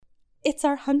It's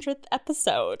our 100th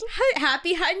episode.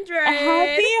 Happy 100.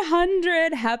 Happy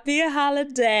 100. Happy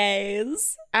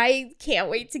holidays. I can't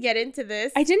wait to get into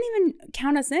this. I didn't even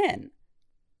count us in.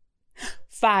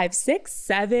 5, 6,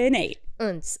 7, 8.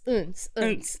 Uns. We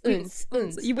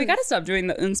got to stop doing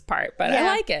the uns part, but I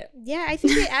like it. Yeah, I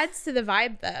think it adds to the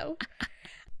vibe, though.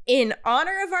 In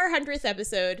honor of our 100th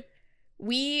episode,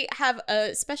 we have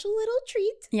a special little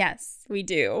treat. Yes, we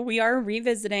do. We are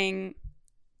revisiting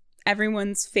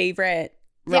everyone's favorite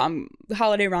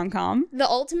holiday rom-com. The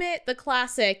ultimate, the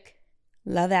classic.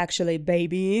 Love Actually,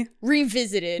 baby.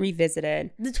 Revisited.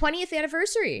 The 20th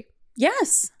anniversary.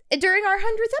 Yes. During our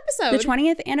 100th episode. The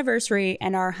 20th anniversary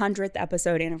and our 100th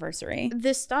episode anniversary.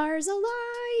 The stars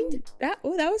aligned. That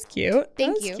was cute.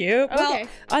 Thank you. Cute. Okay. Well,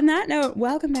 on that note,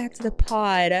 welcome back to the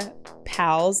pod,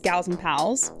 pals, gals, and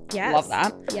pals. Yes. Love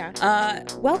that. Yeah.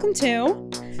 Welcome to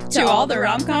all the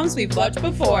rom-coms we've loved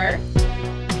before.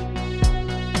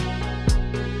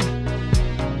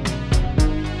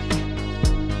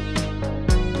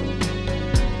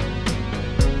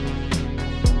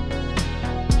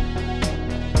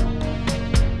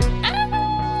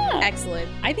 Excellent.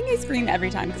 I think I scream every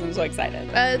time because I'm so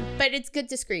excited. But it's good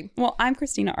to scream. Well, I'm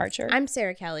Christina Archer. I'm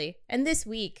Sarah Kelly. And this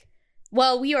week,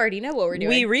 well, we already know what we're doing.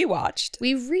 We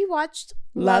rewatched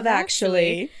Love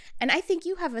Actually. And I think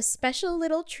you have a special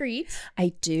little treat.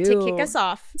 I do. To kick us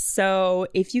off. So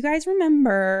if you guys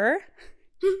remember,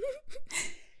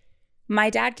 my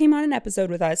dad came on an episode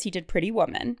with us. He did Pretty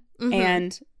Woman. Mm-hmm.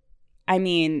 And I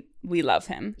mean, we love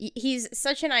him. He's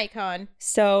such an icon.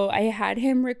 So I had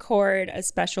him record a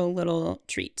special little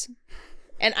treat.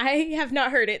 And I have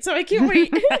not heard it, so I can't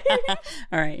wait.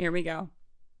 All right, here we go.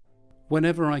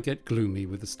 Whenever I get gloomy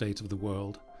with the state of the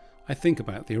world, I think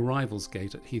about the arrivals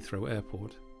gate at Heathrow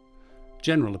Airport.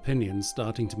 General opinion's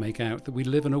starting to make out that we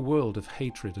live in a world of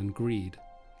hatred and greed.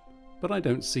 But I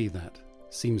don't see that.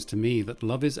 Seems to me that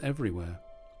love is everywhere.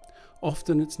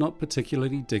 Often it's not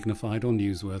particularly dignified or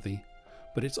newsworthy,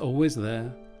 but it's always there.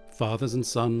 Fathers and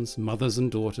sons, mothers and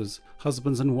daughters,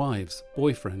 husbands and wives,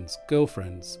 boyfriends,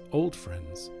 girlfriends, old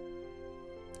friends.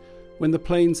 When the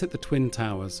planes hit the Twin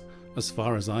Towers, as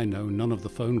far as I know, none of the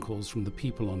phone calls from the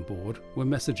people on board were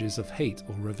messages of hate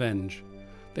or revenge.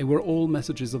 They were all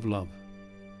messages of love.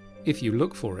 If you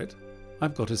look for it,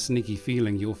 I've got a sneaky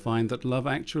feeling you'll find that love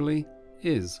actually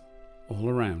is all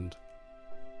around.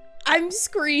 I'm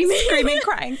screaming,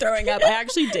 crying, throwing up. I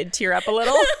actually did tear up a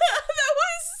little. That was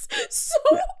so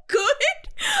good.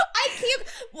 I can't.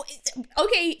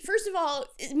 Okay, first of all,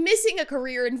 missing a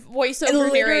career in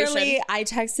voiceover narration. I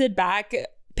texted back,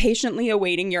 patiently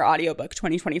awaiting your audiobook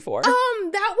 2024.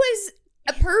 That was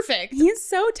perfect. He's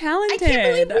so talented. I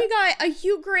can't believe we got a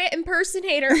Hugh Grant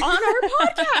impersonator on our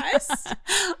podcast.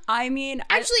 I mean,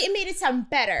 actually, it made it sound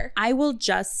better. I will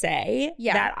just say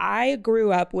that I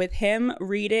grew up with him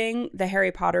reading the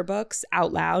Harry Potter books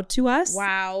out loud to us.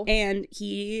 Wow. And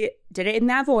he did it in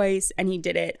that voice, and he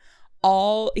did it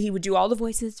he would do all the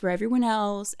voices for everyone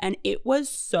else, and it was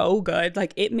so good.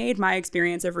 Like, it made my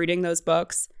experience of reading those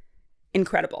books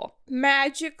incredible.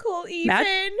 Magical,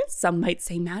 even. Some might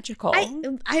say magical.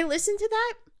 I listened to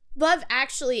that. Love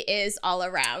Actually is all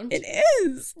around. It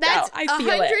is. That's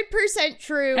 100%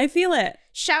 true. I feel it.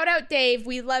 Shout out, Dave.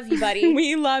 We love you, buddy.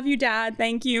 We love you, Dad.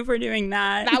 Thank you for doing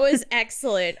that. That was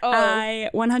excellent. Oh, I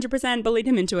 100% bullied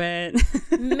him into it.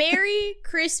 Merry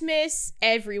Christmas,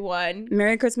 everyone.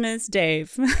 Merry Christmas,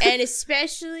 Dave. And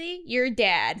especially your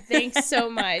dad. Thanks so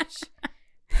much.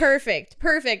 Perfect.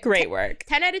 Great work.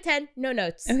 10 out of 10. No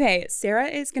notes. Okay, Sarah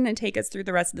is going to take us through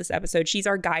the rest of this episode. She's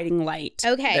our guiding light.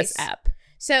 Okay. This ep.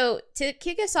 So to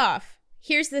kick us off,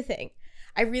 here's the thing.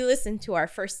 I re-listened to our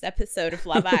first episode of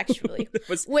Love Actually,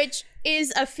 which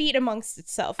is a feat amongst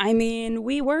itself. I mean,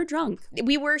 we were drunk.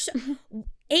 We were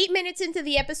 8 minutes into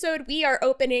the episode. We are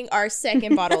opening our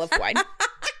second bottle of wine.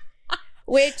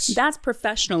 That's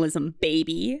professionalism,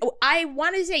 baby. I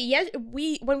want to say, yes,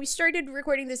 when we started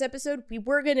recording this episode, we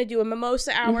were going to do a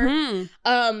mimosa hour. Mm-hmm.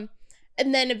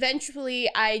 And then eventually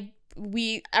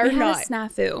we had a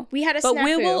snafu. We had a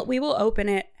snafu. But we will open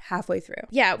it halfway through.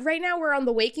 Yeah. Right now we're on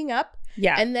the waking up.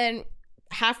 Yeah. And then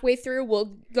halfway through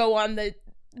we'll go on the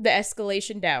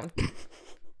escalation down.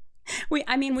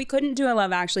 We couldn't do a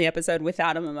Love Actually episode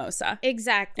without a mimosa.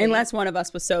 Exactly. Unless one of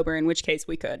us was sober, in which case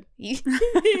we could.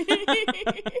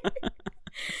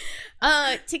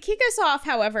 To kick us off,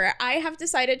 however, I have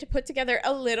decided to put together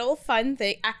a little fun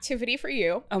activity for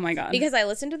you. Oh my God. Because I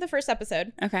listened to the first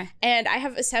episode. Okay. And I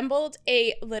have assembled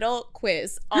a little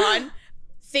quiz on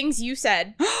things you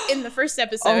said in the first Oh,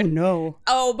 episode. no.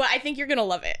 Oh, but I think you're gonna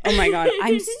love it. Oh, my God.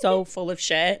 I'm so full of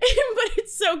shit. But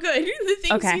it's so good. The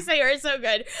things Okay. you say are so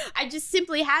good. I just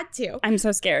simply had to. I'm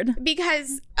so scared.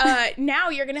 Because now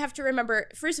you're going to have to remember,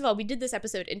 first of all, we did this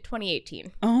episode in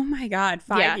 2018. Oh, my God.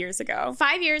 5 Yeah. years ago.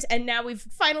 5 years, and now we've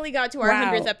finally got to our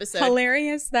Wow. 100th episode.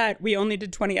 Hilarious that we only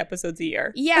did 20 episodes a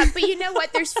year. Yeah, but you know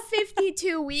what? There's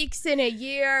 52 weeks in a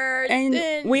year.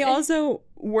 And we also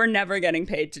were never getting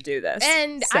paid to do this.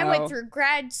 And I went So, through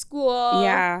grad school.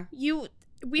 Yeah.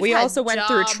 We also went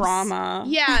through trauma.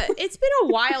 Yeah, it's been a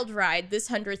wild ride, this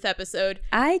 100th episode.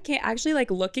 I can't actually,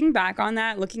 like, looking back on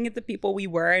that, looking at the people we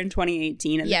were in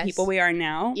 2018 and Yes. the people we are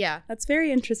now. Yeah. That's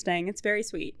very interesting. It's very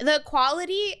sweet. The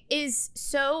quality is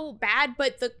so bad,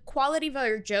 but the quality of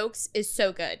our jokes is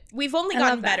so good. We've only I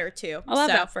gotten love that. better, too. I love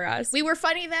So, that for us. we were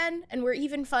funny then, and we're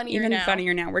even funnier Even now.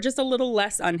 funnier now. We're just a little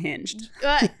less unhinged.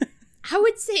 I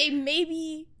would say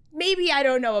maybe I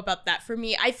don't know about that. For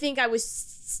me, I think I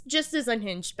was just as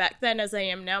unhinged back then as I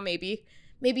am now. Maybe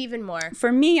even more.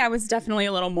 For me, I was definitely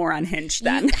a little more unhinged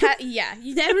then.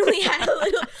 You definitely had a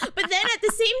little. But then at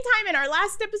the same time, in our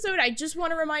last episode, I just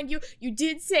want to remind you, you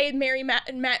did say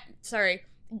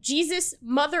Jesus,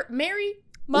 Mary,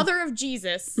 mother of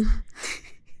Jesus,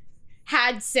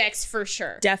 had sex for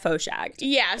sure. Defo shagged.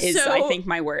 Yeah, Is, so I think,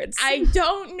 my words. I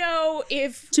don't know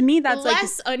if to me, that's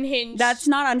less like, unhinged. that's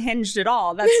not unhinged at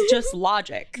all. That's just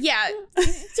logic. Yeah,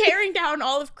 tearing down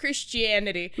all of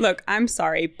Christianity. Look, I'm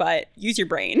sorry, but use your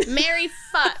brain. Mary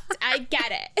fucked. I get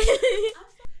it.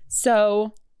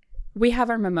 So we have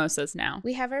our mimosas now.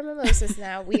 We have our mimosas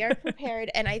now. We are prepared,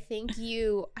 and I think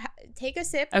you take a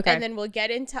sip, Okay. and then we'll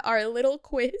get into our little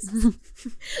quiz.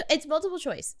 It's multiple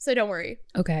choice, so don't worry.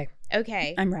 Okay.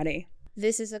 Okay, I'm ready.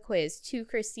 this is a quiz to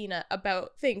Christina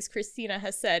about things Christina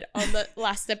has said on the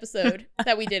last episode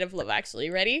that we did of Love Actually.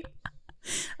 Ready?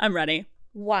 I'm ready.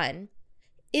 1.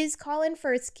 Is Colin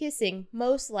Firth kissing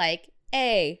most like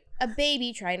A, a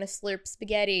baby trying to slurp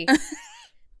spaghetti,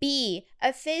 B,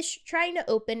 a fish trying to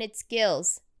open its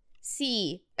gills,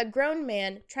 C, a grown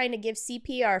man trying to give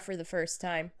CPR for the first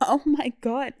time? Oh my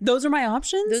God. Those are my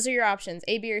options? Those are your options,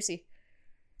 A, B, or C.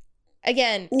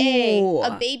 Again, A, Ooh.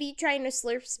 a baby trying to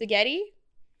slurp spaghetti,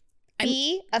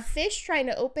 B, a fish trying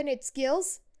to open its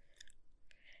gills,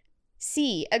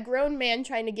 C, a grown man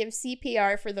trying to give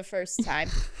CPR for the first time.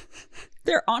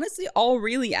 They're honestly all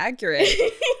really accurate.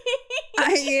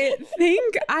 I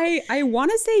think I want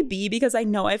to say B because I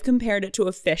know I've compared it to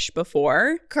a fish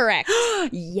before. Correct.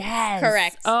 Yes.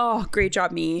 Correct. Oh, great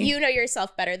job, me. You know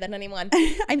yourself better than anyone.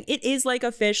 I mean, it is like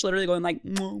a fish literally going like,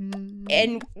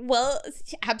 And, well,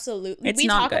 absolutely. It's we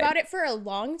not talk good. about it for a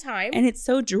long time. and it's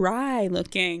so dry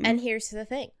looking. And here's the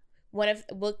thing. I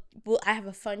have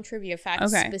a fun trivia fact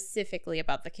Okay. specifically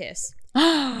about the kiss.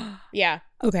 okay. Yeah,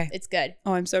 it's good.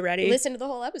 Oh, I'm so ready. Listen to the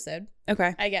whole episode,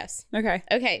 Okay. I guess. Okay.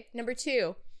 Okay, number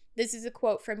 2. This is a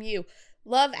quote from you.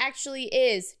 Love actually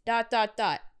is ...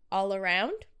 all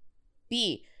around.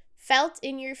 B, felt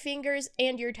in your fingers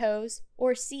and your toes.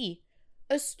 Or C,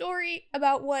 a story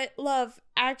about what love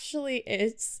actually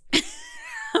is.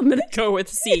 I'm going to go with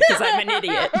C because I'm an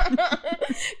idiot.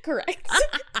 Correct.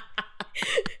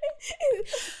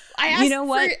 I asked You know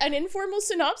what? for an informal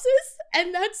synopsis,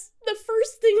 and that's the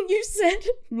first thing you said.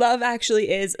 Love actually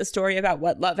is a story about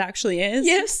what love actually is.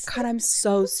 Yes. God, I'm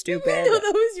so stupid. No,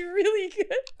 that was really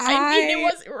good. I mean, it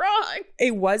wasn't wrong.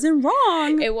 It wasn't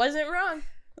wrong. It wasn't wrong.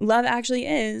 Love actually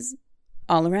is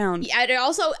all around. Yeah, it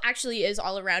also actually is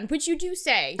all around, which you do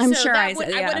say. I'm so sure that I would,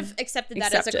 said, I yeah. would have accepted that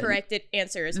as a Accepted. correct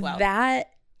answer as well.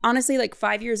 That, honestly, like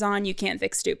 5 years on, you can't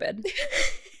fix stupid.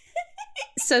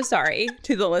 So sorry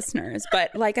to the listeners.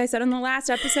 But like I said in the last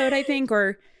episode, I think,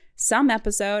 or some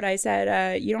episode, I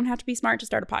said, you don't have to be smart to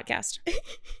start a podcast.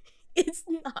 It's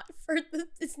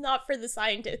not for the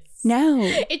scientists. No.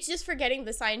 It's just for getting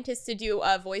the scientists to do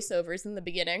voiceovers in the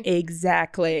beginning.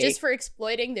 Exactly. Just for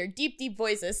exploiting their deep, deep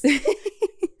voices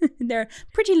Their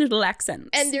pretty little accents.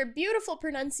 and their beautiful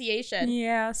pronunciation.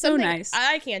 yeah, so Something nice.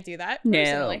 I can't do that No.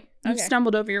 personally. You've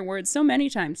stumbled over your words so many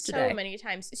times today. So many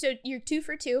times. So you're 2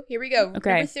 for 2. Here we go. Okay.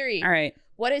 Number 3. All right.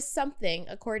 What is something,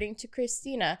 according to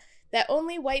Christina, that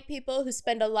only white people who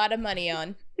spend a lot of money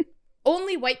on?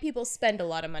 Only white people spend a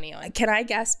lot of money on. Can I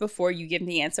guess before you give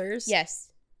me answers?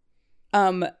 Yes.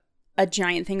 A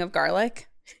giant thing of garlic.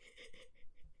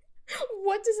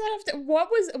 What does that have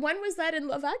to? When was that in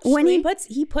Love Actually? When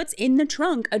he puts in the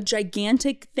trunk a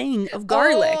gigantic thing of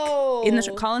garlic. Oh. In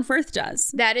the Colin Firth does.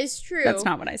 That is true. That's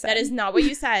not what I said. That is not what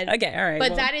you said. Okay, all right.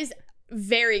 But well, that is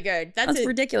very good. That's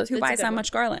ridiculous. Who that's a buys good that one.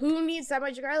 much garlic? Who needs that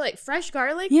much garlic? Fresh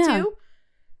garlic Yeah. too?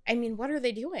 I mean, what are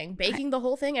they doing? Baking the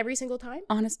whole thing every single time?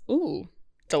 Honest. Ooh.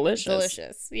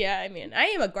 Delicious. Yeah, I mean, I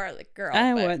am a garlic girl.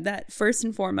 I but- want that first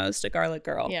and foremost, a garlic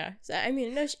girl. Yeah. So, I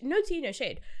mean, no tea, no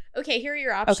shade. Okay, here are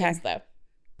your options, though.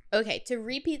 Okay, to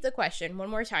repeat the question one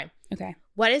more time. Okay.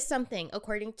 What is something,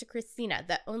 according to Christina,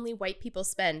 that only white people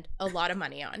spend a lot of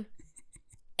money on?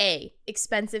 A,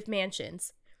 expensive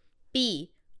mansions.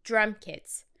 B, drum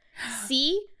kits.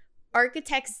 C,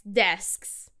 architects'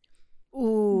 desks.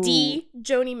 Ooh. D,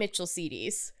 Joni Mitchell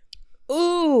CDs.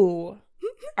 Ooh.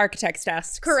 Architect's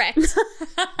desk. Correct.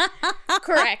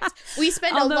 Correct. We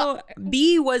spend a lot. Although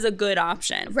B was a good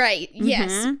option. Right.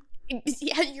 Yes. Mhm.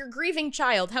 Yeah, your grieving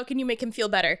child. How can you make him feel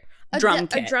better? A Drum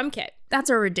kit. A drum kit That's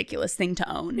a ridiculous thing to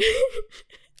own.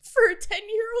 for a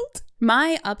 10-year-old.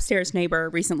 My upstairs neighbor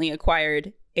recently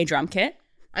acquired a drum kit.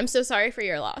 I'm so sorry for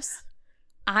your loss.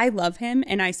 I love him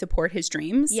and I support his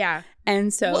dreams. Yeah.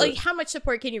 And so, Well, like, how much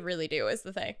support can you really do is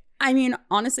the thing. I mean,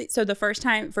 honestly, so the first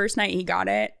night he got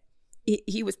it,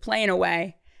 he was playing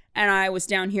away and I was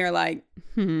down here like,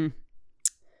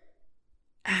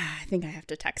 I think I have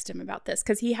to text him about this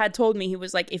because he had told me, he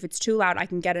was like, if it's too loud, I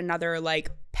can get another like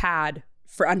pad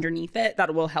for underneath it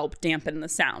that will help dampen the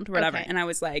sound or whatever. Okay. And I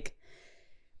was like,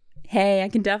 hey, I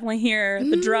can definitely hear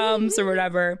the drums or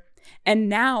whatever. And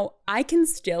now I can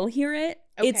still hear it.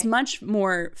 Okay. It's much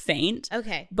more faint.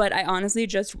 Okay. But I honestly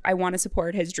I want to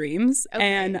support his dreams. Okay.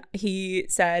 And he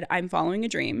said, I'm following a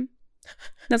dream.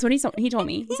 That's what he told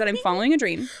me. He said, I'm following a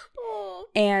dream. Oh.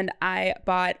 And I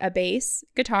bought a bass,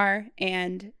 guitar,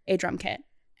 and a drum kit.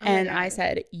 Oh my And God. I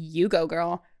said, you go,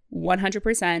 girl.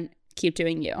 100%. Keep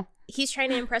doing you. He's trying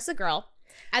to impress a girl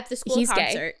at the school He's gay.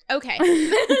 concert. Okay.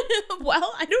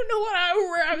 Well, I don't know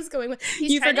where I was going with.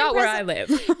 He's You trying to forgot where I impress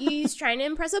live. He's trying to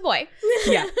impress a boy.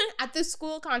 Yeah. At the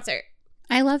school concert.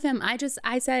 I love him.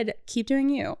 I said, keep doing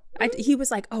you. He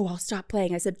was like, oh, I'll stop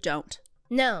playing. I said, don't.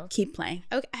 No. Keep playing.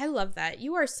 Okay, I love that.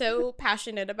 You are so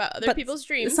passionate about other But people's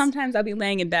dreams. Sometimes I'll be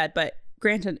laying in bed, but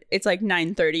granted, it's like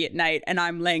 9:30 at night and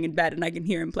I'm laying in bed and I can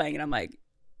hear him playing and I'm like,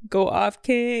 go off,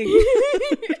 king.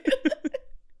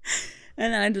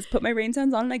 And then I just put my rain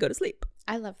sounds on and I go to sleep.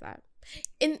 I love that.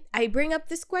 And I bring up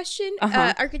this question.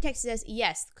 Uh-huh. Architect says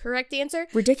yes. Correct answer.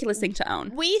 Ridiculous thing to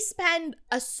own. We spend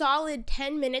a solid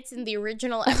 10 minutes in the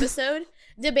original episode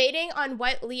debating on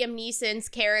what Liam Neeson's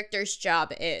character's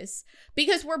job is.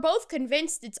 Because we're both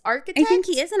convinced it's architect. I think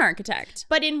he is an architect.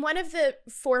 But in one of the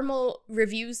formal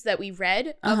reviews that we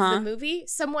read of Uh-huh. the movie,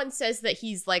 someone says that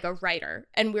he's like a writer.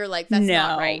 And we're like, that's no,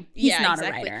 not right. He's not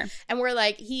a writer. And we're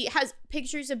like, he has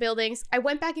pictures of buildings. I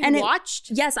went back and And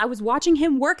watched. Yes, I was watching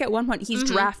him work at one point. He's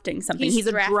drafting something. He's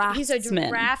a draftsman. He's a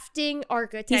drafting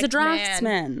architect. He's a man.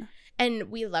 draftsman.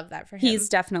 And we love that for him. He's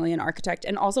definitely an architect.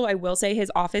 And also, I will say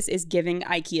his office is giving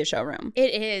IKEA showroom.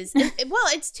 It is. Well,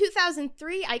 it's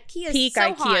 2003. IKEA Peak so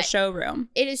IKEA hot. showroom.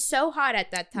 It is so hot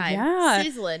at that time. Yeah.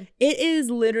 Sizzling. It is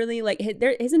literally like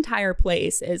his entire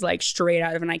place is like straight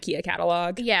out of an IKEA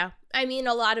catalog. Yeah. I mean,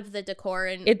 a lot of the decor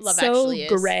in It's Love so Actually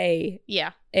is. gray.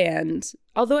 Yeah. And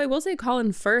although I will say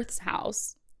Colin Firth's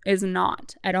house is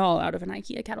not at all out of an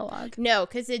IKEA catalog. No,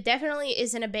 because it definitely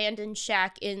is an abandoned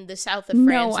shack in the south of France.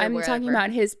 No, or I'm wherever. talking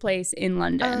about his place in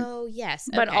London. Oh, yes.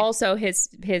 But okay. also his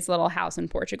little house in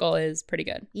Portugal is pretty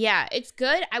good. Yeah, it's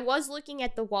good. I was looking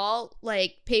at the wall,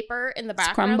 like, paper in the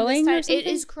background. crumbling this or time. something?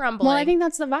 It is crumbling. Well, I think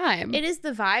that's the vibe. it is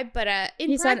the vibe, but in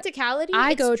He said, practicality,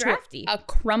 I it's go drafty. to a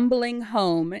crumbling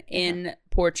home in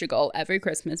Portugal every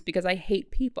Christmas because I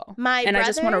hate people. My and I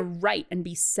just want to brother- write and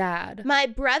be sad. My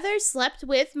brother slept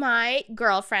with my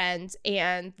girlfriend,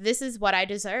 and this is what I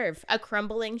deserve. A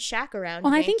crumbling shack around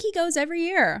Well, me. I think he goes every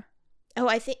year. Oh,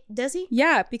 I think... Does he?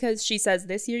 Yeah, because she says,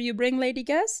 this year you bring lady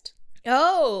guest.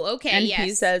 Oh, okay, And yes. he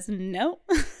says, no.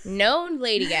 No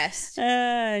lady guest.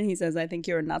 And he says, I think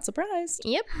you're not surprised.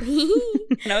 Yep.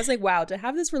 And I was like, wow, to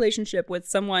have this relationship with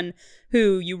someone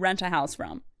who you rent a house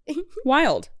from.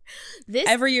 Wild. This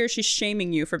Every year she's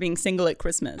shaming you for being single at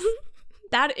Christmas.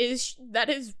 that is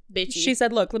bitchy. She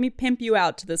said, look, let me pimp you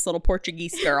out to this little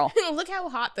Portuguese girl. Look how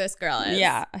hot this girl is.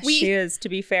 Yeah, she is, to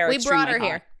be fair, We brought her extremely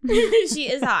here. hot. She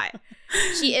is hot.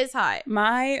 She is hot.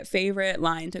 My favorite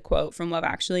line to quote from Love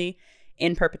Actually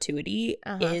in perpetuity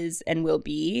Uh-huh. is and will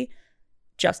be,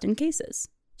 just in cases.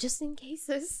 Just in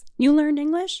cases. You learned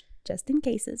English? Just in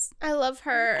cases. I love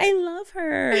her. I love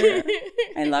her.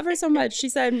 I love her so much. She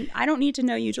said, I don't need to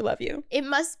know you to love you. It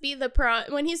must be the prawn.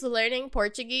 When he's learning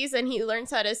Portuguese and he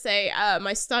learns how to say,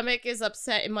 my stomach is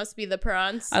upset, it must be the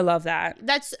prawns. I love that.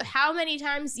 That's how many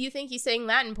times do you think he's saying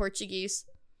that in Portuguese?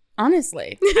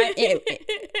 Honestly.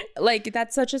 Like,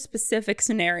 that's such a specific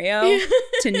scenario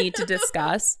to need to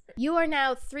discuss. You are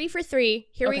now 3 for 3.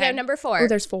 Here we Okay. go, number 4. Oh,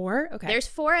 there's 4? Okay. There's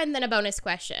 4 and then a bonus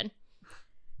question.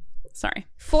 Sorry.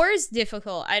 4 is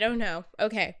difficult. I don't know.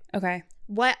 Okay. Okay.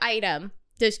 What item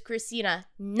does Christina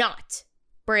not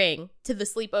bring to the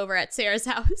sleepover at Sarah's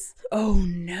house? Oh,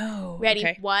 no. Ready?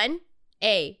 Okay. 1,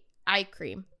 A, eye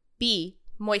cream. B,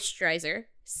 moisturizer.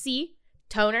 C,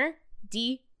 toner.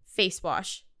 D, face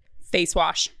wash. Face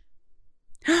wash.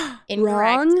 Incorrect.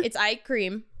 Wrong. It's eye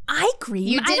cream. Eye cream?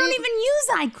 You I don't didn't- even use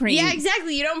eye cream. Yeah,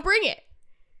 exactly. You don't bring it.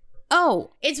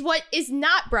 Oh, It's what is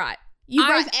not brought. You I-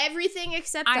 brought everything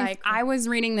except eye cream. I was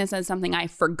reading this as something I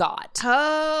forgot.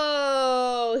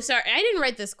 Oh, sorry. I didn't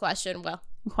write this question well.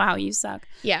 Wow, you suck.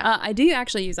 Yeah. I do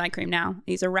actually use eye cream now.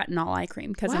 I use a retinol eye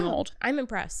cream because I'm Wow. old. I'm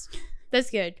impressed. That's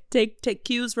good. Take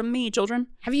cues from me, children.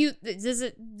 Do you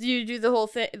do the whole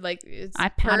thing? Like, it's I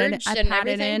pat it purged and pat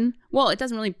it everything? in. Well, it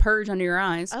doesn't really purge under your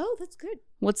eyes. Oh, that's good.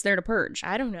 What's there to purge?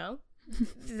 I don't know.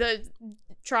 The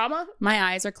trauma? My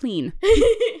eyes are clean.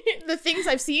 The things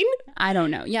I've seen? I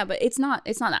don't know. Yeah, but it's not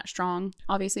that strong,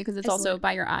 obviously, because it's It's also lit.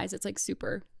 by your eyes. It's like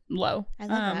super low. I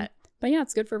love that. But yeah,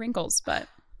 it's good for wrinkles. But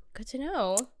Good to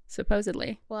know.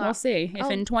 supposedly, Well, we'll see. If oh.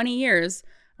 in 20 years,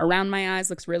 around my eyes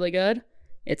looks really good,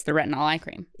 it's the retinol eye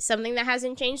cream. Something that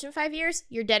hasn't changed in 5 years?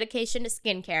 Your dedication to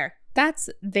skincare. That's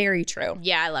very true.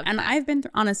 Yeah, I love And that. I've been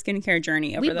on a skincare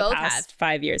journey over We the both past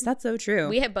 5 years. That's so true.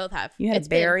 We both have. You had It's a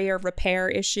been- barrier repair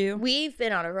issue. We've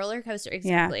been on a roller coaster.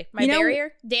 Exactly. My You know-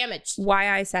 barrier damaged. Why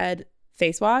I said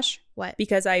face wash? What?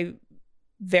 Because I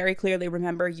very clearly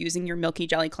remember using your Milky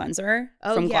Jelly cleanser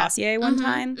Oh, from yeah. Glossier one Mhm,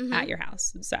 time mhm. at your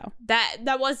house. So That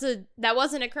was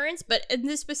an occurrence, but in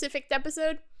this specific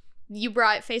episode, you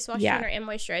brought face wash, Yeah. toner, and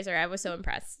moisturizer. I was so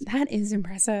impressed. that is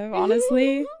impressive,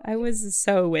 honestly. I was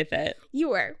so with it. You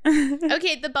were.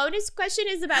 Okay, the bonus question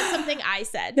is about something I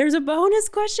said. There's a bonus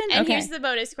question? And okay. here's the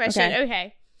bonus question.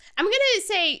 Okay. I'm going to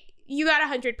say you got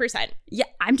 100%. Yeah,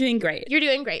 I'm doing great. You're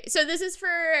doing great. So this is for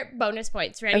bonus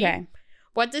points. Ready? Okay.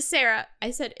 What does Sarah,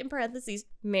 I said in parentheses,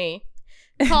 me,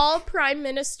 call Prime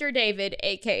Minister David,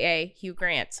 a.k.a. Hugh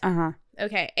Grant? Uh-huh.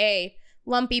 Okay. A,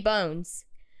 lumpy bones.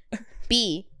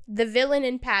 B, the villain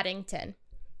in Paddington.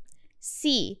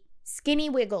 C, skinny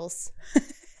wiggles.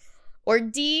 Or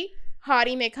D,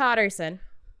 Hottie McHotterson.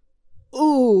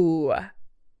 Ooh.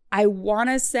 I want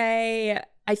to say,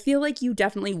 I feel like you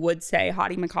definitely would say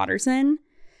Hottie McHotterson,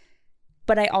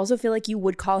 but I also feel like you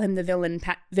would call him the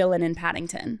villain in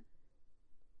Paddington.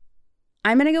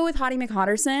 I'm going to go with Hottie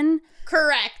McHotterson.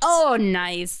 Correct. Oh,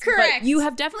 nice. Correct. But you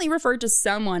have definitely referred to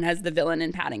someone as the villain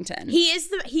in Paddington. He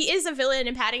is a villain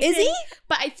in Paddington. Is he?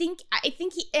 But I think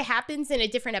it happens in a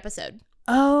different episode.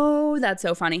 Oh, that's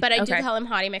so funny. But I do Okay. call him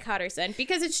Hottie McHotterson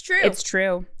because it's true. It's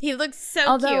true. He looks so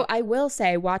Although cute. I will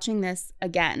say, watching this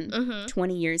again, Mhm.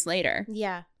 20 years later,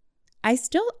 Yeah. I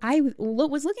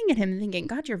was looking at him and thinking,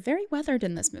 God, you're very weathered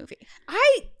in this movie.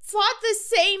 I thought the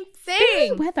same Very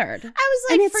thing. weathered. I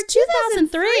was And like, it's for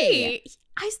 2003. 2003.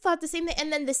 I thought the same thing.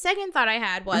 And then the second thought I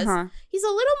had was, Uh-huh. he's a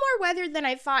little more weathered than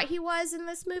I thought he was in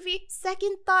this movie.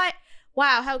 Second thought,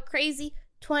 wow, how crazy.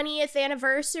 20th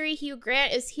anniversary, Hugh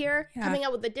Grant is here, Yeah. coming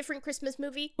out with a different Christmas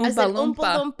movie Oompa as an Loompa.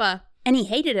 Oompa Loompa. And he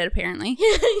hated it, apparently.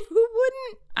 Who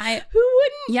wouldn't? Who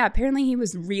wouldn't? Yeah, apparently he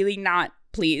was really not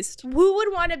pleased. Who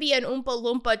would want to be an Oompa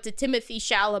Loompa to Timothy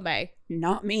Chalamet?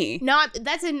 Not me.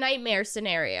 That's a nightmare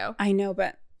scenario. I know,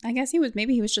 but I guess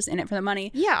maybe he was just in it for the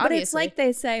money. Yeah, But obviously. it's like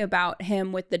they say about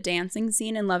him with the dancing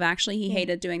scene in Love Actually. He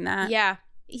hated doing that. Yeah.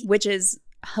 Which is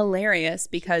hilarious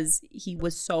because he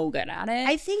was so good at it.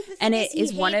 I think the thing and it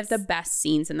is he one of hates- the best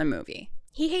scenes in the movie.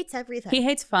 He hates everything. He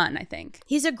hates fun, I think.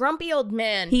 He's a grumpy old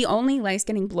man. He only likes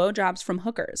getting blowjobs from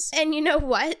hookers. And you know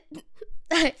what?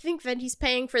 I think that he's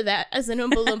paying for that as an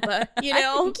Oompa Loompa, you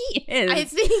know? I think he is. I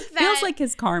think that... Feels like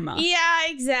his karma. Yeah,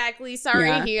 exactly. Sorry,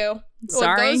 Yeah. Hugh.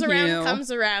 Sorry, what goes around Hugh.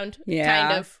 comes around. Yeah.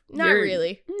 Kind of. Not You're-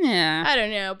 really. Yeah. I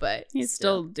don't know, but He's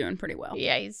still doing pretty well.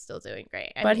 Yeah, he's still doing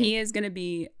great. I But mean, he is going to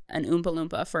be an Oompa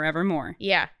Loompa forevermore.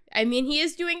 Yeah. I mean, he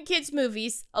is doing kids'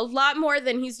 movies a lot more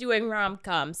than he's doing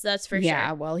rom-coms. That's for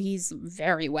Yeah, well, he's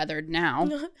very weathered now.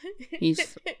 sure.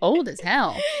 He's old as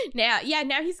hell. Now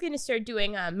he's going to start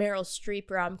doing Meryl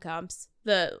Streep rom-coms.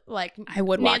 The, like, I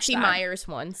would watch Nancy that. Myers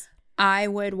ones. I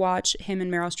would watch him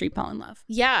and Meryl Streep fall in love.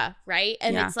 Yeah, right?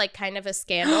 And Yeah. it's, like, kind of a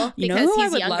scandal You know because who I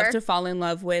he's would younger. love to fall in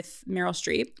love with Meryl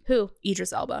Streep? Who?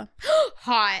 Idris Elba.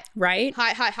 Hot. Right?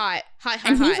 Hot.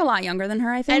 And he's a lot younger than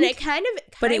her, I think. And it kind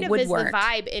But it of would is work. the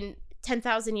vibe in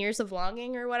 10,000 Years of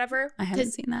Longing or whatever. I haven't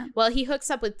 'Cause- seen that. Well, he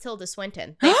hooks up with Tilda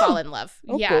Swinton. They fall in love.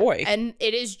 Oh, yeah. boy. And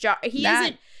it is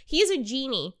he is a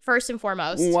genie first and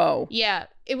foremost. Whoa. Yeah,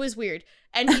 it was weird.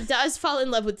 And he does fall in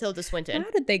love with Tilda Swinton.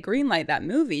 How did they greenlight that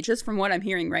movie? Just from what I'm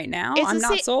hearing right now, It's I'm the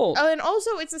not sold. Oh, and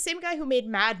also it's the same guy who made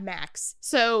Mad Max.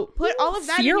 So put all of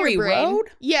that Fury in your brain. Road?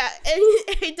 Yeah, and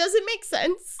it doesn't make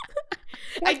sense.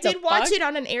 I What the did watch fuck? it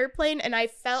on an airplane, and I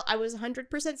was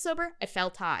 100% sober. I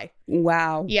felt high.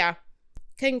 Wow. Yeah.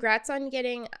 Congrats on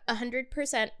getting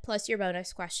 100% plus your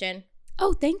bonus question.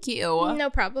 Oh, thank you. No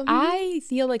problem. I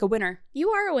feel like a winner. You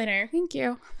are a winner. Thank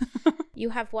you. You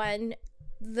have won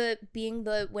being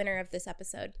the winner of this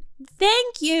episode.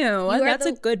 Thank you. are That's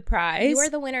the- a good prize. You are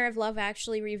the winner of Love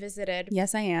Actually Revisited.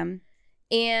 Yes, I am.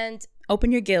 And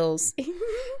Open your gills.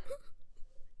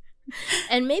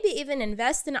 and maybe even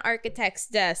invest in an architect's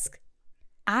desk.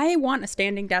 I want a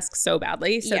standing desk so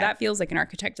badly, so Yeah. that feels like an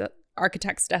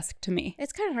architect's desk to me.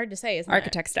 It's kind of hard to say, isn't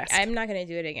Architect's it? desk. I'm not going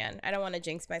to do it again. I don't want to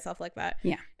jinx myself like that.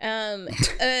 Yeah.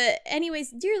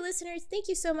 Anyways, dear listeners, thank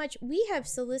you so much. We have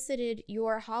solicited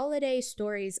your holiday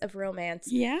stories of romance,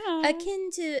 Yeah. akin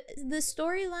to the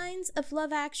storylines of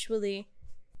Love Actually.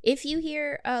 If you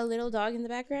hear a little dog in the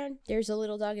background, there's a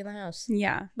little dog in the house.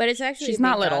 Yeah. But it's actually She's a big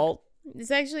not dog. little.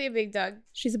 It's actually a big dog.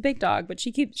 She's a big dog, but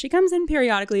she comes in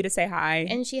periodically to say hi.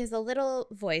 And she has a little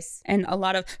voice. And a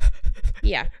lot of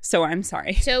Yeah. so I'm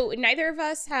sorry. So neither of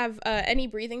us have any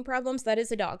breathing problems. That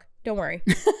is a dog. Don't worry.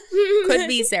 Could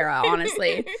be Sarah,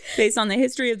 honestly. Based on the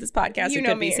history of this podcast, it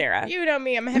could be Sarah. You know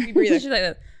me. I'm a heavy breather. She's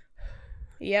like,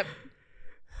 Yep.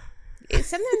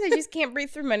 Sometimes I just can't breathe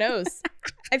through my nose.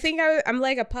 I think I'm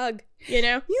like a pug, you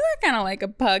know? you are kind of like a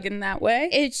pug in that way.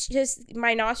 It's just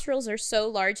my nostrils are so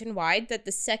large and wide that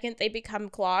the second they become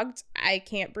clogged, I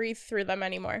can't breathe through them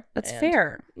anymore. That's And,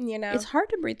 fair. You know, It's hard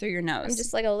to breathe through your nose. I'm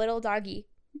just like a little doggy.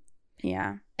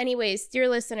 yeah. Anyways, dear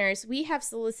listeners, we have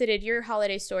solicited your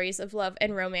holiday stories of love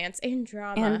and romance and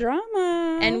drama. And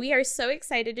drama. And we are so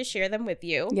excited to share them with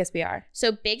you. yes, we are.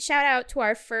 So big shout out to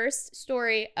our first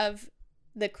story of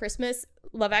the Christmas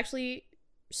Love Actually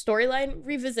storyline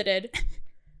revisited.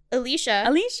 Alicia,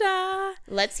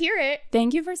 let's hear it.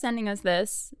 Thank you for sending us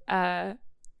this. 1,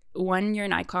 you're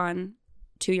an icon.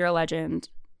 2, you're a legend.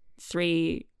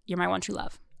 3, you're my one true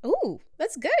love. Ooh,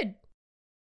 that's good.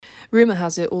 Rumour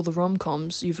has it all the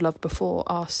rom-coms you've loved before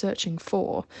are searching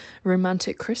for a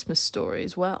romantic Christmas story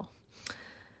as well.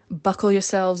 Buckle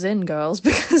yourselves in, girls,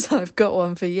 because I've got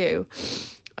one for you.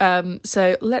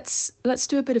 So let's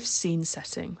do a bit of scene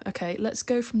setting, okay? Let's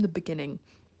go from the beginning.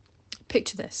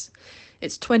 Picture this.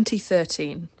 It's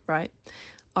 2013, right?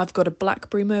 I've got a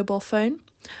BlackBerry mobile phone.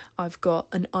 I've got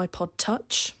an iPod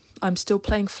Touch. I'm still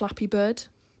playing Flappy Bird.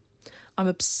 I'm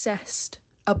obsessed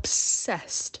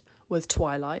with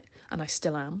Twilight, and I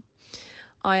still am.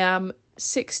 I am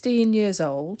 16 years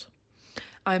old.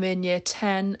 I'm in year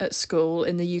 10 at school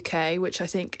in the UK, which I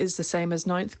think is the same as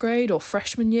 9th grade or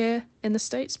freshman year in the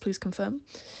States. Please confirm.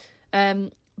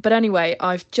 But anyway,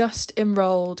 I've just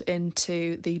enrolled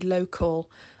into the local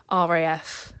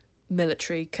RAF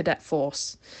military cadet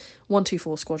force,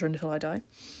 124 Squadron Until I Die.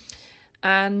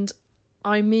 And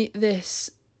I meet this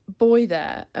boy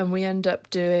there, and we end up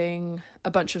doing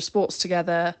a bunch of sports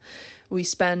together. We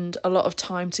spend a lot of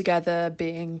time together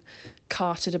being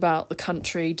carted about the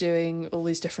country, doing all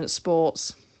these different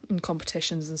sports and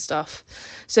competitions and stuff.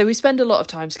 So we spend a lot of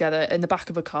time together in the back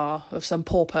of a car of some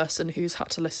poor person who's had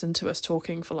to listen to us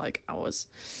talking for like hours.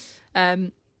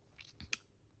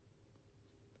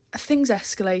 Things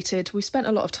escalated. We spent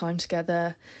a lot of time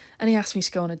together, and he asked me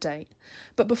to go on a date.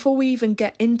 But before we even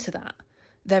get into that,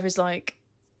 there is like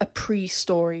a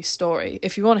pre-story story.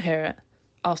 If you want to hear it,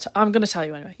 I'm going to tell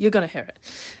you anyway. You're going to hear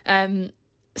it.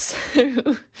 So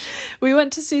we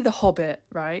went to see The Hobbit,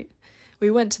 right?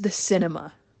 We went to the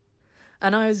cinema,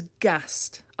 and I was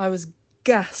gassed. I was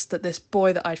gassed that this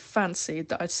boy that I fancied,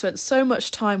 that I'd spent so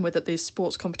much time with at these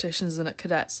sports competitions and at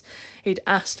cadets, he'd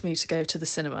asked me to go to the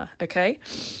cinema, okay?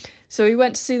 So we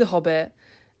went to see The Hobbit.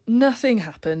 Nothing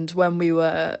happened when we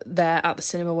were there at the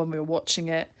cinema, when we were watching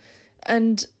it.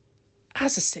 And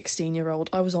as a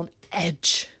 16-year-old, I was on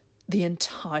edge the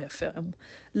entire film,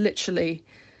 literally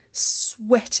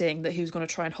sweating that he was going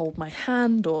to try and hold my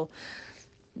hand or,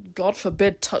 God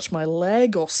forbid, touch my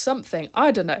leg or something.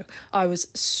 I don't know. I was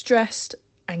stressed,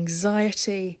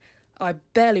 anxiety. I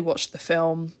barely watched the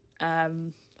film.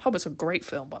 Hobbit's a great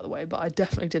film, by the way, but I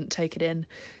definitely didn't take it in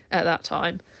at that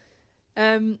time.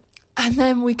 And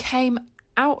then we came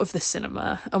out of the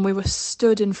cinema and we were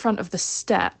stood in front of the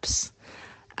steps,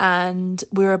 and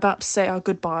we were about to say our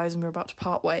goodbyes and we were about to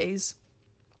part ways.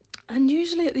 And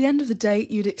usually at the end of the date,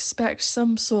 you'd expect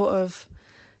some sort of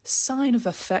sign of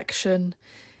affection.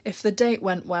 If the date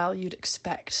went well, you'd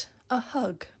expect a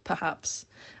hug, perhaps.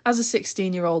 As a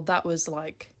 16-year-old, that was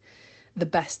like the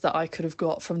best that I could have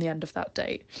got from the end of that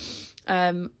date.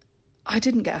 I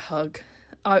didn't get a hug.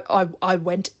 I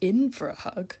went in for a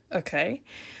hug, okay?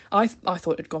 I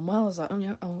thought it'd gone well. I was like,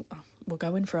 we'll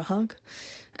go in for a hug.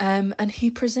 And he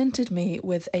presented me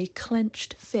with a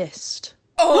clenched fist.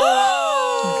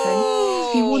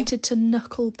 Oh! Okay. He wanted to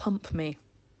knuckle pump me.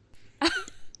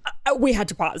 We had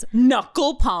to pause.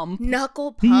 Knuckle pump.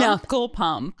 Knuckle pump. Knuckle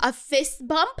pump. A fist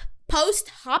bump post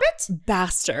Hobbit?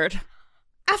 Bastard.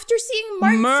 After seeing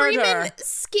Martin Freeman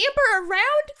scamper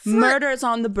around for Murder's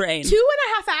on the brain. 2.5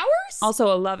 hours?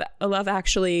 Also, a love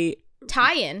actually.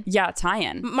 Tie-in. Yeah,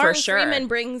 tie-in. Martin for sure. Freeman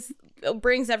brings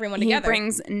everyone together. He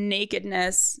brings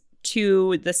nakedness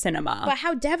to the cinema. But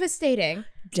how devastating.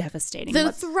 Devastating.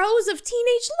 The throes of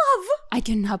teenage love. I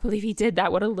cannot believe he did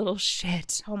that. What a little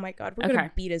shit. Oh my God. We're going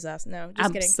to beat his ass. No,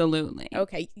 just Absolutely. kidding.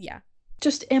 Okay, yeah.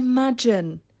 Just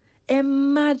imagine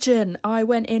I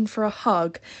went in for a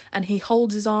hug and he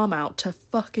holds his arm out to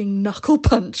fucking knuckle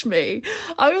punch me.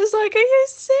 I was like, are you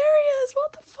serious?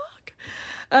 What the fuck?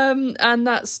 And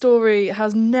that story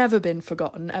has never been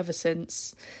forgotten ever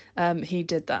since he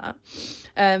did that.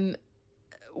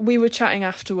 We were chatting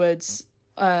afterwards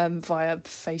via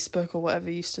Facebook or whatever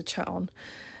you used to chat on.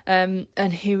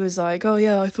 And he was like, oh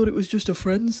yeah, I thought it was just a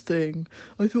friends thing.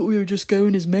 I thought we were just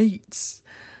going as mates.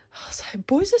 I was like,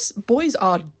 boys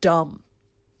are dumb.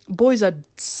 Boys are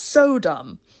so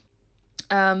dumb.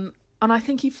 And I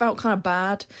think he felt kind of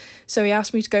bad. So he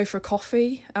asked me to go for a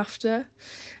coffee after.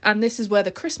 And this is where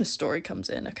the Christmas story comes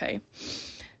in, okay?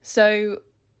 So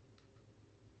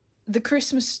the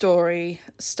Christmas story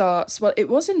starts, well, it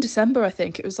was in December, I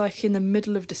think. It was like in the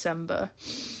middle of December.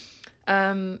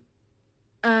 And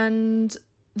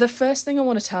the first thing I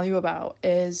want to tell you about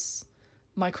is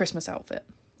my Christmas outfit.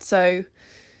 So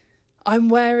I'm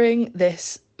wearing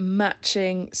this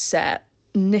matching set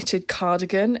knitted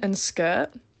cardigan and skirt.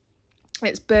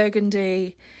 It's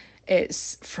burgundy.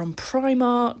 It's from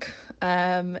Primark.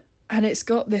 And it's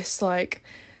got this like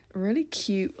really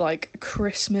cute like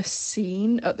Christmas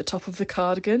scene at the top of the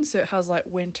cardigan. So it has like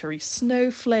wintry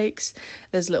snowflakes.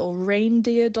 There's little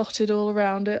reindeer dotted all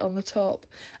around it on the top.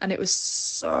 And it was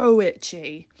so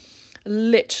itchy.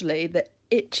 Literally the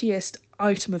itchiest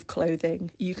item of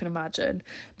clothing you can imagine,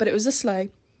 but it was a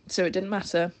sleigh, so it didn't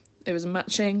matter. It was a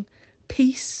matching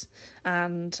piece,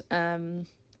 and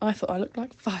I thought I looked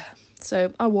like fire,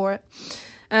 so I wore it.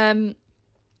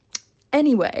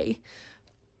 Anyway,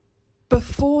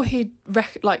 before he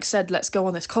said let's go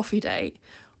on this coffee date,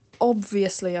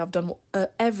 obviously I've done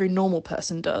what every normal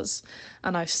person does,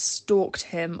 and I stalked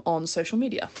him on social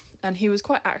media, and he was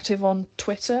quite active on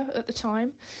Twitter at the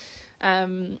time.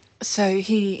 So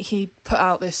he put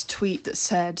out this tweet that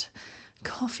said,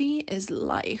 coffee is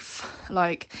life.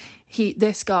 Like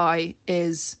this guy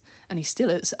is, and he still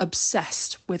is,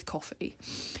 obsessed with coffee.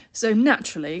 So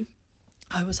naturally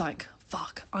I was like,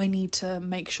 fuck, I need to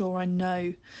make sure I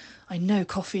know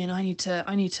coffee, and I need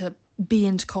to be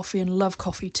into coffee and love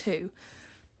coffee too.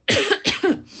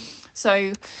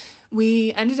 So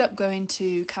we ended up going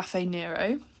to Cafe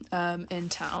Nero, in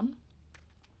town.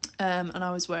 And I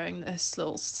was wearing this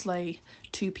little sleigh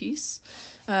two-piece.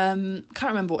 Can't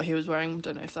remember what he was wearing.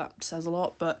 Don't know if that says a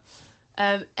lot. But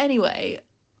anyway,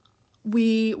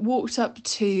 we walked up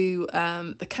to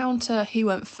the counter. He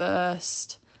went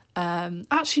first.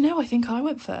 Actually, no, I think I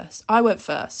went first.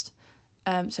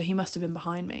 So he must have been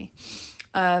behind me.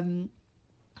 And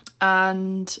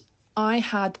I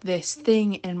had this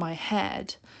thing in my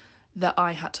head that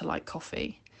I had to like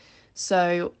coffee.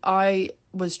 So I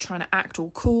was trying to act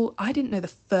all cool. I didn't know the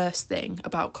first thing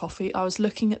about coffee. I was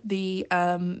looking at the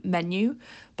menu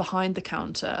behind the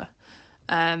counter.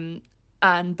 And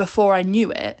before I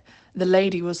knew it, the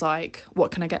lady was like,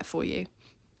 what can I get for you?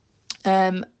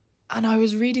 And I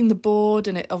was reading the board,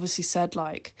 and it obviously said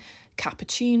like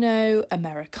cappuccino,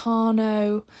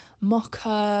 Americano,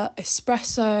 mocha,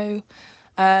 espresso.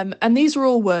 And these were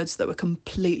all words that were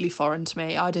completely foreign to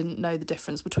me. I didn't know the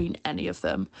difference between any of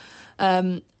them.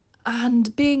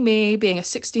 And being me, being a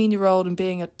 16-year-old and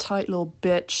being a tight little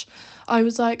bitch, I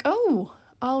was like, oh,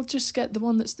 I'll just get the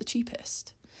one that's the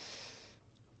cheapest.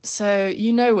 So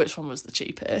you know which one was the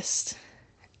cheapest.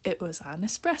 It was an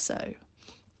espresso.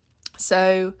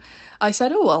 So I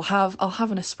said, oh, I'll have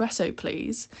an espresso,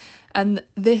 please. And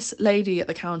this lady at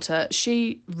the counter,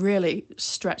 she really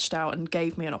stretched out and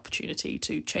gave me an opportunity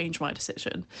to change my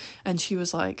decision. And she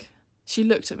was like, she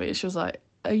looked at me, she was like,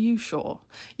 are you sure?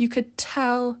 You could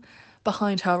tell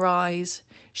behind her eyes,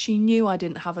 she knew I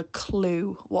didn't have a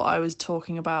clue what I was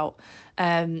talking about.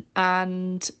 And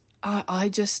I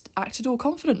just acted all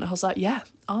confident. I was like, yeah,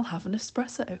 I'll have an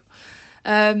espresso.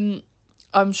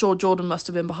 I'm sure Jordan must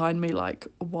have been behind me like,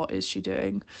 what is she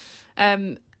doing?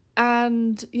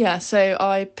 And yeah, so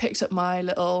I picked up my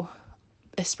little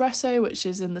espresso, which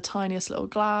is in the tiniest little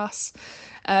glass.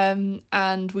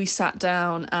 And we sat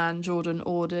down and Jordan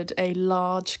ordered a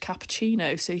large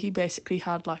cappuccino. So he basically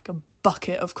had like a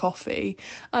bucket of coffee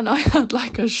and I had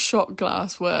like a shot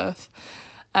glass worth.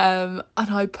 And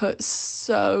I put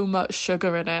so much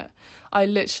sugar in it. I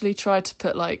literally tried to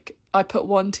put I put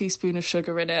 1 teaspoon of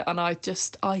sugar in it and I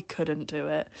couldn't do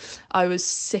it. I was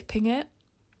sipping it,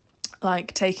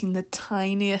 like taking the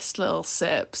tiniest little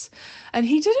sips, and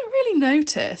he didn't really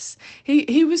notice.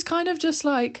 He was kind of just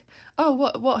like, oh,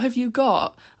 what have you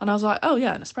got? And I was like, oh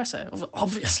yeah, an espresso.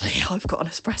 Obviously I've got an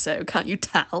espresso, can't you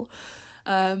tell?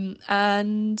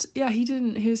 And yeah, he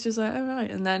didn't. He was just like, all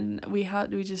right. And then we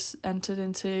just entered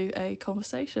into a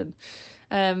conversation.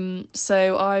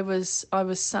 So I was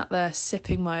sat there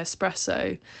sipping my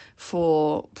espresso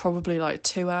for probably like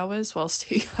 2 hours whilst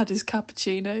he had his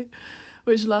cappuccino,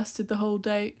 which lasted the whole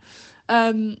date.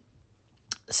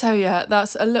 So yeah,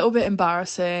 that's a little bit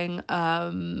embarrassing.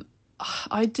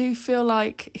 I do feel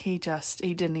like he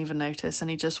didn't even notice and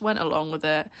he just went along with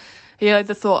it. He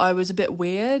either thought I was a bit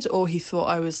weird or he thought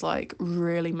I was like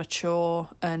really mature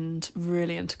and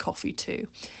really into coffee too.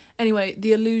 Anyway,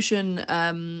 the illusion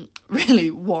really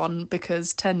won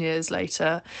because 10 years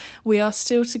later we are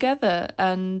still together.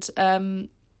 And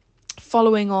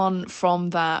following on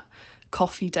from that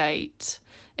coffee date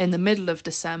in the middle of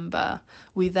December,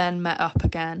 we then met up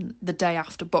again the day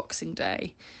after Boxing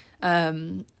Day.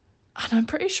 And I'm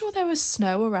pretty sure there was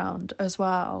snow around as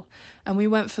well. And we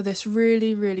went for this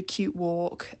really, really cute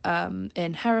walk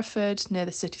in Hereford near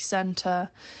the city centre.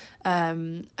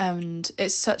 And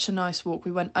it's such a nice walk.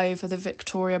 We went over the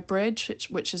Victoria Bridge,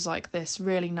 which is like this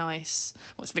really nice,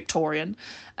 well, it's Victorian.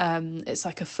 It's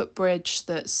like a footbridge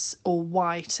that's all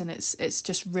white and it's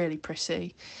just really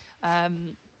pretty.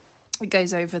 It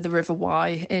goes over the River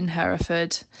Wye in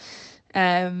Hereford.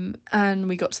 And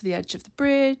we got to the edge of the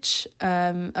bridge,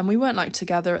 and we weren't like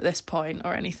together at this point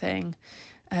or anything.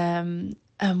 And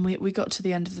we got to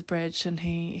the end of the bridge and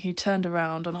he turned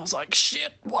around and I was like,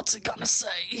 shit, what's it gonna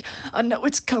say? I know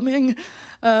it's coming.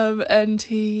 And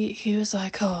he was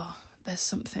like, oh, there's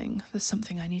something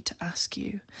I need to ask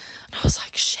you. And I was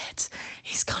like, shit,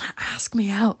 he's gonna ask me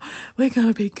out. We're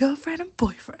gonna be girlfriend and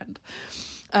boyfriend.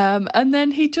 And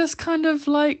then he just kind of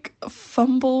like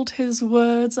fumbled his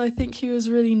words. I think he was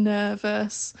really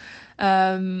nervous.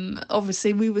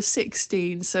 Obviously we were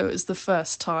 16, so it was the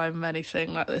first time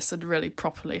anything like this had really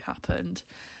properly happened.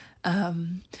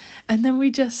 And then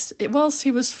whilst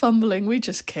he was fumbling, we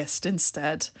just kissed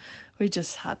instead. We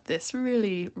just had this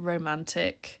really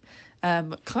romantic,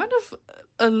 kind of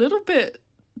a little bit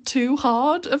too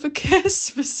hard of a kiss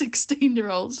for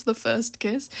 16-year-olds. The first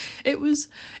kiss, it was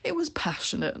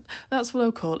passionate. That's what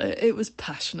I'll call it. It was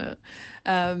passionate.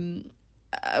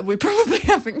 We probably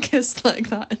haven't kissed like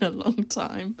that in a long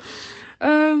time.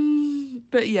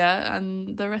 But yeah,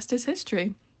 and the rest is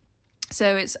history.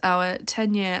 So it's our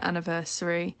 10-year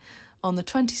anniversary on the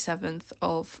 27th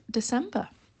of December.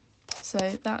 So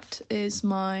that is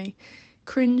my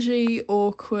cringy,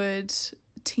 awkward,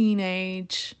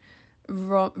 teenage,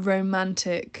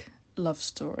 romantic love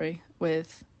story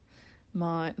with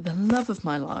the love of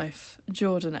my life,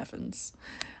 Jordan Evans.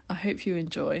 I hope you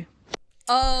enjoy.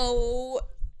 Oh,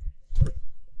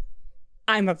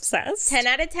 I'm obsessed. 10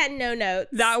 out of 10 no notes.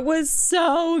 That was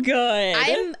so good.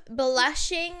 I'm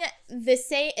blushing the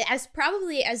same, as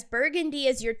probably as burgundy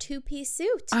as your two-piece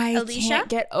suit, Alicia. Can't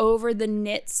get over the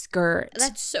knit skirt.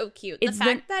 That's so cute. It's the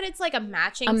fact that it's like a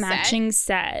matching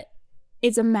set.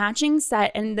 It's a matching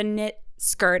set and the knit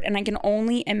skirt, and I can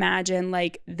only imagine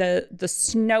like the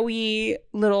snowy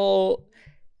little.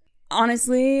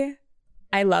 Honestly,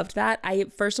 I loved that. I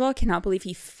first of all cannot believe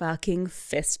he fucking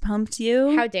fist pumped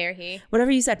you. How dare he? Whatever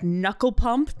you said, knuckle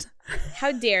pumped.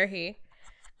 How dare he?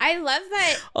 I love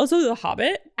that. Also, The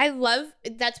Hobbit.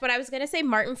 That's what I was gonna say.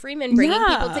 Martin Freeman bringing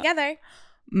people together.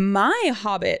 My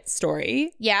Hobbit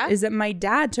story is that my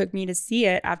dad took me to see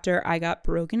it after I got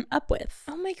broken up with.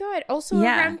 Oh my God. Also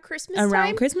around Christmas time?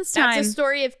 Around Christmas time. That's a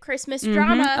story of Christmas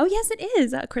drama. Oh, yes, it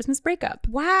is. A Christmas breakup.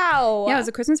 Wow. Yeah, it was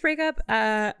a Christmas breakup.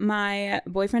 My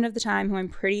boyfriend of the time, who I'm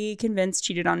pretty convinced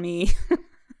cheated on me.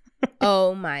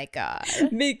 Oh my God.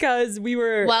 Because we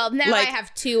were I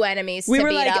have two enemies to beat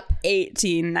like up.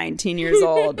 18, 19 years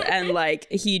old. And like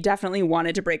he definitely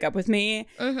wanted to break up with me.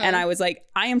 Mm-hmm. And I was like,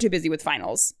 I am too busy with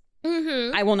finals.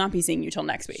 Mm-hmm. I will not be seeing you till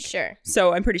next week. Sure.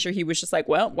 So I'm pretty sure he was just like,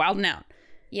 well, wilding out.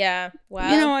 Yeah.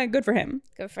 Wow. You know what? Good for him.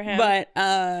 Good for him. But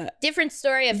different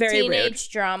story of teenage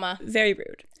drama. Very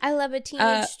rude. I love a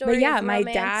teenage story. But yeah, of my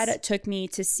romance. dad took me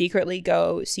to secretly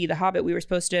go see The Hobbit. We were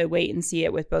supposed to wait and see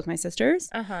it with both my sisters.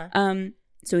 Uh-huh.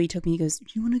 So he took me, he goes, do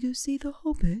you want to go see The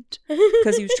Hobbit?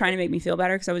 Because he was trying to make me feel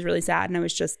better because I was really sad and I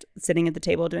was just sitting at the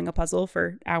table doing a puzzle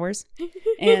for hours.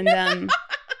 And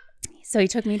so he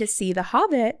took me to see The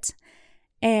Hobbit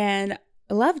and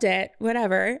loved it,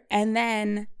 whatever. And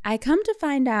then I come to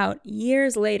find out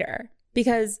years later,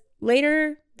 because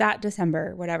later that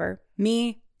December, whatever,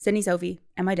 me, Sydney, Sophie,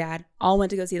 and my dad all went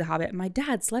to go see The Hobbit. My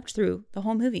dad slept through the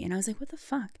whole movie. And I was like, what the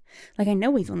fuck? Like, I know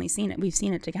we've only seen it. We've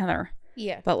seen it together.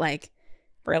 Yeah. But like,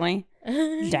 really?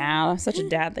 Dad, such a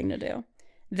dad thing to do.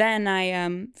 Then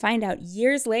I find out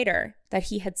years later that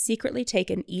he had secretly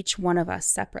taken each one of us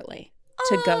separately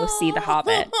to go see The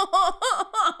Hobbit.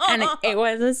 And it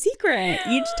was a secret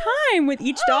each time with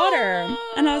each daughter.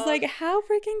 And I was like, how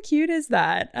freaking cute is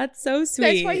that? That's so sweet.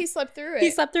 That's why he slept through it.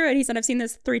 He slept through it. He said, I've seen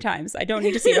this 3 times. I don't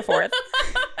need to see the 4th.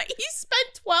 He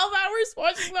spent 12 hours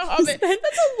watching The Hobbit. That's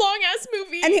a long-ass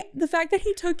movie. And the fact that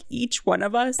he took each one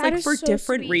of us, That like, is for so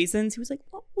different sweet. reasons, he was like,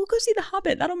 well, we'll go see The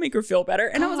Hobbit. That'll make her feel better.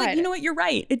 And I was like, God. you know what? You're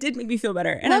right. It did make me feel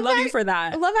better. And I love you for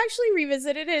that. Love Actually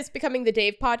Revisited is becoming the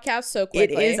Dave podcast so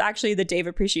quickly. It is actually the Dave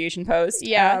appreciation post.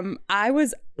 Yeah. I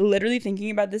was literally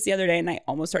thinking about this the other day and I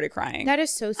almost started crying. That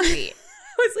is so sweet.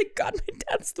 I was like, God, my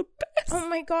dad's the best. Oh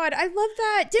my God. I love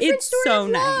that. Different It's story so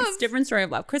of nice. love. Different story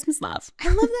of love. Christmas love. I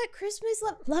love that Christmas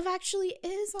love. Love Actually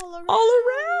is all around. All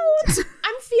around.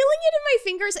 I'm feeling it in my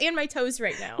fingers and my toes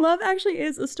right now. Love actually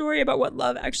is a story about what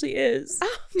love actually is.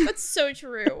 Oh, that's so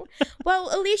true. Well,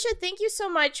 Alicia, thank you so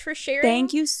much for sharing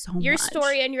Thank you so much. your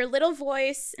story and your little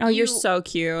voice. Oh, you're so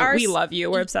cute. are We s- love you.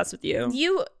 We're obsessed with you.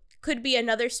 You could be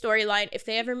another storyline. If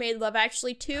they ever made Love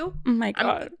Actually 2, Oh my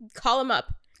God. call him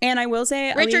up. And I will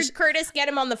say, Richard Curtis, get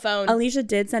him on the phone. Alicia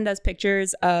did send us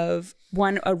pictures of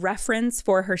a reference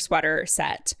for her sweater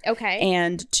set Okay.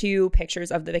 and 2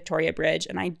 pictures of the Victoria Bridge.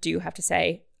 And I do have to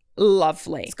say,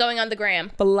 lovely. It's going on the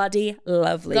gram. Bloody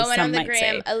lovely. Going some on the might gram.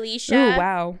 say. Alicia. Ooh,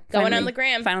 wow. Going on the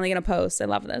gram. Finally going to post. I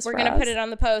love this. We're going to put it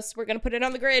on the post. We're going to put it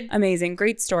on the grid. Amazing.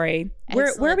 Great story. Where are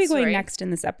Excellent we going story. next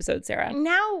in this episode, Sarah?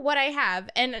 Now what I have,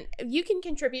 and you can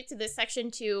contribute to this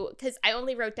section too, because I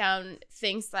only wrote down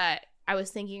things that I was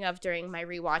thinking of during my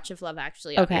rewatch of Love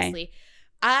Actually, Okay. obviously.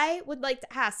 I would like to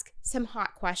ask some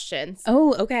hot questions.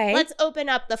 Oh, okay. Let's open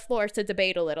up the floor to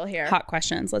debate a little here. Hot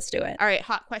questions. Let's do it. All right,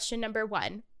 hot question number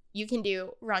 1. You can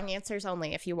do wrong answers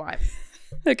only if you want.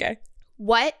 Okay.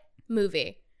 What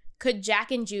movie could Jack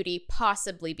and Judy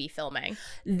possibly be filming?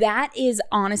 That is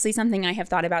honestly something I have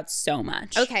thought about so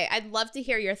much. Okay, I'd love to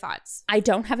hear your thoughts. I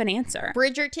don't have an answer.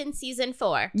 Bridgerton season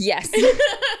 4. Yes.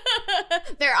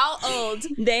 They're all old.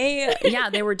 They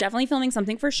were definitely filming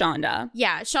something for Shonda.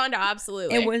 Yeah, Shonda,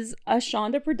 absolutely. It was a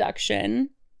Shonda production.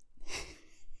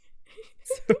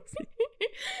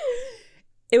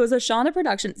 It was a Shonda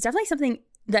production. It's definitely something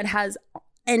that has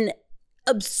an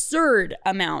absurd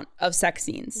amount of sex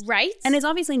scenes. right? And it's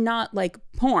obviously not like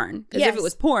porn. Because if Yes. it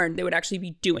was porn, they would actually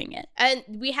be doing it. And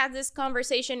we had this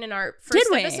conversation in our Did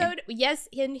first we? episode. Yes,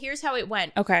 and here's how it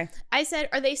went. Okay. I said,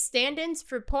 "Are they stand-ins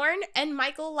for porn?" And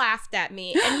Michael laughed at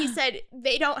me. And he said,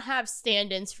 "They don't have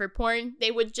stand-ins for porn. They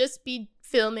would just be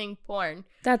filming porn."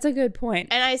 That's a good point.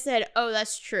 And I said, "Oh,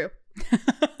 that's true."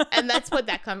 And that's what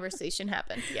that conversation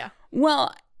happened. Yeah.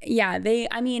 Well, yeah,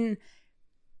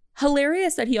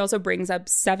 hilarious that he also brings up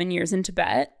 7 years in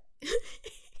Tibet.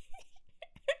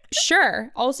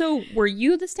 Sure. Also, were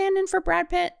you the stand-in for Brad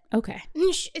Pitt? Okay.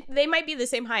 They might be the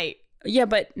same height. Yeah,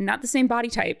 but not the same body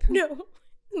type. No.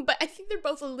 But I think they're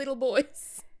both little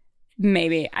boys.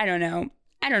 Maybe. I don't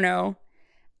know.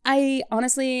 I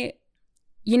honestly,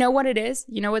 you know what it is?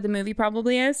 You know what the movie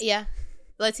probably is? Yeah.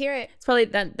 Let's hear it. It's probably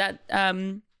that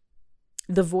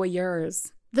The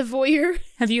Voyeurs. The Voyeur.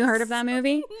 Have you heard of that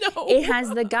movie? No. It has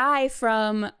the guy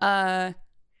from what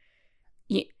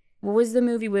was the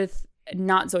movie with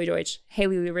not Zoe Deutsch,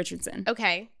 Haley Lee Richardson,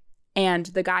 Okay. and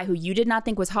the guy who you did not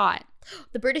think was hot.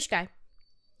 The British guy.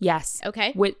 Yes.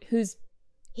 Okay. Who's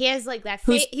He has like that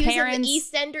Whose he was in parents-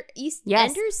 the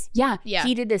Yes. EastEnders? Yeah. Yeah.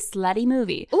 He did this slutty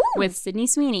movie Ooh. with Sydney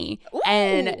Sweeney, Ooh.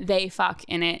 and they fuck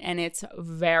in it, and it's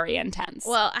very intense.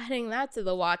 Well, adding that to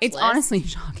the watch it's list. honestly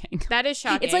shocking. That is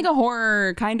shocking. It's like a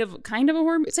horror, kind of a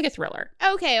horror. It's like a thriller.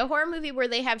 Okay, a horror movie where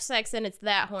they have sex and it's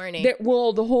that horny.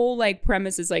 The whole like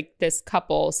premise is like this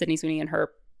couple, Sydney Sweeney and her,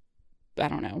 I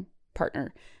don't know,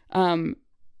 partner.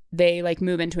 They like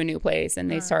move into a new place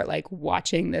and they start like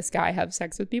watching this guy have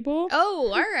sex with people. Oh,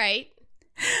 all right.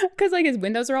 Because like his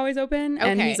windows are always open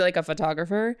and Okay. he's like a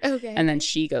photographer. Okay. And then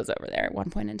she goes over there at one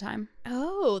point in time.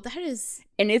 Oh, that is...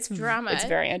 And it's Drama. It's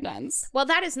very intense. Well,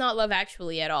 that is not Love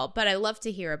Actually at all, but I love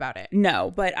to hear about it.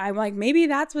 No, but I'm like, maybe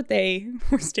that's what they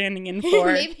were standing in for.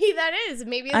 Maybe that is.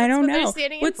 Maybe that's I don't what know. they're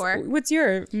standing in for. What's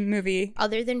your movie?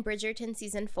 Other than Bridgerton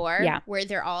season 4, Yeah. where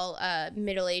they're all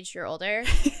middle-aged or older.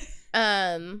 Would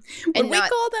and we not-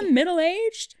 call them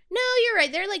middle-aged? No, you're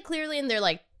right. They're like clearly in their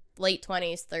like late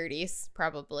 20s, 30s,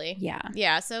 probably. Yeah.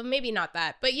 Yeah, so maybe not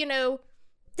that. But, you know,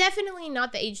 definitely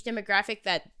not the age demographic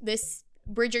that this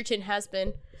Bridgerton has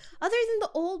been. Other than the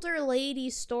older lady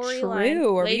storyline.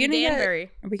 True. Are we Lady gonna get-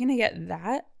 Danbury. Are we going to get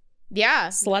that Yeah.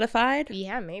 solidified?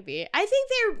 Yeah, maybe. I think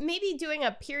they're maybe doing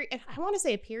a period. I want to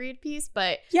say a period piece,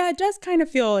 but Yeah, it does kind of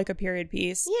feel like a period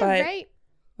piece. yeah, but right.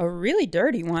 a really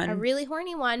dirty one. A really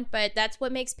horny one, but that's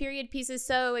what makes period pieces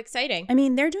so exciting. I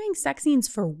mean, they're doing sex scenes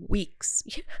for weeks.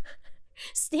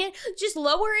 Just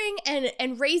lowering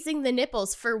and raising the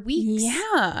nipples for weeks.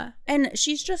 Yeah. And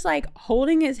she's just like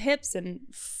holding his hips and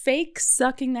fake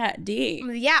sucking that D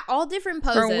Yeah, all different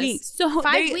poses. for weeks. So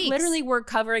 5 they weeks. literally were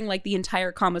covering like the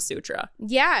entire Kama Sutra.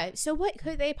 Yeah. So what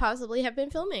could they possibly have been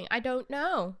filming? I don't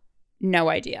know. No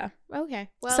idea. Okay.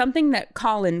 Well, Something that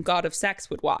Colin, God of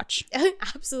Sex, would watch.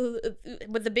 absolutely.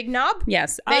 With the big knob?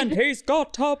 Yes. They- And he's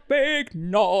got a big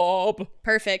knob.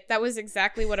 Perfect. That was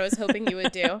exactly what I was hoping you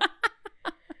would do.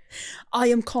 I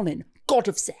am Colin, God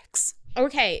of Sex.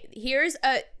 Okay, here's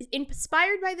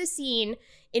inspired by the scene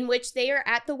in which they are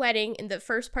at the wedding in the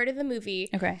first part of the movie,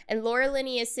 Okay. and Laura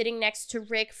Linney is sitting next to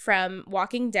Rick from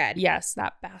Walking Dead. Yes,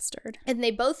 that bastard. And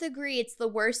they both agree it's the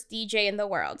worst DJ in the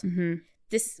world. Mm-hmm.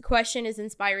 This question is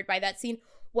inspired by that scene.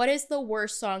 What is the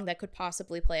worst song that could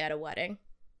possibly play at a wedding?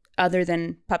 Other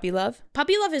than Puppy Love?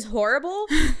 Puppy Love is horrible,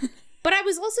 but I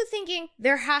was also thinking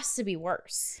there has to be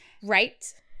worse,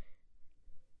 right?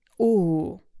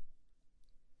 Ooh.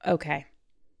 Okay.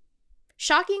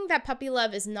 Shocking that Puppy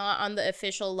Love is not on the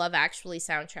official Love Actually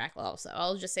soundtrack also.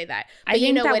 I'll just say that. But I think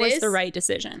you know that what was is? the right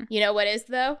decision. You know what is,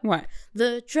 though? What?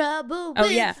 The trouble Oh,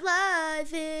 with yeah.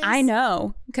 life is... I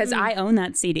know, because Mm. I own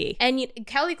that CD. And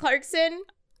Kelly Clarkson,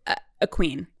 A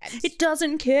queen. It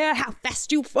doesn't care how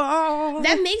fast you fall.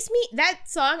 that makes me... That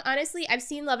song, honestly, I've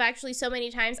seen Love Actually so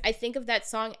many times. I think of that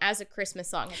song as a Christmas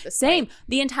song at this Same. point.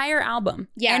 The entire album.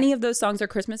 Yeah. Any of those songs are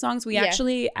Christmas songs. We Yeah.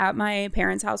 actually, at my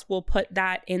parents' house, will put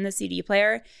that in the CD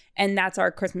player, and that's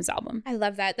our Christmas album. I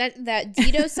love that. That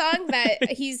Dido song that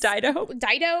he's... Dido?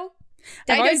 Dido?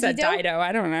 I've always said Dido? Dido.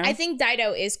 I don't know. I think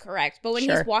Dido is correct. But when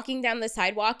Sure. he's walking down the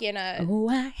sidewalk in a... Oh,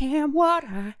 I am what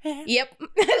I am. Yep.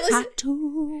 I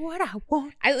do what I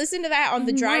want. I listened to that on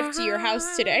the drive to your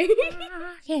house today.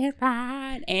 I can't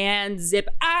find and zip.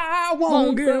 I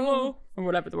won't go. Or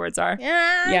whatever the words are.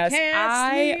 Yes,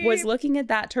 I was looking at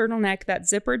that turtleneck, that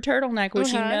zippered turtleneck,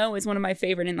 which you Uh-huh. know is one of my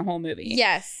favorite in the whole movie.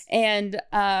 Yes. And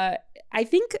I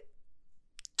think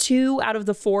 2 out of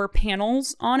the 4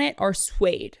 panels on it are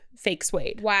suede, fake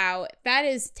suede. Wow. That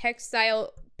is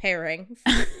textile pairing.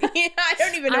 I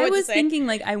don't even know I what was to say. thinking,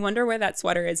 like, I wonder where that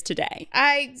sweater is today.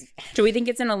 I Do we think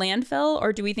it's in a landfill,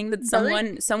 or do we think that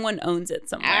Burnt? someone owns it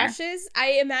somewhere? ashes.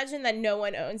 I imagine that no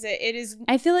one owns it. It is.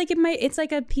 I feel like it's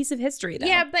like a piece of history, though.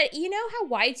 Yeah, but you know how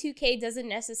Y2K doesn't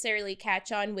necessarily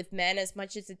catch on with men as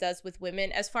much as it does with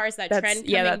women as far as that trend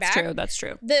coming that's back? true. That's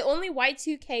true. The only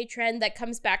Y2K trend that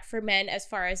comes back for men, as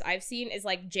far as I've seen, is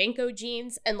like Janko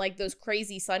jeans and like those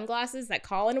crazy sunglasses that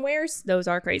Colin wears. Those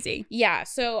are crazy. Yeah,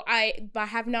 so I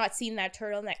have not seen that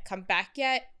turtleneck come back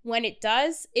yet. When it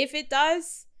does, if it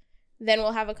does, then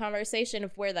we'll have a conversation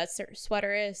of where that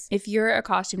sweater is. If you're a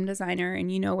costume designer and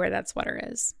you know where that sweater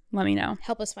is, let me know.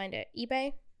 Help us find it.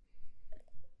 eBay?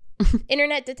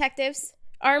 Internet detectives?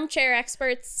 Armchair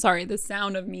experts? Sorry, the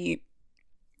sound of me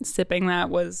sipping that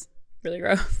was really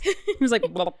gross. It was like,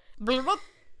 blub.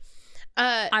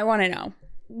 I want to know.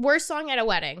 Worst song at a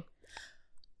wedding.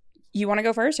 You want to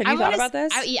go first? Have you thought about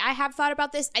this? I have thought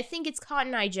about this. I think it's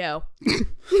Cotton Eye Joe.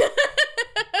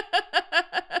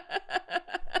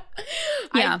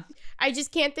 Yeah. I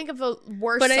just can't think of a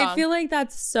worse But song. I feel like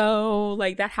that's so,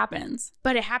 like, that happens.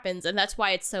 But it happens, and that's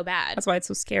why it's so bad. That's why it's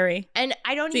so scary. And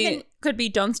I don't even... It could be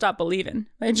Don't Stop Believin'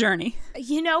 by Journey.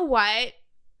 You know what?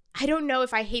 I don't know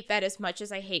if I hate that as much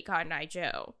as I hate Cotton Eye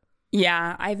Joe.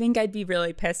 Yeah, I think I'd be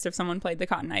really pissed if someone played the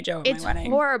Cotton Eye Joe at It's my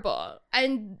wedding. horrible.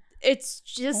 And it's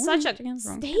just Oh, such a damn,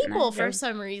 wrong staple Cotton Eye for Joe.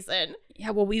 some reason. Yeah,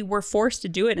 well, we were forced to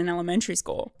do it in elementary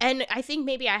school. And I think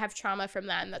maybe I have trauma from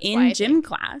that, and that's why In I gym think-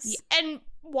 class. And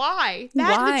why?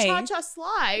 That and Why? the cha-cha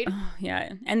slide. Oh,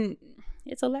 yeah, and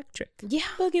it's electric. Yeah.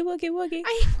 Woogie, woogie, woogie.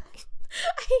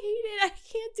 I hate it. I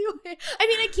can't do it. I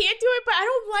mean, I can't do it, but I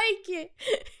don't like it.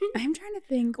 I'm trying to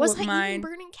think Was what I mine. even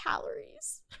burning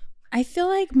calories? I feel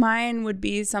like mine would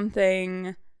be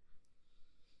something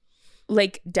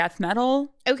like death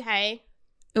metal. Okay.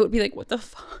 It would be like, what the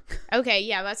fuck? Okay,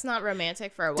 yeah, that's not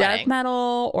romantic for a Death wedding.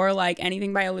 metal or like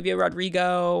anything by Olivia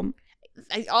Rodrigo.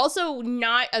 Also,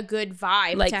 not a good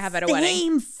vibe Like to have at a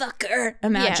wedding. Fame fucker.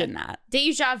 Imagine that.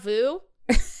 Deja vu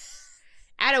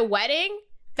at a wedding.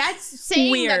 That's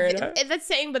saying Weird. That's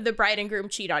saying that the bride and groom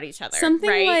cheat on each other. Something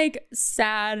right? like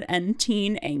sad and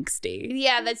teen angsty.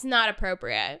 Yeah, that's not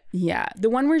appropriate. Yeah. The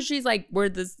one where she's like, where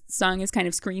the song is kind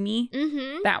of screamy.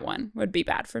 Mm-hmm. That one would be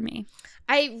bad for me.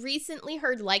 I recently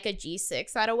heard like a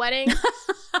G6 at a wedding.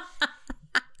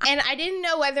 And I didn't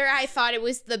know whether I thought it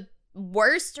was the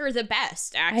worst or the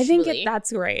best, actually. I think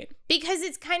that's great. Because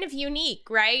it's kind of unique,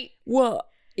 right? Well,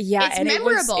 yeah. It's and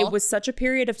memorable. it was such a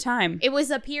period of time. It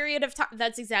was a period of time.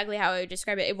 That's exactly how I would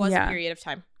describe it. It was Yeah. a period of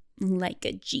time. Like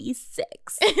a G6.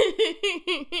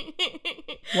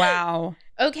 Wow.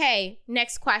 Okay,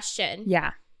 next question.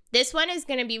 Yeah. This one is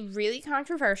going to be really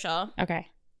controversial. Okay.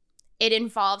 It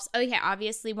involves,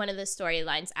 obviously one of the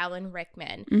storylines, Alan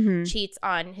Rickman Mm-hmm. cheats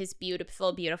on his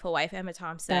beautiful, beautiful wife, Emma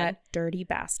Thompson, That dirty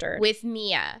bastard. with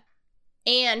Mia.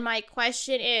 And my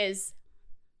question is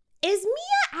Mia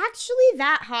actually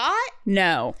that hot?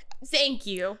 No. Thank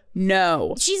you.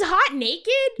 No. She's hot naked?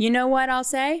 You know what I'll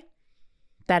say?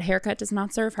 That haircut does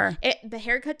not serve her. The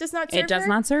haircut does not serve It does her?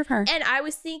 not serve her. And I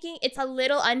was thinking it's a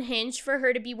little unhinged for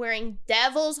her to be wearing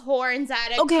devil's horns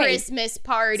at a Okay. Christmas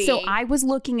party. So I was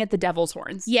looking at the devil's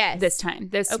horns. Yes. This time,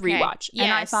 this Okay. rewatch. And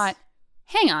I Yes. thought,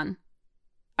 hang on.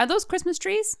 Are those Christmas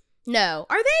trees? No.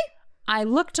 Are they? I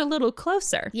looked a little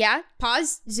closer. Yeah.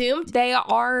 Pause. Zoomed. They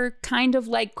are kind of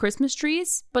like Christmas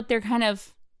trees, but they're kind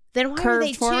of Then why are curved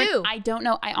they forward. two? I don't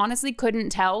know. I honestly couldn't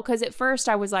tell because at first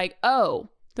I was like, oh,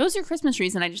 those are Christmas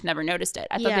trees. And I just never noticed it.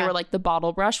 I thought they Yeah. were like the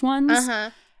bottle brush ones.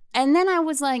 Uh-huh. And then I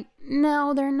was like,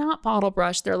 no, they're not bottle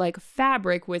brush. They're like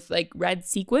fabric with like red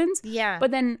sequins. Yeah.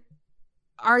 But then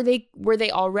were they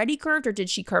already curved or did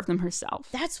she curve them herself?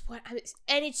 That's what I was.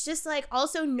 And it's just like,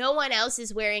 also, no one else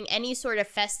is wearing any sort of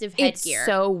festive It's headgear.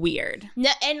 so weird. No,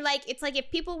 and like, it's like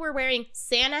if people were wearing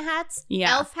Santa hats,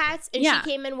 Yeah. elf hats, and Yeah. she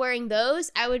came in wearing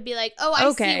those, I would be like, oh, I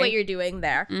Okay. see what you're doing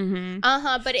there. Mm-hmm.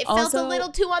 But it felt a Also-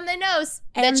 little too on the nose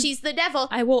that And she's the devil.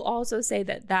 I will also say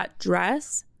that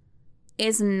dress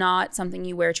is not something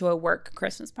you wear to a work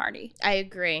Christmas party. I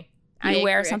agree. You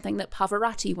wear something that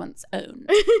Pavarotti once owned.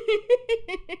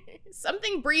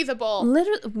 Something breathable.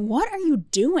 Literally, what are you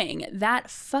doing? That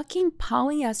fucking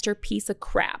polyester piece of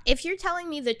crap. If you're telling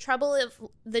me the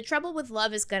trouble with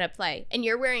love is gonna play, and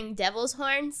you're wearing devil's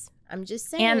horns, I'm just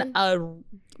saying. And a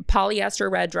polyester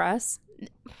red dress.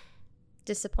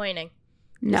 Disappointing.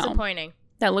 No. Disappointing.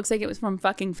 That looks like it was from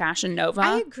fucking Fashion Nova.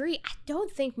 I agree. I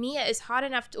don't think Mia is hot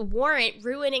enough to warrant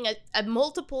ruining a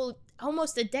multiple,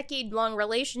 almost a decade-long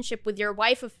relationship with your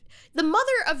wife, of the mother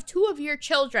of two of your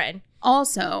children.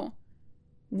 Also,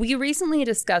 we recently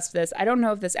discussed this. I don't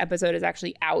know if this episode is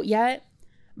actually out yet,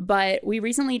 but we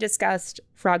recently discussed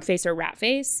frog face or rat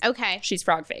face. Okay. She's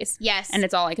frog face. Yes. And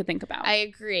it's all I could think about. I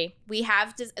agree. We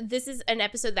have this is an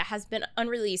episode that has been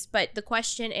unreleased, but the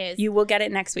question is, You will get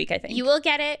it next week, I think. you will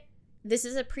get it. This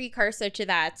is a precursor to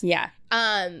that. Yeah.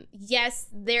 Yes,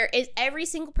 there is, every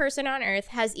single person on earth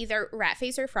has either rat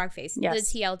face or frog face.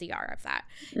 Yes. The TLDR of that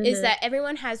is that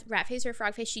everyone has rat face or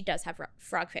frog face. She does have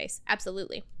frog face.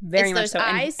 Absolutely. Very It's much those so.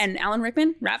 eyes. And Alan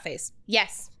Rickman, rat face.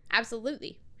 Yes,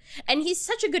 absolutely. And he's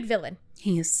such a good villain.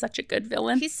 He is such a good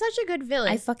villain. He's such a good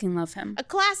villain. I fucking love him. A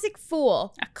classic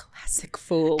fool. A classic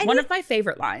fool. And One he- of my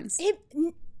favorite lines.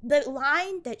 The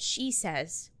line that she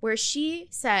says, where she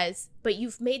says, "But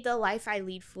you've made the life I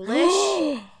lead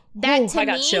foolish." That Ooh, to I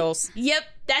got me, chills. Yep,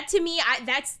 that to me,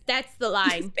 that's the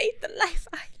line. You've made the life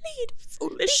I lead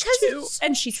foolish Because too. it's so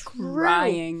And she's true.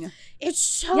 crying. It's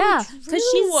so Yeah, true. because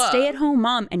she's a stay-at-home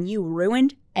mom and you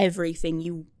ruined everything,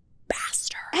 you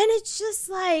bastard. And it's just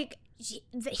like,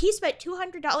 he spent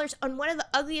 $200 on one of the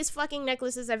ugliest fucking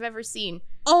necklaces I've ever seen.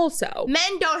 Also,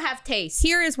 Men don't have taste.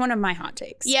 here is one of my hot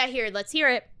takes. Yeah, here, let's hear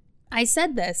it. I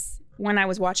said this when I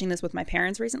was watching this with my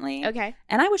parents recently. Okay.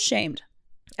 And I was shamed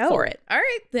for it. All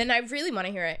right, then I really want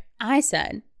to hear it. I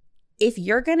said, if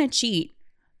you're going to cheat,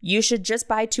 you should just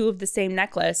buy two of the same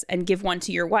necklace and give one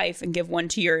to your wife and give one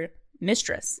to your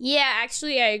mistress. Yeah,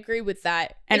 actually, I agree with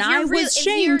that. And If you're I real- was if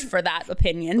shamed you're- for that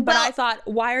opinion, but Well- I thought,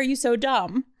 why are you so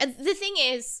dumb? The thing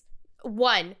is,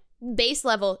 one, base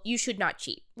level, you should not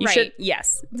cheat. You right. should,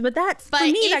 yes. But that, But for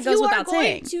me, that if goes you are without going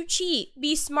saying. to cheat,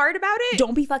 be smart about it.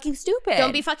 Don't be fucking stupid.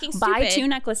 Don't be fucking stupid. Buy 2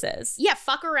 necklaces. Yeah,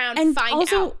 fuck around, And find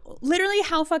also, out. literally,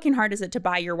 how fucking hard is it to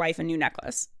buy your wife a new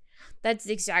necklace? That's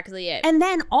exactly it. And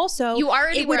then also, You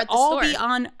already it were would at the all store. be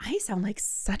on. I sound like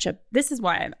such a. This is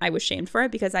why I was shamed for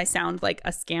it, because I sound like a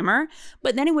scammer.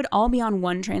 But then it would all be on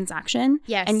one transaction.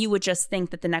 Yes. And you would just think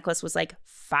that the necklace was like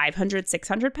 500,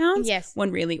 600 pounds. Yes.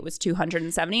 When really it was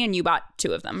 270, and you bought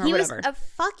 2 of them or he whatever. was a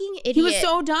fucking idiot. He was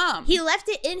so dumb. He left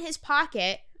it in his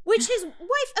pocket, which his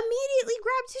wife immediately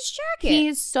grabbed his jacket.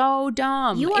 He's so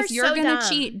dumb. You are if you're so gonna dumb.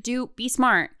 cheat, be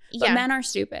smart. But Yeah. men are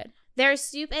stupid. They're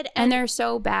stupid And they're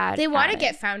so bad. they want to at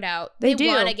get it. found out. They do.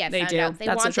 want to get They found do. out. They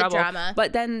That's want the the trouble. drama.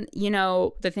 But then,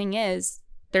 the thing is,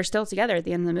 they're still together at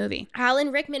the end of the movie.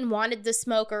 Alan Rickman wanted the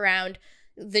smoke around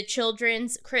the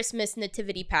children's Christmas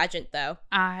nativity pageant, though.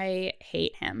 I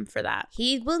hate him for that.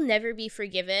 He will never be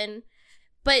forgiven.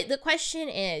 But the question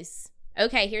is,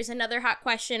 okay, here's another hot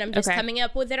question. I'm just Okay. coming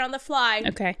up with it on the fly.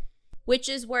 Okay. Which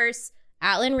is worse,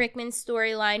 Alan Rickman's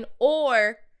storyline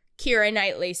or Keira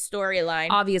Knightley's storyline?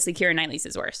 Obviously, Keira Knightley's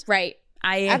is worse. Right.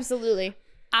 I Absolutely.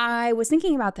 was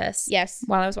thinking about this Yes.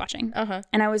 while I was watching. Uh-huh.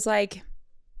 And I was like,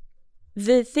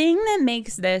 the thing that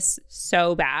makes this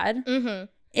so bad Mm-hmm.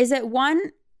 is that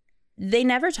 1, they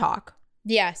never talk.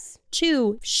 Yes.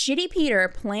 2, shitty Peter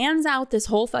plans out this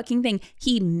whole fucking thing.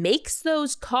 He makes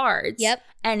those cards. Yep.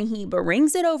 And he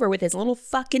brings it over with his little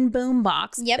fucking boom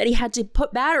box Yep. that he had to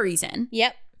put batteries in.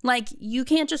 Yep. Like, you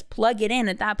can't just plug it in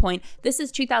at that point. This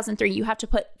is 2003. You have to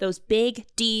put those big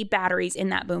D batteries in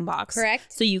that boombox.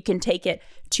 Correct. So you can take it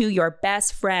to your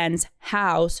best friend's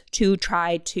house to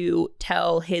try to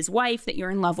tell his wife that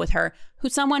you're in love with her,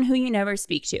 who's someone who you never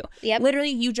speak to. Yep. Literally,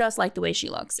 you just like the way she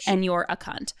looks, and you're a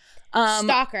cunt.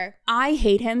 Stalker. I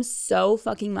hate him so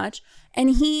fucking much. And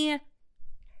he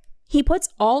puts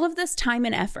all of this time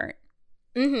and effort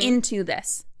Mm-hmm. into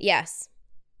this. Yes.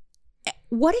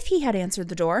 What if he had answered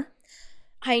the door?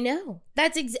 I know.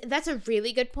 That's a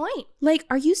really good point. Like,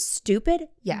 are you stupid?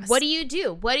 Yes. What do you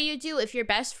do? What do you do if your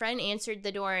best friend answered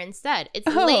the door instead? It's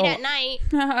Oh. late at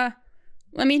night.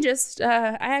 Let me just,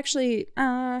 I actually,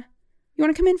 you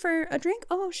want to come in for a drink?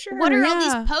 Oh, sure. What are all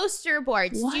yeah. these poster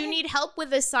boards? What? Do you need help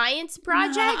with a science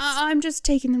project? I'm just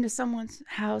taking them to someone's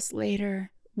house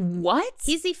later. What?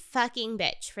 He's a fucking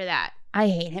bitch for that. I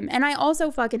hate him. And I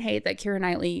also fucking hate that Keira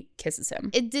Knightley kisses him.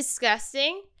 It's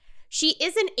disgusting. She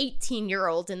is an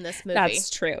 18-year-old in this movie. That's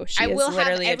true. She is will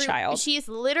literally have a child. She is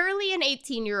literally an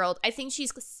 18-year-old. I think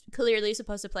she's clearly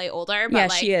supposed to play older, but Yeah,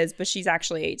 like, she is, but she's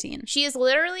actually 18. She is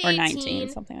literally Or 18. 19,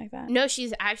 something like that. No,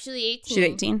 she's actually 18. She's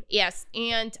 18? Yes,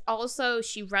 and also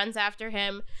she runs after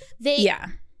him. Yeah.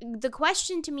 The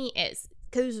question to me is,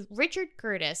 because Richard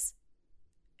Curtis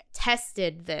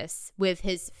tested this with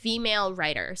his female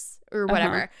writers or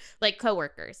whatever, like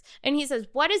coworkers, and he says,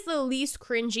 what is the least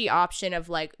cringy option of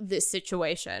like this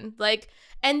situation? Like,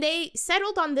 and they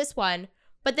settled on this one,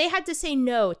 but they had to say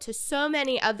no to so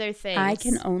many other things. I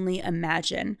can only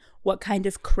imagine what kind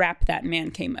of crap that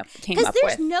man came up because with.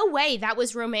 there's no way that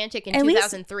was romantic in At least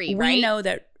 2003, right? We know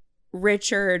that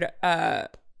Richard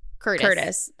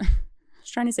Curtis. I was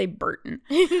trying to say Burton.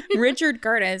 Richard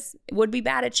Curtis would be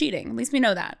bad at cheating. At least we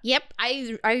know that. Yep,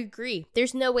 I agree.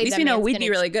 There's no way. At least we know we'd be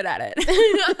really good at it.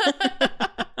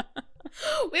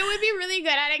 We would be really good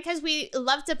at it because we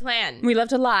love to plan. We love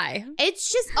to lie.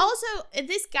 It's just also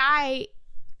this guy,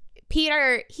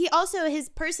 Peter, his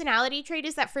personality trait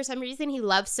is that for some reason he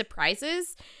loves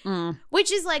surprises,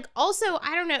 which is like also,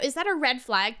 I don't know, is that a red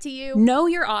flag to you? Know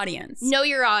your audience. Know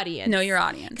your audience. Know your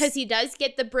audience. Because he does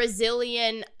get the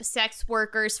Brazilian sex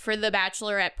workers for the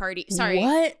bachelorette party.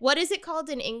 Sorry. What is it called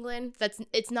in England?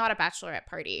 It's not a bachelorette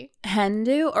party.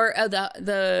 Hindu or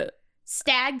the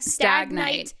Stag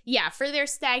night. Yeah, for their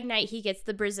stag night, he gets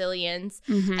the Brazilians.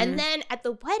 And then at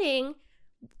the wedding,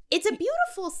 it's a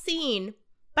beautiful scene,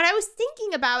 but I was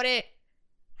thinking about it.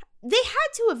 They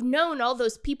had to have known all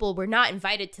those people were not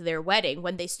invited to their wedding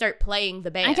when they start playing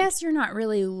the band. I guess you're not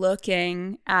really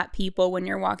looking at people when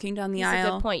you're walking down the That's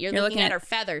aisle. a good point. You're looking at her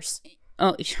feathers.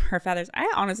 Oh, her feathers. I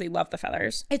honestly love the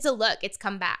feathers. It's a look. It's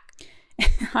come back.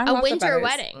 I A love the winter feathers.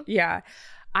 wedding. Yeah.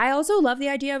 I also love the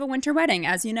idea of a winter wedding,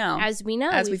 as you know. As we know.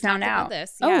 As we we've found talked out. about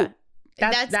this. Oh,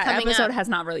 Yeah. that coming episode up. has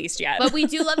not released yet. But we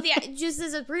do love just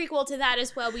as a prequel to that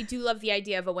as well, we do love the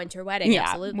idea of a winter wedding. Yeah,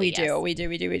 Absolutely. we yes. do. We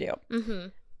do. Mm-hmm.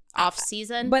 Off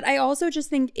season. But I also just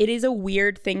think it is a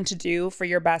weird thing to do for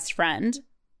your best friend.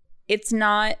 It's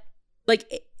not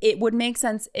like it would make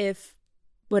sense if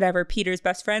whatever Peter's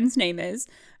best friend's name is,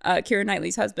 Keira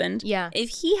Knightley's husband. Yeah. If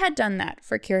he had done that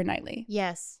for Keira Knightley.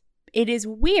 Yes. It is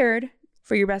weird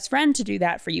for your best friend to do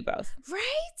that for you both.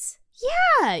 Right?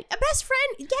 Yeah. A best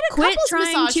friend. Get a Quit couples trying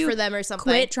massage to- for them or something.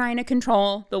 Quit trying to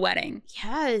control the wedding,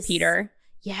 Yes. Peter.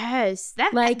 Yes.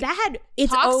 That had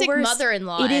It's toxic over-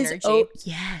 mother-in-law It is energy.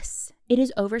 yes. It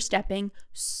is overstepping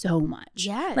so much.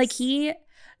 Yes. Like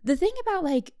the thing about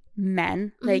like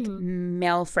men, like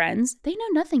male friends, they know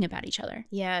nothing about each other.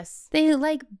 Yes. They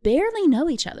like barely know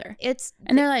each other. It's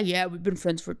And they're like, yeah, we've been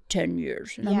friends for 10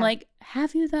 years. And I'm Yeah. like,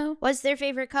 have you though? what's their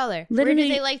favorite color? Literally, Where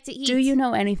do they like to eat? Do you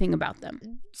know anything about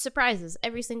them? Surprises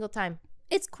every single time.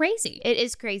 It's crazy. It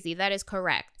is crazy. That is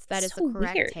correct. That is So the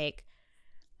correct weird. take.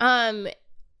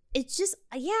 It's just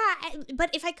but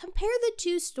if I compare the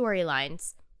two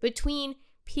storylines between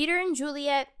Peter and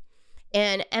Juliet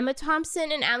and Emma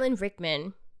Thompson and Alan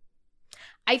Rickman,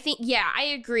 I think I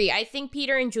agree. I think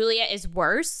Peter and Juliet is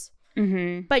worse,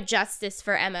 Mm-hmm. but justice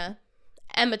for Emma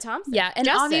Thompson. Yeah. And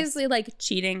Justice. obviously, like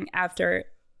cheating after,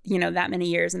 that many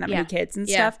years and that Yeah. many kids and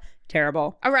Yeah. stuff,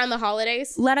 terrible. Around the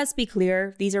holidays, Let us be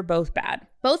clear. These are both bad.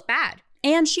 both bad.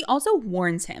 And she also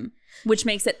warns him, which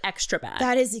makes it extra bad.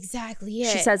 That is exactly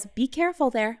it. She says, be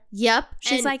careful there. "Yep."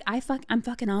 She's And- like, I'm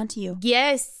fucking on to you.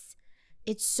 Yes,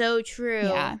 it's so true.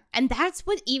 Yeah. And that's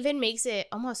what even makes it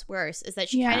almost worse is that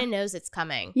she Yeah. kind of knows it's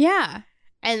coming. Yeah.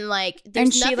 And like,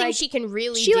 there's she, nothing like- she can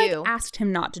really She do. like asked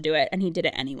him not to do it and he did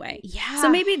it anyway. Yeah. So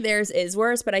maybe theirs is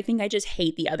worse, but I think I just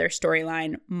hate the other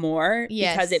storyline more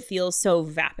Yes. because it feels so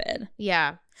vapid.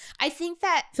 Yeah. I think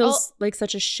that Feels like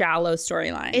such a shallow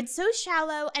storyline. it's so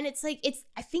shallow, and it's like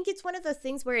I think it's one of those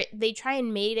things where they tried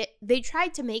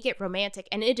to make it romantic,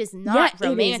 and it is not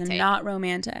romantic. It is not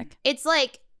romantic. It's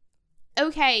like,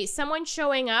 okay, someone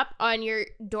showing up on your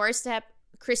doorstep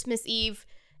Christmas Eve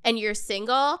and you're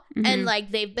single and Mhm.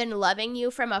 like they've been loving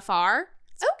you from afar.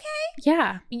 Okay.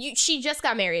 Yeah. She just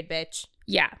got married, bitch.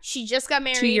 Yeah. She just got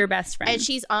married. To your best friend. And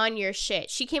she's on your shit.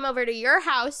 She came over to your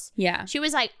house. yeah. She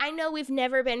was like, I know we've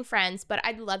never been friends, but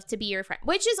I'd love to be your friend.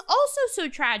 Which is also so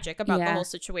tragic about the Yeah. whole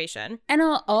situation. And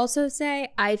I'll also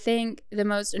say, I think the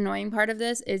most annoying part of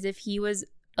this is if he was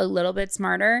a little bit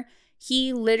smarter,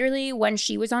 he literally, when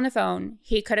she was on the phone,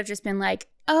 he could have just been like,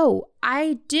 oh,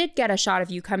 I did get a shot of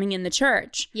you coming in the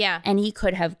church. Yeah. And he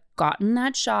could have gotten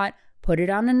that shot, put it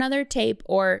on another tape,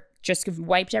 or just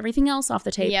wiped everything else off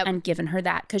the tape Yep. and given her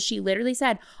that. Because she literally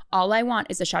said, all I want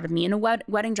is a shot of me in a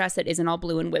wedding dress that isn't all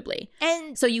blue and wibbly.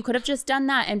 And So you could have just done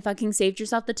that and fucking saved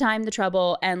yourself the time, the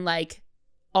trouble, and like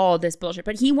all this bullshit.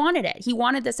 But he wanted it. He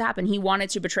wanted this to happen. He wanted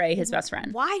to betray his best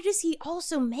friend. why does he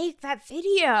also make that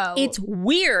video? It's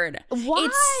weird. why?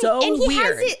 It's so and he weird.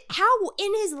 has it how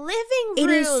in his living room. It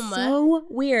is so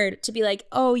weird to be like,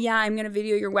 oh yeah, I'm going to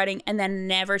video your wedding and then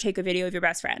never take a video of your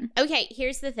best friend. Okay,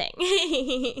 here's the thing.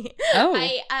 Oh.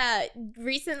 I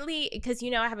recently, because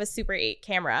I have a Super 8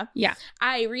 camera. Yeah.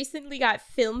 I recently got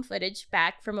film footage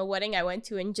back from a wedding I went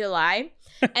to in July,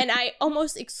 and I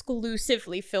almost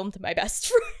exclusively filmed my best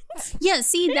friend. Yeah,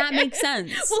 see, that makes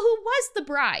sense. Well, who was the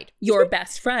bride? Your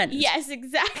best friend. Yes,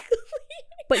 exactly.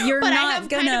 But you're But not I have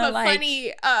gonna kind of a like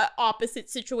funny opposite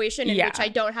situation in Yeah. which I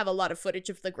don't have a lot of footage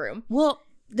of the groom. Well,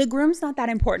 the groom's not that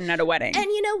important at a wedding. And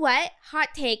you know what? Hot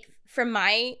take from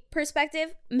my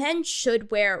perspective, men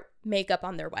should wear makeup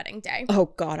on their wedding day.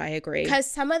 oh god, I agree. Because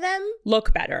some of them,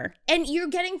 Look better. and you're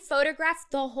getting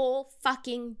photographed the whole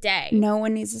fucking day. No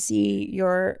one needs to see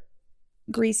your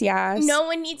greasy ass. No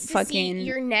one needs to fucking- see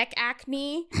your neck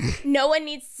acne. No one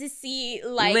needs to see,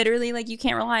 like, literally, like you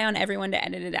can't rely on everyone to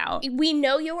edit it out. we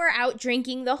know you were out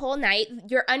drinking the whole night.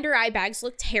 Your under eye bags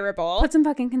look terrible. Put some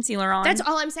fucking concealer on. That's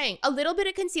all I'm saying. A little bit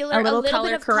of concealer, A little bit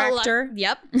color of corrector.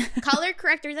 Yep. Color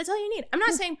corrector. That's all you need. I'm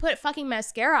not saying put fucking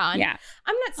mascara on. Yeah.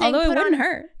 I'm not saying Although it put wouldn't on,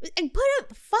 hurt. and put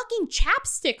a fucking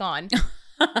chapstick on.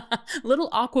 Little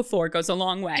Aquaphor goes a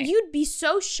long way. You'd be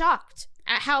so shocked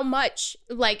at how much,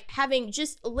 like, having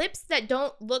just lips that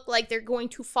don't look like they're going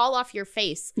to fall off your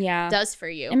face yeah. does for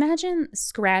you. Imagine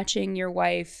scratching your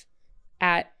wife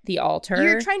at the altar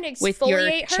You're trying to with your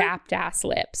exfoliate her? chapped ass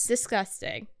lips.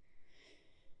 Disgusting.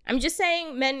 I'm just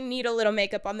saying men need a little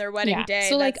makeup on their wedding day.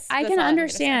 So like That's I all can I'm gonna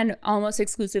say. understand almost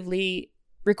exclusively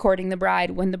recording the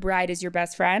bride when the bride is your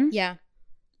best friend. Yeah.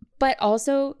 But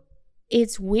also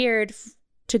it's weird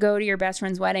to go to your best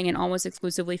friend's wedding and almost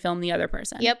exclusively film the other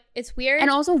person. Yep. It's weird. And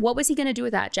also, what was he going to do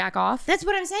with that? Jack off? that's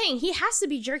what I'm saying. He has to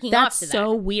be jerking That's off to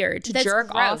so that. weird to That's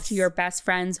jerk off gross. to your best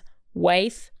friend's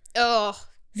wife Oh,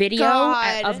 video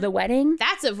God. of the wedding.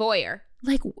 that's a voyeur.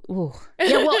 Like, ooh.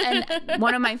 Yeah, well, and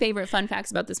one of my favorite fun facts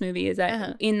about this movie is that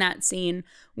Uh-huh. in that scene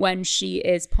when she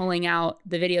is pulling out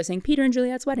the video saying Peter and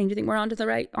Juliet's wedding, do you think we're on the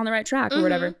right track or Mhm.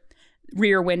 whatever?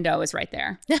 Rear Window is right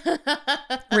there.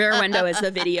 Rear Window is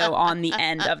the video on the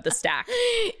end of the stack.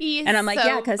 And I'm like, so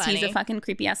yeah, because he's a funny. fucking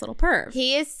creepy ass little perv.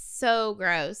 He is so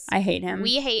gross. I hate him.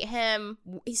 We hate him.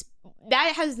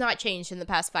 That has not changed in the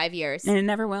past 5 years. And it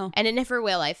never will. And it never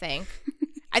will, I think.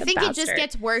 I think it just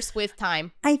gets worse with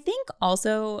time. I think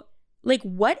also, like,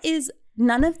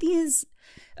 none of these...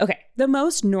 Okay, the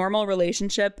most normal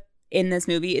relationship in this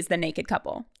movie is the naked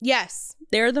couple. Yes.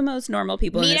 They're the most normal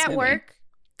people in Meet this at movie. work,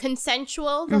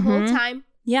 consensual the whole time.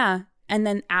 Yeah. And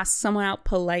then ask someone out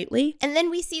politely. And then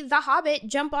we see the Hobbit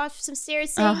jump off some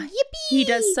stairs saying, yippee! He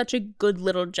does such a good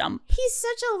little jump. He's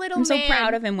such a little I'm man. so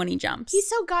proud of him when he jumps. He's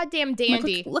so goddamn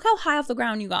dandy. Look how high off the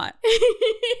ground you got.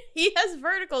 He has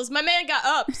verticals. My man got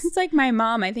ups. It's like my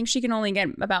mom. I think she can only get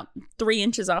about 3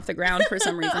 inches off the ground for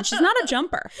some reason. She's not a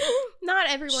jumper. Not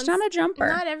everyone's. She's not a jumper.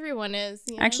 Not everyone is.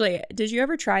 You know? Actually, did you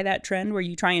ever try that trend where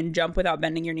you try and jump without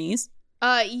bending your knees?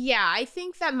 Yeah, I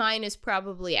think that mine is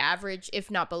probably average,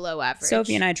 if not below average.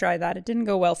 Sophie and I tried that. It didn't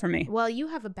go well for me. Well, you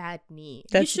have a bad knee.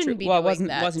 That's you shouldn't true. be Well, I doing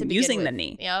that. wasn't to begin using with. the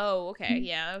knee. Oh, okay.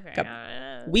 Yeah, okay.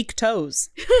 Got weak toes.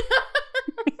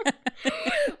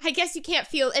 I guess you can't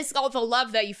feel. It's all the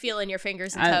love that you feel in your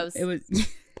fingers and toes. It was.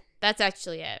 That's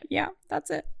actually it. Yeah, that's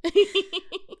it. Do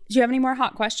you have any more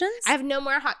hot questions? I have no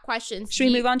more hot questions. Should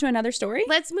we move on to another story?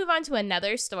 Let's move on to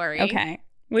another story. Okay.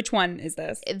 Which one is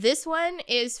this? This one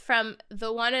is from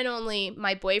the one and only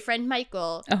my boyfriend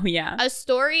Michael. Oh, yeah.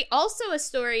 Also a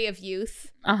story of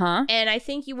youth. Uh-huh. And I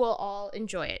think you will all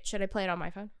enjoy it. Should I play it on my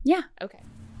phone? Yeah.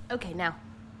 Okay, now.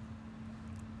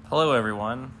 Hello,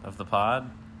 everyone of the pod.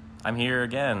 I'm here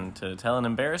again to tell an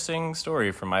embarrassing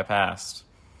story from my past.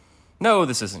 No,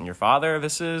 this isn't your father.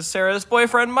 This is Sarah's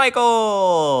boyfriend,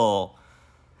 Michael.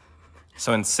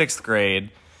 So in 6th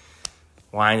grade,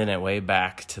 winding it way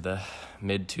back to the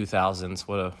mid-2000s,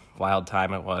 what a wild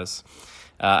time it was.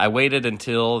 I waited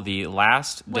until the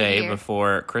last day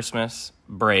before Christmas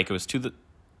break. It was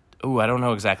I don't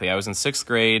know exactly. I was in 6th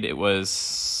grade. It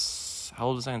was... How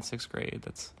old was I in 6th grade?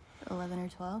 That's 11 or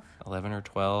 12? 11 or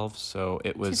 12. So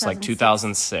it was 2006. like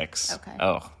 2006. Okay.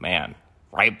 Oh, man.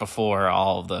 Right before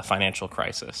all of the financial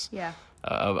crisis. Yeah.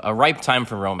 A ripe time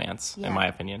for romance, in my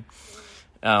opinion.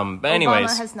 But anyways...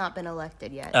 Obama has not been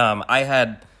elected yet. I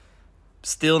had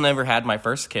still never had my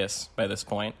first kiss by this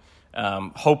point.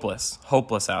 Hopeless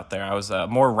out there. I was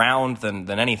more round than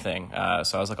anything.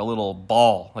 So I was like a little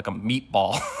ball, like a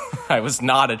meatball. I was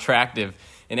not attractive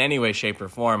in any way, shape, or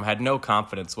form. Had no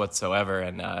confidence whatsoever,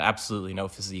 and absolutely no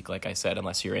physique, like I said,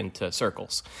 unless you're into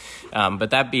circles. But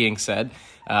that being said,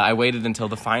 I waited until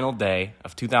the final day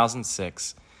of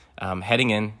 2006,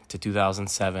 heading into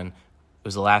 2007. It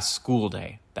was the last school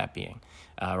day, that being,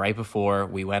 right before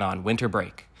we went on winter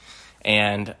break.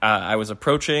 And I was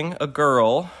approaching a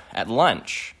girl at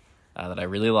lunch that I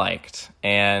really liked.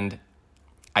 And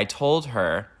I told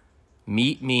her,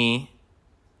 meet me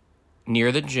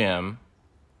near the gym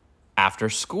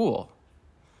after school.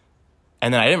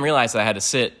 And then I didn't realize that I had to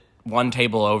sit one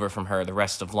table over from her the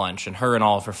rest of lunch. And her and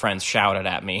all of her friends shouted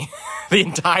at me the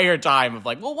entire time of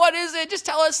like, well, what is it? Just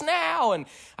tell us now. And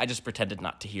I just pretended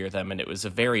not to hear them. And it was a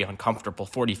very uncomfortable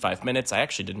 45 minutes. I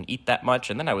actually didn't eat that much.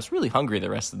 And then I was really hungry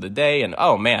the rest of the day. And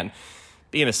oh, man,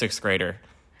 being a 6th grader,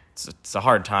 it's a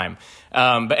hard time.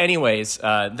 But anyways,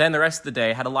 then the rest of the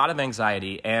day, had a lot of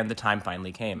anxiety. And the time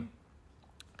finally came.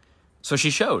 So she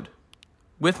showed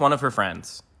with one of her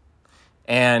friends.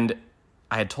 And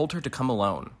I had told her to come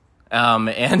alone.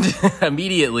 And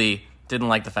immediately didn't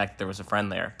like the fact that there was a friend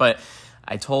there. But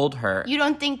I told her... You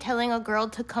don't think telling a girl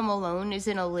to come alone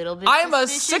isn't a little bit I'm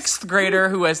suspicious? a 6th grader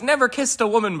who has never kissed a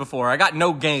woman before. I got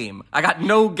no game.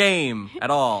 at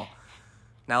all.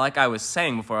 Now, like I was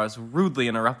saying before, I was rudely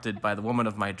interrupted by the woman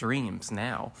of my dreams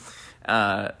now.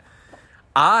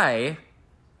 I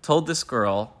told this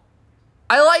girl,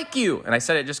 I like you. And I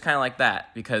said it just kind of like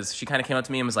that because she kind of came up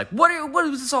to me and was like, what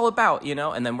is this all about, you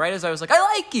know? And then right as I was like, I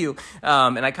like you.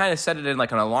 And I kind of said it in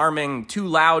like an alarming, too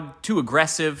loud, too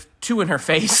aggressive, too in her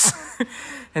face.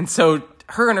 And so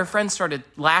her and her friends started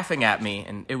laughing at me,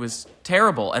 and it was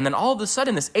terrible. And then all of a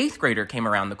sudden, this 8th grader came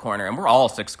around the corner, and we're all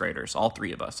 6th graders, all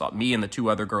 3 of us. Me and the 2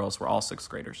 other girls were all 6th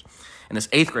graders. And this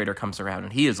 8th grader comes around,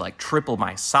 and he is like triple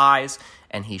my size,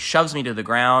 and he shoves me to the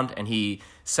ground, and he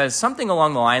says something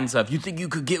along the lines of, you think you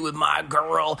could get with my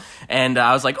girl? And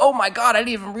I was like, oh my God, I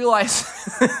didn't even realize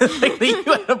that you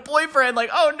had a boyfriend.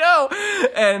 Like, oh no.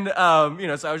 And,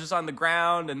 so I was just on the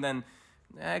ground, and then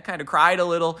I kind of cried a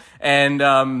little, and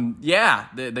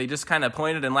they just kind of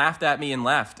pointed and laughed at me and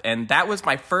left. And that was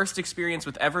my first experience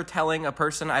with ever telling a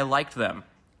person I liked them.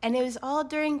 And it was all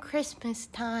during Christmas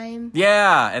time.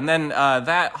 Yeah, and then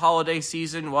that holiday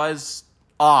season was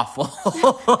awful.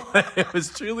 It was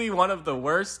truly one of the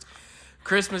worst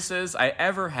Christmases I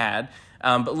ever had.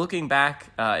 But looking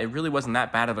back, it really wasn't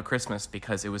that bad of a Christmas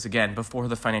because it was, again, before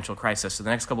the financial crisis. So the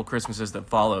next couple Christmases that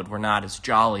followed were not as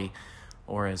jolly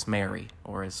or as merry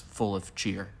or as full of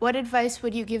cheer. What advice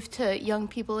would you give to young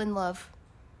people in love?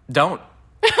 Don't.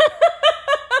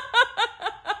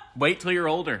 Wait till you're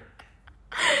older.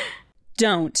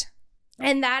 Don't.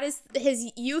 And that is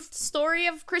his youth story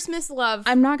of Christmas love.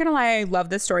 I'm not gonna lie, I love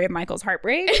the story of Michael's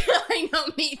heartbreak. I know,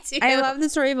 me too. I love the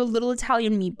story of a little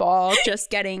Italian meatball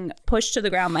just getting pushed to the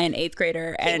ground by an 8th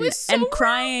grader and was so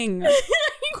crying.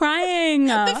 Crying.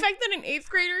 The fact that an 8th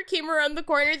grader came around the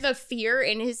corner, the fear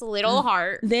in his little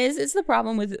heart. This is the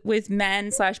problem with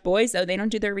men/boys, though. They don't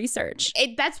do their research.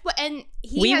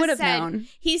 We would have known.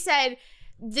 He said,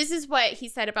 this is what he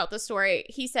said about the story.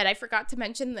 He said, I forgot to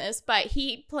mention this, but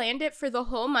he planned it for the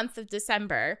whole month of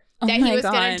December. That he was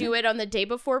going to do it on the day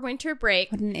before winter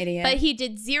break. What an idiot. But he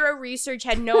did zero research,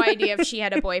 had no idea if she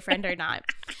had a boyfriend or not.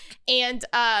 And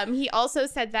he also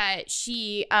said that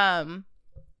he also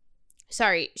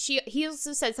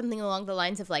said something along the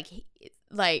lines of like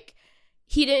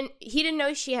he didn't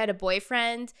know she had a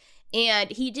boyfriend.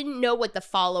 And he didn't know what the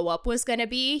follow-up was going to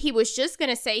be. He was just going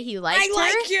to say he liked her.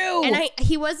 I like you! And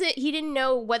he didn't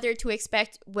know whether to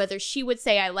expect, whether she would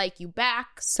say, I like you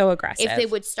back. So aggressive. If they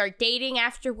would start dating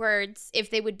afterwards,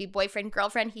 if they would be boyfriend,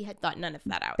 girlfriend. He had thought none of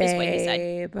that out, is what he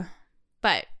said.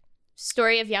 But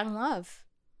story of young love.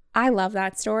 I love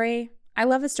that story. I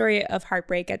love a story of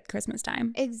heartbreak at Christmas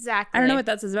time. Exactly. I don't know what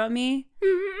that says about me.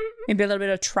 Maybe a little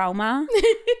bit of trauma.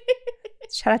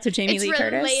 Shout out to Jamie Lee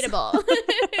Curtis. It's relatable.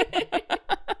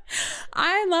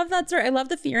 I love that story. I love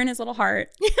the fear in his little heart.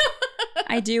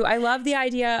 I do. I love the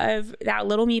idea of that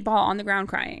little meatball on the ground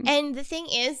crying. And the thing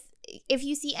is, if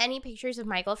you see any pictures of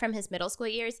Michael from his middle school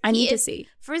years, I need to see.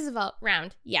 First of all,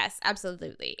 round. Yes,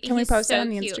 absolutely. Can we post it on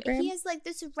the cute. Instagram? He has like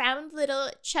this round little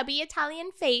chubby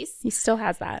Italian face. He still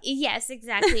has that. Yes,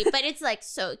 exactly. But it's like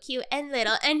so cute and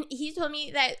little. And he told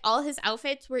me that all his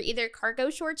outfits were either cargo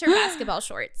shorts or basketball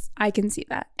shorts. I can see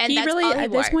that. And he that's really, all he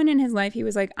at wore. this point in his life, he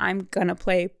was like, I'm going to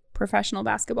play professional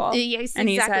basketball. Yes, and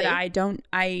he exactly.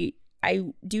 said,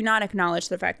 I do not acknowledge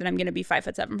the fact that I'm going to be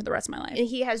 5'7" for the rest of my life. And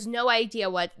he has no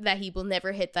idea that he will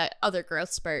never hit that other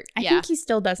growth spurt. I think he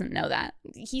still doesn't know that.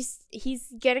 He's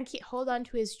gonna hold on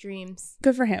to his dreams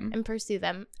Good for him. and pursue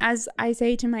them. As I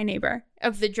say to my neighbor,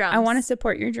 Of the drums. I want to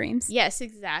support your dreams. Yes,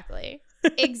 exactly.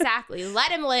 Exactly.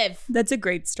 Let him live. That's a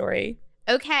great story.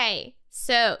 Okay.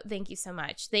 So thank you so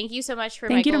much. Thank you so much for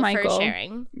Thank you to Michael Michael. for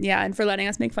sharing. Yeah, and for letting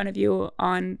us make fun of you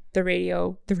on the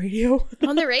radio. The radio?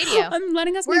 On the radio. I'm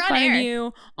letting us We're make on fun air. of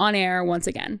you on air once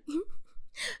again.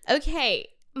 Okay.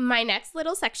 My next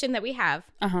little section that we have,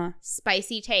 Uh-huh.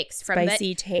 spicy takes.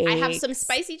 Spicy takes. I have some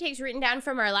spicy takes written down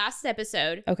from our last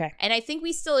episode. Okay. And I think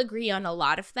we still agree on a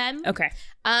lot of them. Okay.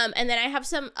 And then I have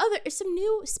some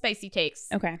new spicy takes.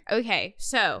 Okay. Okay,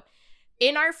 so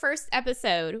in our first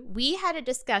episode, we had a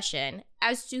discussion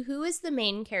as to who is the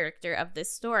main character of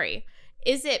this story.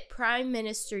 Is it Prime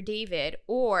Minister David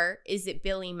or is it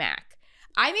Billy Mack?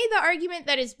 I made the argument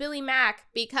that it's Billy Mack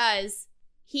because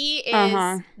he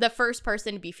is the first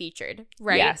person to be featured,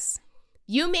 right? Yes.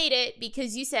 You made it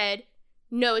because you said,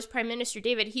 no, it's Prime Minister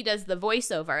David. He does the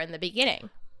voiceover in the beginning.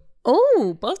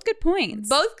 Oh, both good points.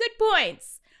 Both good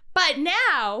points. But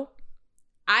now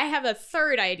I have a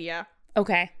third idea.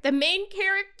 Okay. The main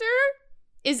character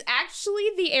is actually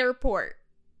the airport.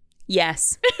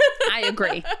 Yes. I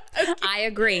agree. I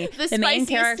agree. The main spiciest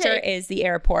character take. is the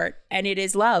airport, and it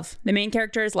is love. The main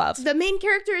character is love. The main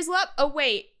character is love. Oh,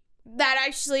 wait. That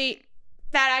actually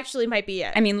might be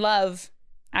it. I mean, love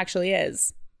actually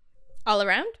is All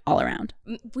around? all around.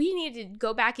 We need to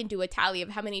go back and do a tally of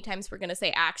how many times we're going to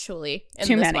say actually in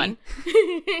Too this many. one.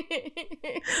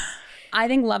 I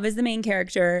think love is the main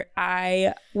character.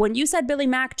 When you said Billy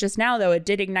Mack just now, though, it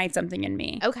did ignite something in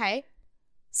me. Okay.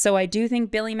 So I do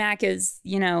think Billy Mack is,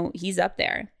 he's up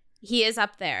there. He is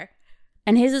up there.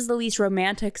 And his is the least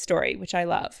romantic story, which I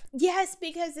love. Yes,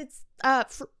 because it's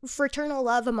fraternal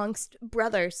love amongst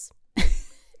brothers.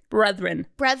 Brethren.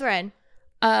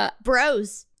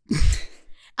 Bros.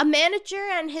 A manager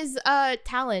and his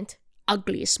talent.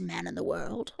 Ugliest man in the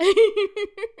world.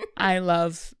 I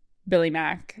love Billy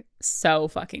Mack so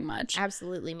fucking much.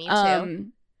 Absolutely, me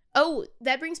too. Oh,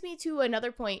 that brings me to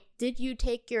another point. Did you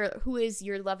take who is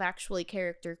your Love Actually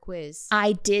character quiz?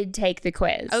 I did take the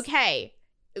quiz. Okay.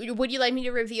 Would you like me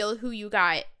to reveal who you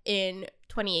got in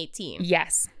 2018?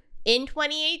 Yes. In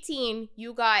 2018,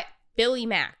 you got Billy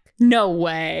Mack. No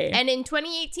way. And in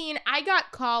 2018, I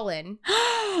got Colin.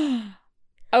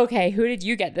 Okay, who did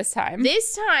you get this time?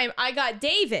 This time, I got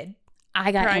David.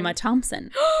 I got Crying. Emma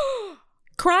Thompson.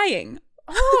 Crying.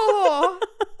 Oh.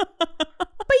 But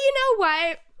you know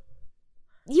what?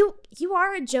 You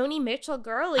are a Joni Mitchell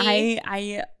girly.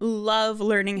 I love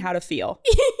learning how to feel.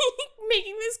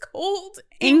 Making this cold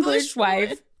English wife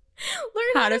woman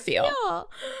learn how to feel.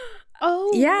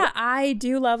 Oh. Yeah, I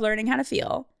do love learning how to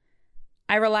feel.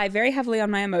 I rely very heavily on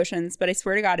my emotions, but I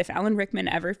swear to God, if Alan Rickman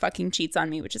ever fucking cheats on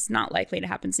me, which is not likely to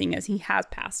happen seeing as he has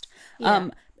passed, Yeah.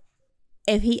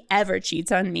 if he ever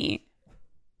cheats on me,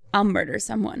 I'll murder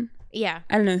someone. Yeah.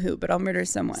 I don't know who, but I'll murder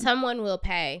someone. Someone will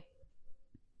pay.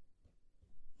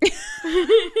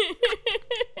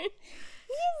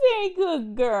 Very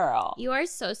good girl. You are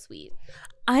so sweet.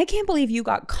 I can't believe you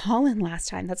got Colin last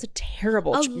time. That's a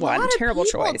terrible A lot of terrible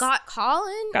people choice. got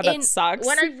Colin. God, that and sucks.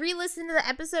 When I re-listened to the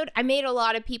episode, I made a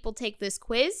lot of people take this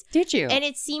quiz. Did you? And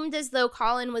it seemed as though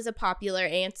Colin was a popular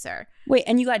answer. Wait,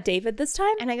 and you got David this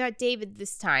time? And I got David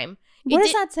this time. What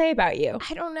does that say about you?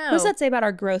 I don't know. What does that say about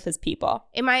our growth as people?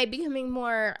 Am I becoming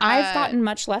more... I've gotten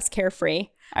much less carefree.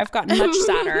 I've gotten much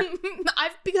sadder.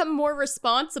 I've become more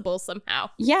responsible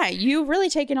somehow. Yeah, you've really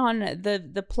taken on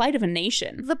the plight of a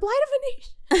nation. The blight of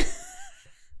a nation.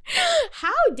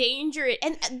 How dangerous.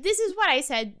 And this is what I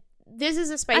said. This is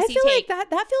a spicy I feel take. like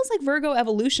that feels like Virgo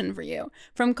evolution for you.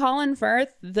 From Colin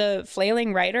Firth, the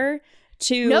flailing writer,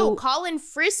 to... No, Colin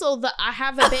Frissell, I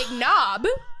have a big knob.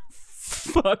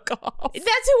 Fuck off. That's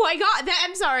who I got.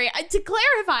 I'm sorry. To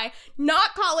clarify,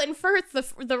 not Colin Firth,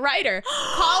 the writer.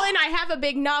 Colin, I have a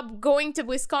big knob going to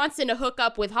Wisconsin to hook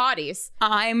up with hotties.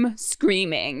 I'm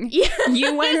screaming. Yeah.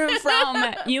 You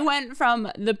went from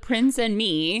the prince and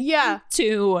me Yeah.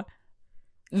 to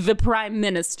the prime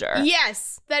minister.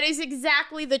 Yes, that is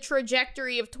exactly the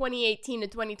trajectory of 2018 to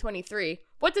 2023.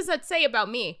 What does that say about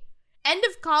me? End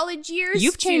of college years.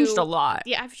 You've changed a lot.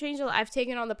 Yeah, I've changed a lot. I've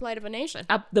taken on the plight of a nation.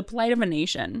 The plight of a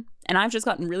nation. And I've just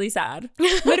gotten really sad.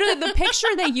 Literally, the picture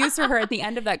they used for her at the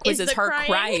end of that quiz Is is the her crying?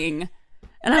 crying.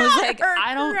 And I was like, Her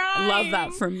I don't love that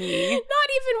crying. for me. Not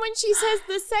even when she says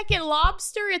the second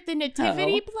lobster at the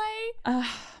nativity play.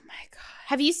 Oh my God.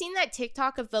 Have you seen that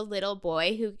TikTok of the little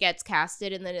boy who gets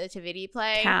casted in the nativity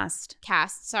play?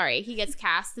 Sorry. He gets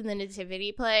cast in the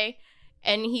nativity play.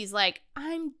 And he's like,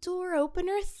 I'm door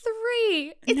opener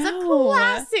 3. It's a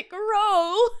classic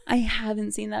role. I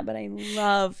haven't seen that, but I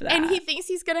love that. And he thinks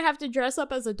he's going to have to dress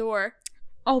up as a door.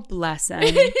 Oh, bless him.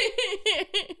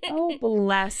 Oh,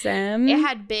 bless him. It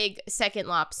had big second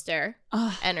lobster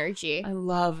Oh, energy. I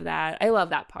love that. I love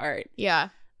that part. Yeah.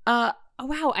 Oh,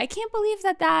 wow. I can't believe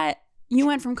that you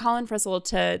went from Colin Frissell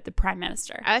to the prime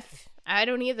minister. I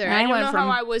don't either. And I don't went know from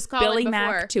how I was Colin Billy before.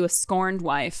 Mack to a scorned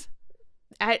wife.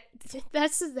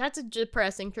 That's a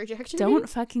depressing trajectory. Don't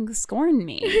fucking scorn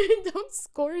me. Don't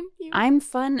scorn you. I'm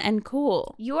fun and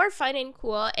cool. You are fun and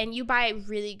cool, and you buy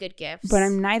really good gifts. But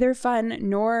I'm neither fun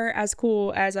nor as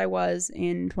cool as I was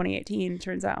in 2018,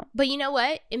 turns out. But you know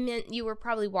what? It meant you were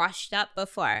probably washed up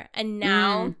before, and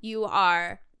now you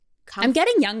are. I'm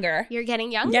getting younger. You're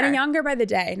getting younger. I'm getting younger by the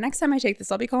day. Next time I take this,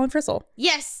 I'll be Colin Frissell.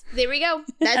 Yes, there we go.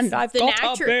 That's And I've the got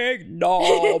natural. a big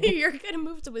knob. You're gonna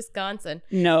move to Wisconsin.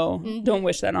 No, don't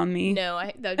wish that on me. No,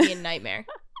 that would be a nightmare.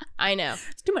 I know.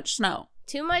 It's too much snow.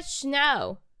 Too much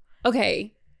snow.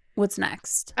 Okay, what's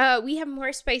next? We have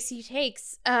more spicy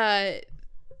takes. Our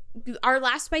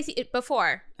last spicy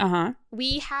before Uh-huh.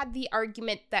 we had the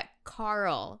argument that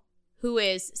Carl, who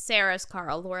is Sarah's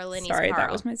Carl, Laura Linney's Sorry, Carl.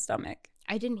 that was my stomach.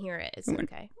 I didn't hear it. It's It went-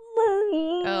 okay.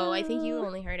 Oh, I think you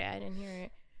only heard it. I didn't hear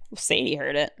it. Sadie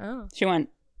heard it. Oh, She went,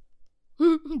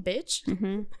 bitch.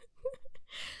 mm-hmm.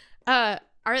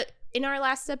 In our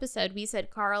last episode, we said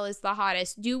Carl is the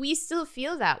hottest. Do we still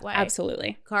feel that way?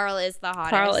 Absolutely. Carl is the hottest.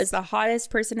 Carl is the hottest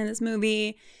person in this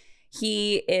movie.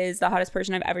 He is the hottest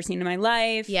person I've ever seen in my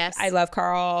life. Yes. I love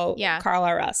Carl. Yeah. Carl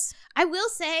R. Us. I will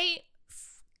say,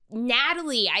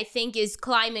 Natalie, I think, is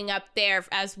climbing up there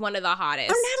as one of the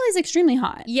hottest. Oh, Natalie's extremely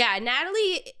hot. Yeah,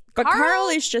 Natalie. But Carl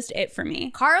is just it for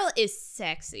me. Carl is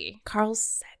sexy. Carl's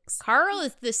sex. Carl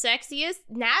is the sexiest.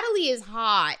 Natalie is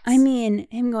hot. I mean,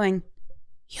 him going,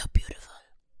 you're beautiful.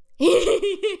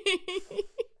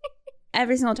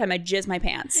 Every single time I jizz my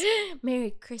pants.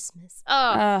 Merry Christmas.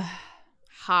 Oh,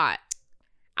 hot.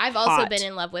 I've also Hot. been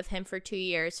in love with him for 2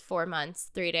 years, 4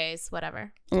 months, 3 days,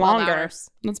 whatever. 12 Longer.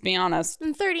 hours. Let's be honest.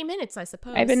 And 30 minutes, I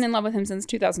suppose. I've been in love with him since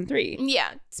 2003.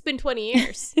 Yeah, it's been 20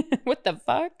 years. What the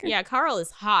fuck? Yeah, Carl is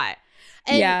hot.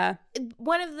 And Yeah.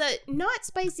 one of the not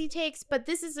spicy takes, but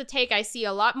this is a take I see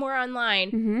a lot more online.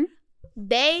 Mm-hmm.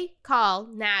 They call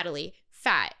Natalie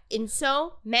fat in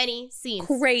so many scenes.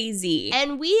 Crazy.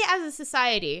 And we as a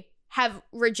society have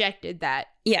rejected that.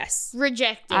 Yes.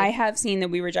 Rejected. I have seen that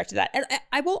we rejected that. And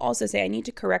I will also say I need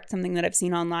to correct something that I've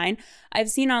seen online. I've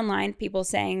seen online people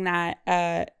saying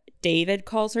that David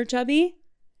calls her chubby.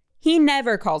 He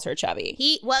never calls her chubby.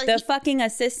 The fucking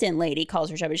assistant lady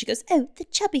calls her chubby. She goes, "Oh, the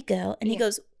chubby girl." And he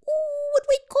goes, "Ooh, would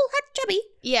we call her chubby?"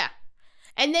 Yeah.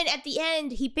 And then at the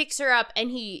end, he picks her up and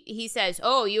he says,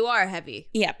 "Oh, you are heavy."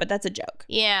 Yeah, but that's a joke.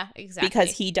 Yeah, exactly.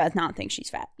 Because he does not think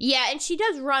she's fat. Yeah, and she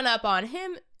does run up on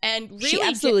him and really... She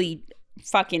absolutely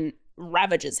fucking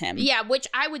ravages him. Yeah, which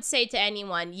I would say to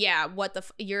anyone, yeah,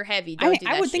 you're heavy, don't do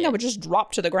that I would think I would just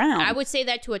drop to the ground. I would say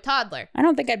that to a toddler. I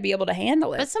don't think I'd be able to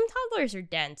handle it. But some toddlers are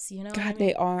dense, you know? God,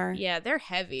 they are. Yeah, they're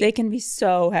heavy. They can be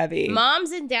so heavy. Moms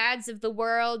and dads of the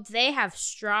world, they have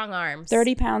strong arms.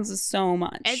 30 pounds is so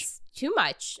much. It's too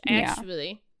much,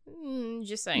 actually. Yeah.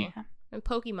 Just saying. Yeah. And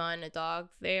Pokemon, a dog,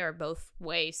 they are both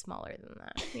way smaller than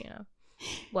that, you know?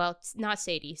 Well, it's not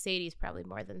Sadie. Sadie's probably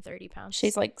more than 30 pounds.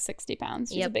 She's like 60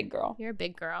 pounds. She's a big girl. You're a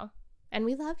big girl. And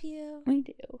we love you. We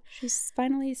do. She's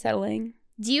finally settling.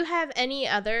 Do you have any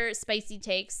other spicy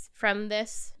takes from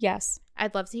this? Yes.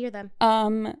 I'd love to hear them.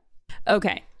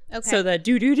 Okay. So the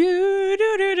do,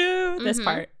 this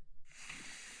part.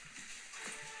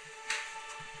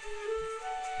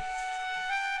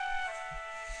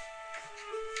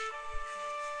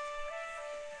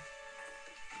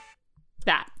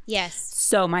 That. Yes.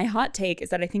 So my hot take is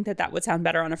that I think that would sound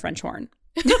better on a French horn.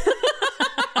 Thank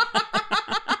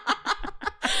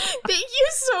you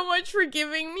so much for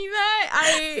giving me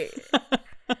that.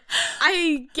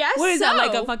 I guess What is that,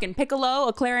 like a fucking piccolo,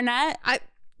 a clarinet?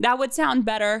 That would sound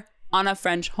better on a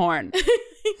French horn.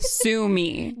 Sue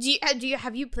me.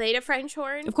 Have you played a French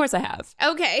horn? Of course I have.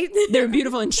 Okay. They're a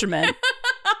beautiful instrument.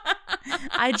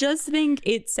 I just think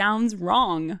it sounds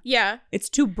wrong. Yeah. It's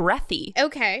too breathy.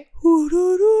 Okay. Too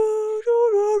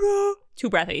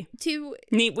breathy.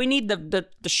 We need the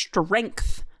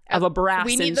strength of a brass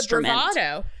instrument. We need the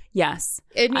bravado. Yes.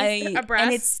 It needs a brass.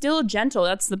 And it's still gentle.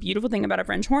 That's the beautiful thing about a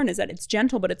French horn is that it's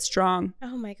gentle, but it's strong.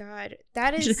 Oh my God.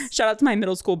 That is... Shout out to my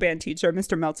middle school band teacher,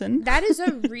 Mr. Melton. That is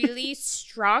a really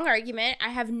strong argument. I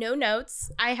have no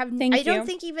notes. I don't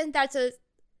think even that's a...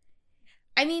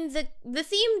 I mean, the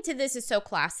theme to this is so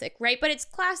classic, right? But it's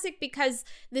classic because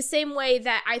the same way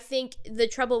that I think The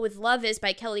Trouble with Love Is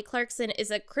by Kelly Clarkson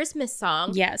is a Christmas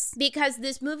song. Yes. Because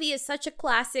this movie is such a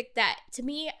classic that, to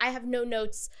me, I have no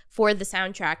notes for the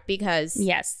soundtrack because...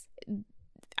 Yes.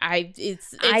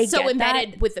 It's so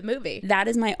embedded with the movie. That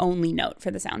is my only note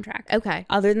for the soundtrack. Okay.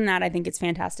 Other than that, I think it's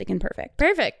fantastic and perfect.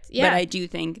 Perfect. Yeah. But I do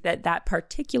think that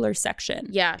particular section.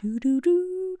 Yeah. Do.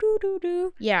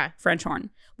 Yeah. French horn.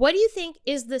 What do you think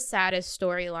is the saddest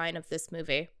storyline of this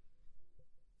movie?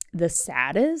 The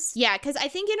saddest? Yeah, because I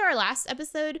think in our last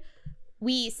episode,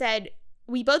 we said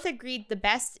we both agreed the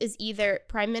best is either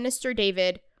Prime Minister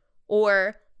David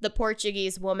or the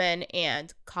Portuguese woman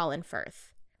and Colin Firth.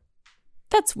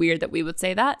 That's weird that we would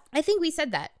say that. I think we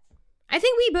said that. I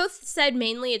think we both said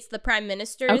mainly it's the Prime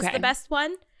Minister is the best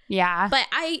one. Yeah. But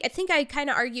I think I kind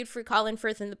of argued for Colin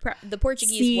Firth and the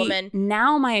Portuguese woman.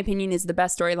 Now my opinion is the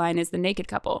best storyline is the naked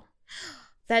couple.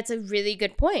 That's a really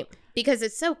good point because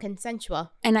it's so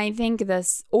consensual. And I think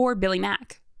or Billy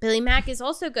Mack. Billy Mack is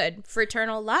also good.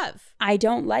 Fraternal love. I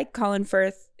don't like Colin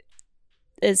Firth's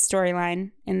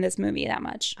storyline in this movie that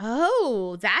much.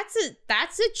 Oh, that's a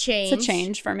change. It's a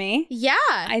change for me. Yeah.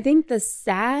 I think the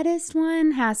saddest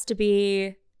one has to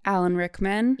be Alan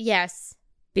Rickman. Yes.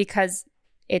 Because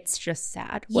it's just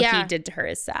sad. What he did to her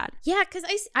is sad. Yeah, because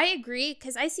I agree.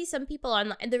 Because I see some people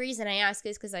online. The reason I ask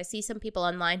is because I see some people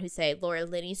online who say Laura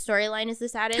Linney's storyline is the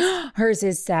saddest. Hers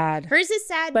is sad. Hers is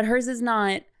sad. But hers is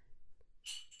not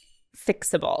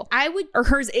fixable. Or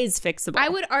hers is fixable. I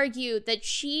would argue that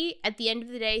she, at the end of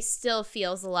the day, still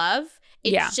feels love.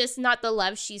 It's just not the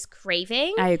love she's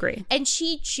craving. I agree. And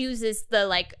she chooses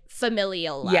the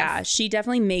familial love. Yeah, she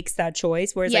definitely makes that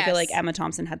choice. Whereas I feel like Emma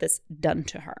Thompson had this done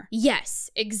to her. Yes,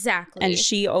 exactly. And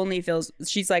she only feels,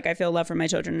 she's like, I feel love for my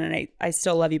children and I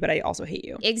still love you, but I also hate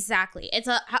you. Exactly. It's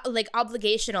a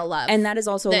obligational love. And that is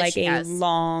also a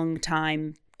long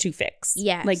time to fix.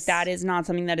 Yes. That is not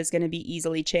something that is going to be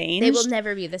easily changed. They will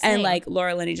never be the same. And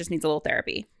Laura Linney just needs a little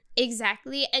therapy.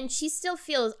 Exactly. And she still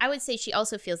feels, I would say she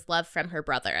also feels love from her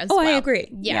brother as well. Oh, I agree.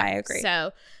 Yeah, I agree.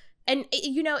 So, and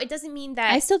it doesn't mean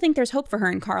that. I still think there's hope for her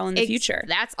and Carl in the future.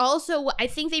 That's also, I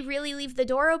think they really leave the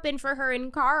door open for her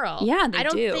and Carl. Yeah, they do. I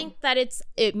don't think that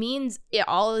it means it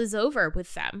all is over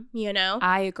with them,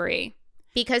 I agree.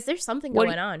 Because there's something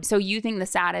going on. So you think the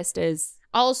saddest is?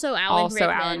 Also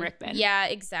Alan Rickman. Yeah,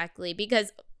 exactly.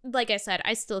 Because like I said,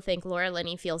 I still think Laura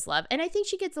Linney feels love. And I think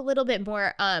she gets a little bit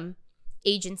more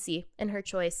agency in her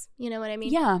choice. You know what I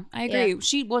mean? Yeah, I agree.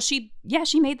 She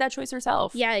made that choice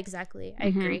herself. Yeah, exactly. I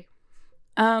agree.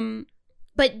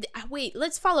 But wait,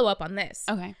 let's follow up on this.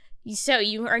 okay. So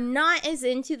you are not as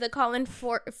into the Colin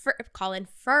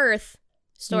Firth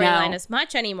storyline No. as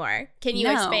much anymore. Can you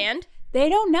No. expand? They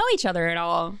don't know each other at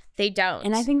all. They don't.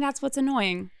 And I think that's what's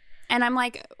annoying. And I'm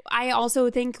like, I also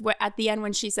think at the end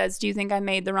when she says, do you think I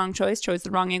made the wrong choice, chose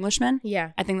the wrong Englishman?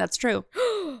 Yeah. I think that's true.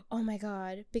 Oh my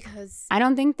God. Because. I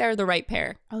don't think they're the right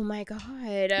pair. Oh my God.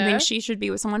 I think she should be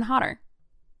with someone hotter.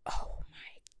 Oh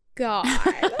my God.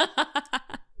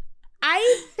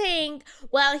 I think.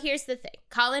 Well, here's the thing.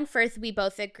 Colin Firth, we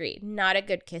both agree, not a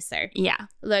good kisser. Yeah.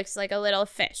 Looks like a little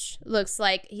fish. Looks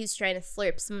like he's trying to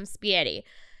slurp some spaghetti.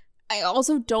 I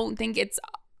also don't think it's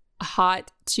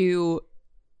hot to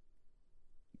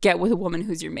get with a woman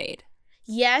who's your maid.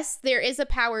 Yes, there is a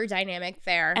power dynamic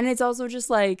there. And it's also just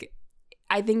like,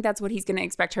 I think that's what he's going to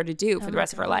expect her to do for the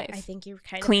rest of her life. I think you're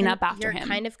kind Clean of up after him. You're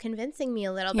kind of convincing me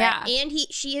a little bit. Yeah. And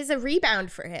she is a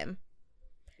rebound for him.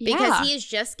 Because he is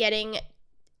just getting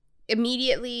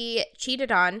immediately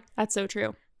cheated on. That's so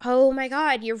true. Oh my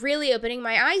God, you're really opening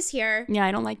my eyes here. Yeah,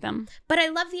 I don't like them. But I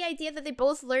love the idea that they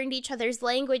both learned each other's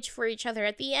language for each other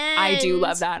at the end. I do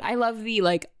love that. I love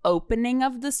the opening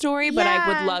of the story, but I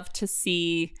would love to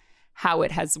see how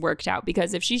it has worked out,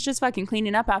 because if she's just fucking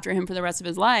cleaning up after him for the rest of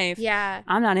his life, yeah,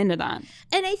 I'm not into that.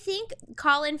 And I think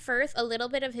Colin Firth, a little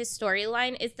bit of his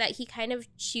storyline is that he kind of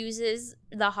chooses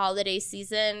the holiday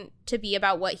season to be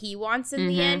about what he wants in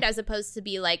the end, as opposed to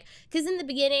be like, because in the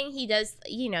beginning he does,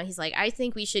 he's like, I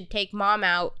think we should take mom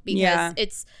out because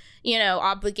it's,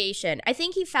 obligation. I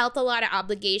think he felt a lot of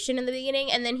obligation in the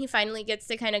beginning, and then he finally gets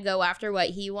to kind of go after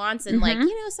what he wants. And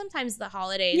sometimes the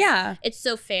holidays, it's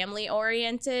so family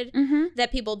oriented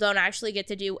that people don't actually get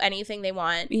to do anything they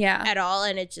want at all.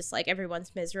 And it's just like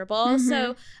everyone's miserable.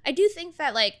 So I do think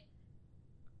that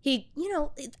he,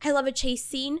 I love a chase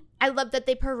scene. I love that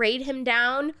they parade him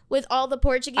down with all the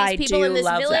Portuguese people in this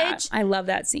village. I love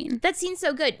that scene. That scene's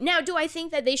so good. Now, do I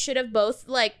think that they should have both,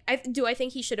 do I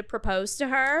think he should have proposed to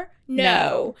her?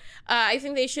 No. I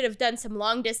think they should have done some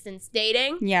long distance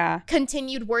dating. Yeah.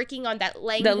 Continued working on that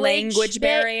language. The language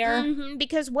barrier.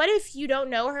 Because what if you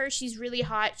don't know her? She's really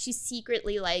hot. She's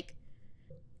secretly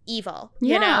evil.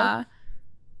 Yeah. You know?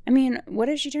 I mean, what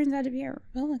if she turns out to be a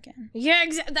Republican? Yeah,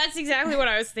 that's exactly what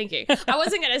I was thinking. I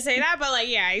wasn't going to say that, but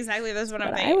exactly. That's what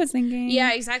I'm thinking. I was thinking.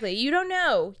 Yeah, exactly. You don't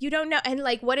know. And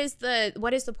what is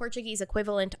the Portuguese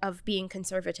equivalent of being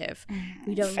conservative?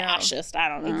 We don't know. Fascist. I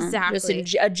don't know. Exactly.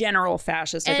 Just a general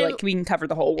fascist. I feel like we can cover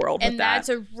the whole world with that. And that's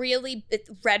a really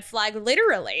red flag,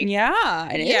 literally. Yeah.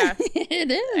 It is. Yeah.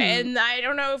 It is. And I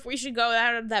don't know if we should go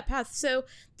down that path. So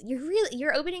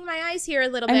you're opening my eyes here a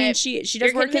little bit. I mean, she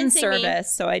does work in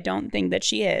service, so I don't think that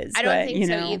she is. I don't think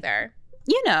so either.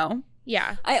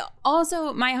 Yeah. I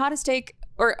also, my hottest take,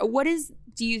 or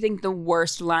do you think the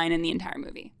worst line in the entire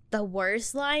movie? The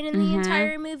worst line in the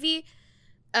entire movie?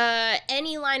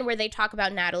 Any line where they talk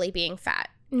about Natalie being fat.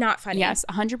 Not funny. Yes,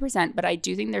 100%. But I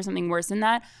do think there's something worse than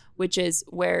that, which is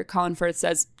where Colin Firth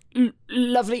says,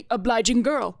 lovely, obliging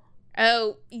girl.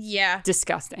 Oh, yeah.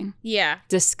 Disgusting. Yeah.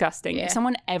 Disgusting. Yeah. If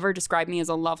someone ever described me as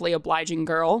a lovely, obliging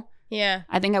girl,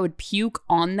 I think I would puke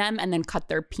on them and then cut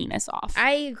their penis off.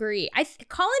 I agree.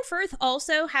 Colin Firth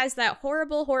also has that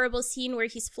horrible, horrible scene where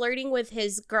he's flirting with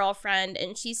his girlfriend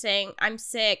and she's saying, I'm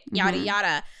sick, yada,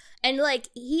 yada. And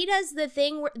he does the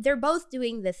thing where they're both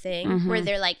doing the thing where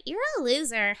they're like, you're a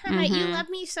loser. You love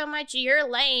me so much. You're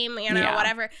lame,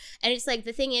 whatever. And it's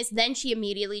the thing is, then she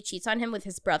immediately cheats on him with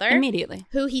his brother. Immediately.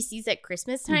 Who he sees at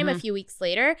Christmas time a few weeks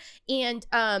later. And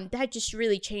that just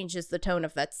really changes the tone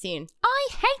of that scene. I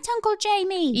hate Uncle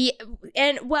Jamie. Yeah,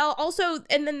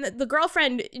 and then the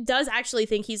girlfriend does actually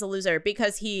think he's a loser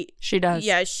because she does.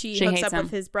 Yeah, she hooks up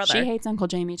with his brother. She hates Uncle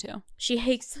Jamie too. She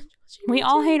hates Uncle Jamie. We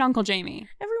all hate Uncle Jamie.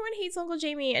 Everyone hates Uncle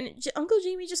Jamie, and Uncle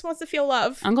Jamie just wants to feel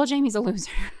love. Uncle Jamie's a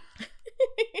loser.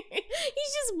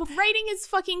 He's just writing his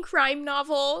fucking crime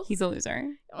novel. He's a loser.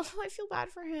 Oh, I feel bad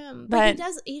for him. But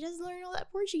he does learn all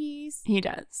that Portuguese. He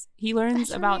does. He learns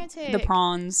about the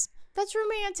prawns. That's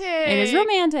romantic. It is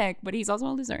romantic, but he's also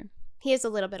a loser. He is a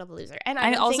little bit of a loser. And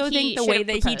I also think the way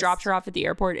that he dropped her off at the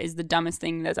airport is the dumbest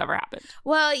thing that's ever happened.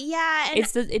 Well, yeah. And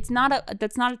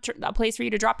that's not a place for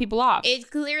you to drop people off. It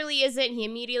clearly isn't. He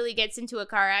immediately gets into a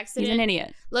car accident. He's an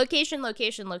idiot. Location,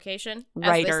 as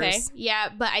Writers. they say. Yeah,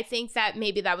 but I think that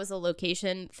maybe that was a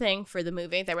location thing for the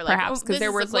movie. They were like, perhaps, because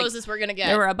there was the closest we're going to get.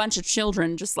 There were a bunch of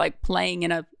children just playing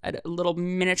in a little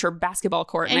miniature basketball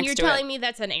court and next to it. And you're telling me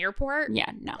that's an airport?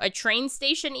 Yeah, no. A train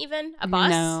station even? A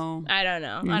bus? No. I don't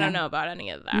know. No. I don't know. about any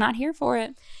of that. I'm not here for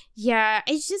it. Yeah,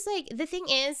 it's just like, the thing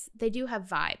is, they do have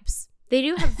vibes. They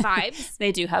do have vibes.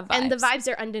 They do have vibes. And the vibes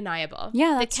are undeniable.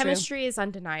 Yeah, that's the chemistry is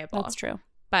undeniable. That's true.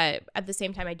 But at the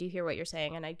same time, I do hear what you're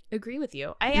saying, and I agree with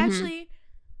you. I Mm-hmm. actually,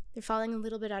 they're falling a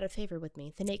little bit out of favor with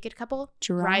me. The naked couple,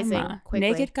 Drama. rising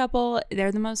quickly. Naked couple,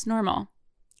 they're the most normal.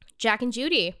 Jack and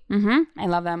Judy, I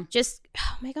love them. just,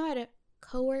 oh my God,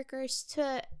 coworkers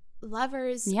to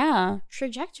lovers Yeah,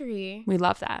 trajectory. we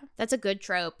love that. That's a good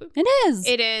trope. It is.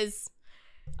 It is.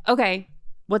 Okay,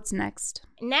 what's next?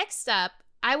 Next up,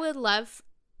 I would love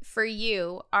for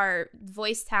you, our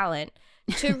voice talent,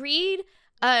 to read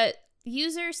a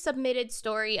user submitted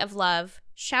story of love.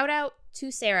 Shout out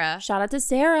to Sarah. Shout out to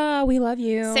Sarah. We love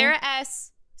you. Sarah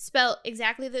S. spelled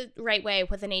exactly the right way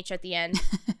with an H at the end.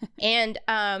 And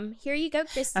here you go,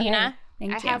 Christina. Okay,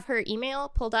 thank I you. have her email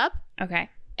pulled up, Okay.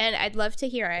 and I'd love to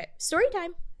hear it. Story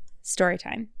time. Story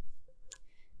time.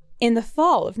 In the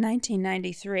fall of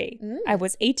 1993, I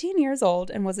was 18 years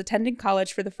old and was attending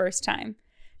college for the first time.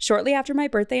 Shortly after my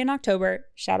birthday in October,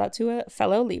 shout out to a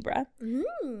fellow Libra,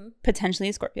 potentially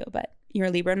a Scorpio, but you're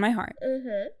a Libra in my heart.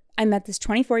 I met this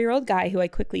 24-year-old guy who I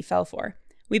quickly fell for.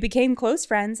 We became close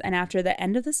friends, and after the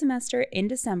end of the semester in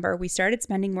December, we started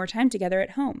spending more time together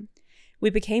at home. We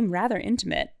became rather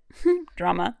intimate.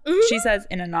 Drama. She says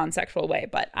in a non-sexual way,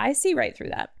 but I see right through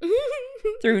that.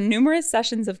 Through numerous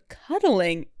sessions of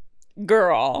cuddling.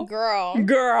 Girl.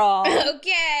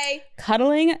 Okay.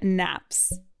 Cuddling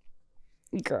naps.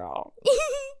 Girl.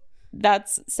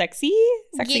 That's sexy.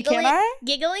 Sexy, can I?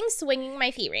 Giggling, swinging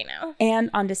my feet right now. And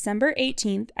on December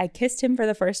 18th, I kissed him for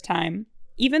the first time.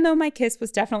 Even though my kiss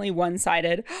was definitely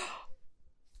one-sided,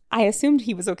 I assumed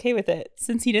he was okay with it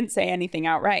since he didn't say anything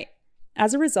outright.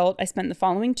 As a result, I spent the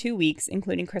following 2 weeks,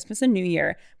 including Christmas and New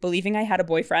Year, believing I had a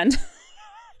boyfriend,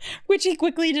 which he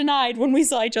quickly denied when we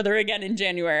saw each other again in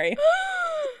January.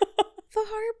 The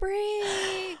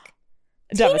heartbreak.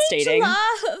 Devastating. Teenage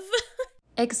love.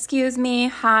 Excuse me.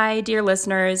 Hi, dear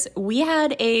listeners. We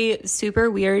had a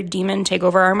super weird demon take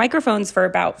over our microphones for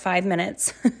about 5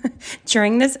 minutes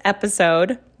during this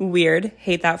episode. Weird.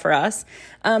 Hate that for us.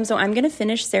 So I'm going to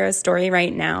finish Sarah's story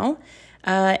right now.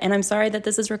 And I'm sorry that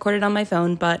this is recorded on my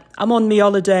phone, but I'm on me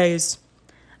all the days.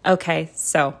 Okay,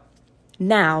 so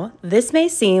now this may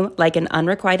seem like an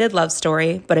unrequited love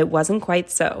story, but it wasn't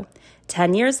quite so.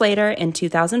 10 years later, in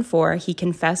 2004, he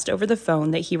confessed over the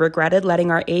phone that he regretted letting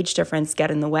our age difference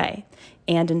get in the way.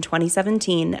 And in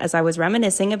 2017, as I was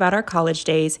reminiscing about our college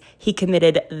days, he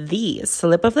committed the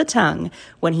slip of the tongue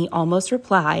when he almost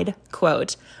replied,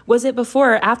 quote, "Was it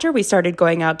before or after we started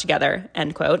going out together?"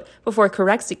 End quote, before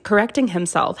correcting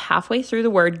himself halfway through the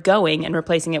word going and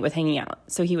replacing it with hanging out.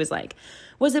 So he was like,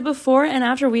 "Was it before and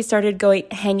after we started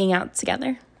hanging out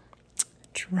together?"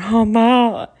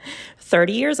 Drama.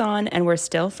 30 years on, and we're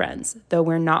still friends, though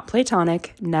we're not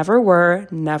platonic, never were,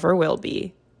 never will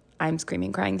be. I'm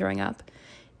screaming, crying, throwing up.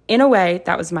 In a way,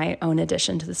 that was my own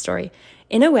addition to the story.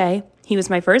 In a way, he was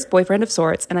my first boyfriend of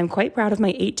sorts, and I'm quite proud of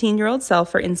my 18-year-old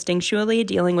self for instinctually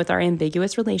dealing with our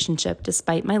ambiguous relationship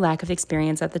despite my lack of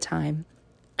experience at the time.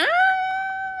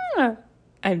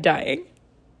 I'm dying.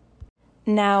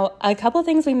 Now, a couple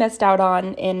things we missed out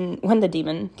on when the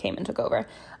demon came and took over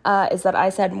is that I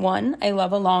said, 1, I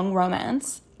love a long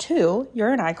romance. 2,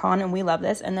 you're an icon and we love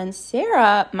this. And then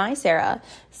Sarah, my Sarah,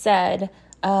 said,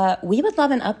 we would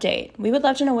love an update. We would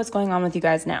love to know what's going on with you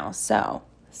guys now. So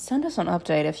send us an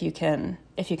update if you can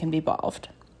be involved.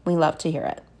 We love to hear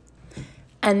it.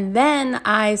 And then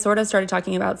I sort of started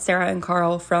talking about Sarah and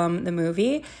Carl from the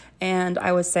movie. And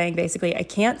I was saying basically I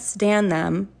can't stand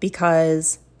them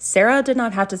because Sarah did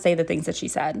not have to say the things that she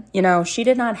said. You know, she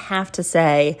did not have to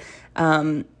say,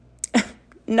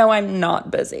 no, I'm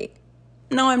not busy.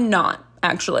 No, I'm not,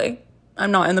 actually.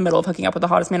 I'm not in the middle of hooking up with the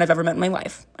hottest man I've ever met in my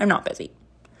life. I'm not busy.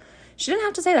 She didn't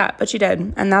have to say that, but she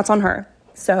did. And that's on her.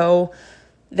 So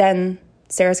then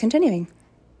Sarah's continuing.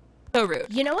 So rude.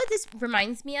 You know what this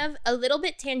reminds me of? A little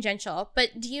bit tangential,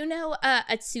 but do you know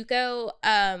Atsuko,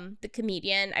 the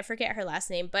comedian? I forget her last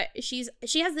name, but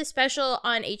she has this special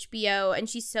on HBO, and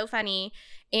she's so funny,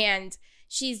 and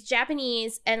she's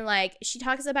Japanese, and like she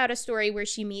talks about a story where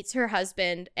she meets her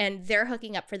husband, and they're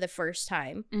hooking up for the first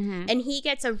time, and he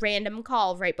gets a random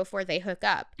call right before they hook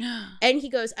up, and he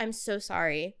goes, "I'm so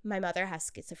sorry, my mother has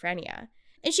schizophrenia,"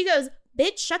 and she goes,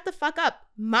 "Bitch, shut the fuck up.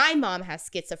 My mom has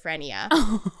schizophrenia."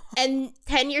 And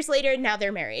 10 years later, now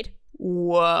they're married.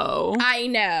 Whoa. I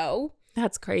know.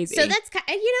 That's crazy. So that's,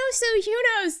 so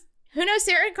who knows? Who knows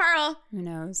Sarah and Carl? Who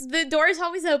knows? The door is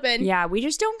always open. Yeah, we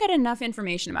just don't get enough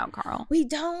information about Carl. We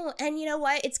don't. And you know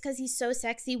what? It's because he's so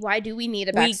sexy. Why do we need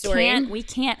a backstory? We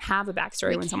can't have a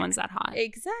backstory when someone's that hot.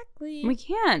 Exactly. We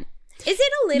can't. Is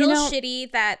it a little You know-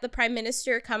 shitty that the prime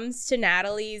minister comes to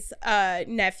Natalie's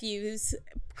nephew's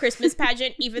Christmas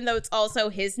pageant, even though it's also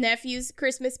his nephew's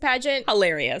Christmas pageant?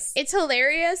 Hilarious. It's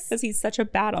hilarious. Because he's such a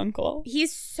bad uncle.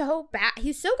 He's so bad.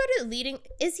 He's so good at leading.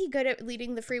 Is he good at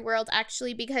leading the free world,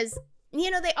 actually? Because, you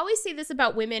know, they always say this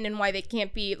about women and why they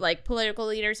can't be, like, political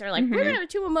leaders, or like, women are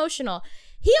too emotional.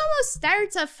 He almost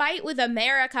starts a fight with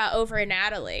America over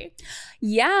Natalie.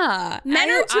 Yeah. Men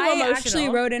are too I emotional. actually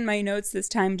wrote in my notes this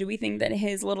time, do we think that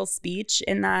his little speech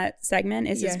in that segment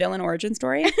is his Yeah. villain origin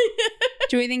story?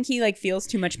 Do we think he like feels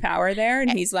too much power there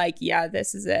and he's like, yeah,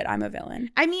 this is it. I'm a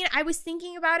villain. I mean, I was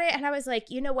thinking about it and I was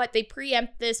like, you know what? They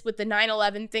preempt this with the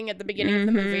 9/11 thing at the beginning of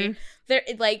the movie. They're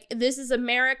like, this is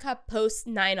America post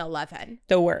 9/11.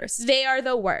 The worst. They are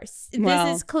the worst. Well,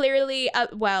 this is clearly,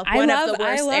 one I of love the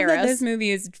worst that eras. this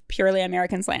movie is purely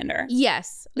American slander.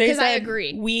 Yes, They because I said,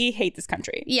 agree. We hate this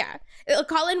country. Yeah.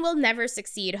 Colin will never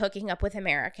succeed hooking up with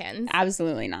Americans.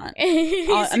 Absolutely not. He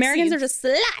Americans are succeeds.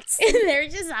 just sluts. They're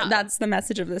just That's the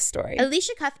message of this story.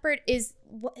 Alicia Cuthbert is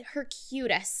her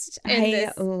cutest in I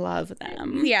this. love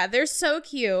them. Yeah, they're so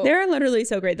cute. They're literally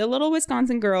so great. The little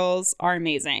Wisconsin girls are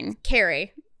amazing.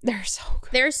 Carrie. They're so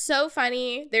good. They're so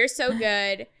funny. They're so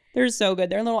good. They're so good.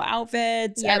 Their little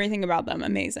outfits, Yep. everything about them,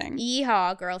 amazing.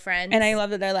 Yeehaw, girlfriends. And I love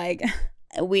that they're like,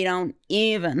 we don't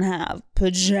even have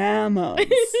pajamas.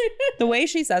 The way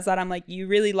she says that, I'm like, you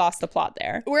really lost the plot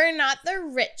there. We're not the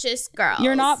richest girls.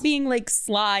 You're not being like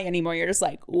sly anymore. You're just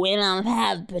like, we don't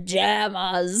have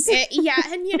pajamas. Yeah,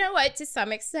 and you know what? To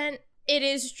some extent, it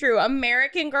is true.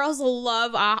 American girls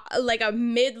love a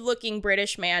mid-looking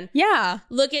British man. Yeah.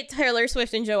 Look at Taylor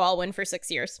Swift and Joe Alwyn for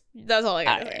 6 years. That's all I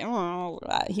gotta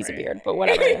say. He's a beard, but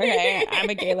whatever. Okay, I'm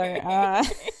a Gaylor.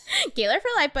 Gaylor for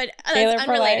life, but Gaylor that's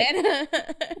for life. unrelated.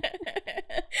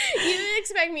 You didn't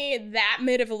expect me that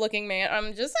mid of a looking man.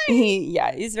 I'm just saying.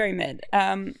 He's very mid.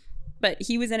 But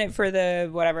he was in it for the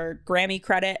whatever Grammy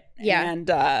credit. Yeah. And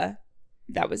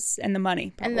that was and the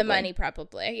money. And the probably. money,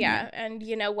 probably. Yeah. And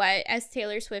you know what? As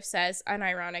Taylor Swift says,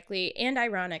 unironically and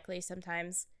ironically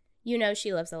sometimes, you know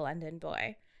she loves a London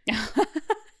boy.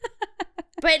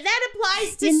 But that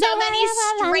applies to You so know many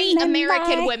I love a straight London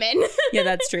American boy. women. Yeah,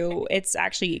 that's true. It's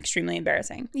actually extremely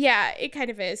embarrassing. Yeah, it kind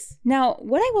of is. Now,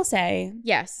 what I will say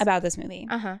Yes. about this movie,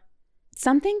 Uh-huh.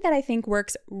 something that I think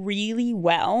works really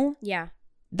well Yeah.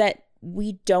 that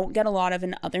we don't get a lot of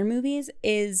in other movies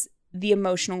is the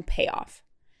emotional payoff.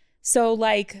 So,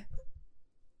 like,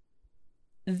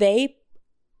 they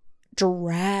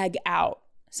drag out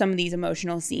some of these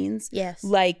emotional scenes. Yes.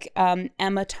 Like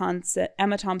Emma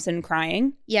Thompson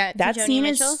crying. Yeah. That Joni scene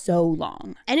Mitchell. is so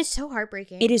long. And it's so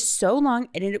heartbreaking. It is so long.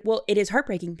 And it is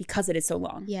heartbreaking because it is so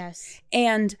long. Yes.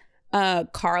 And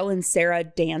Carl and Sarah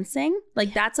dancing,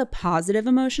 like that's a positive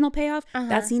emotional payoff. Uh-huh.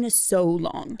 That scene is so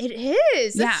long. It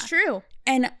is. That's true.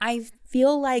 And I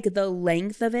feel like the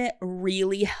length of it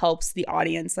really helps the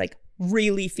audience like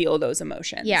really feel those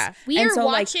emotions. Yeah. We And are so,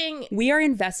 like, watching. we are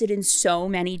invested in so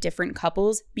many different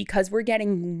couples because we're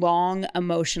getting long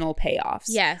emotional payoffs.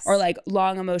 Yes. Or like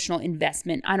long emotional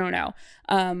investment. I don't know.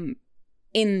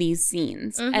 In these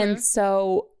scenes. Mhm. And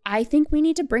so I think we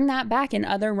need to bring that back in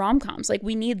other rom-coms. Like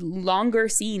we need longer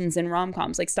scenes in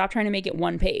rom-coms. Like stop trying to make it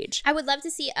one page. I would love to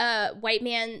see a white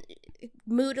man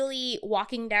moodily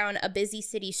walking down a busy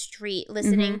city street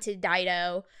listening to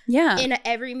Dido Yeah. in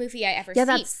every movie I ever see. Yeah,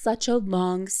 that's such a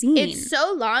long scene. It's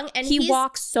so long, and he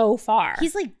walks so far.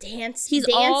 He's like He's dancing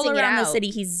all it around the out. city.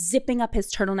 He's zipping up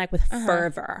his turtleneck with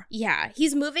fervor. Yeah,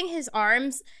 he's moving his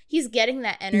arms. He's getting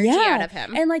that energy out of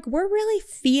him. And like we're really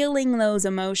feeling those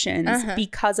emotions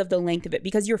because of the length of it,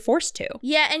 because you're forced to.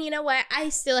 Yeah, and you know what? I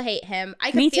still hate him.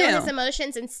 I Me can feel too. his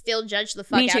emotions and still judge the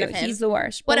fuck Me out too. of him. He's the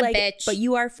worst. What But a like, bitch. But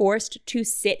you are forced to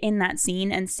sit in that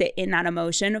scene and sit in that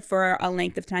emotion for a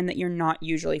length of time that you're not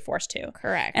usually forced to.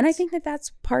 Correct. And I think that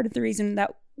that's part of the reason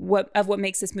that what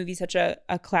makes this movie such a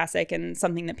classic and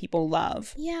something that people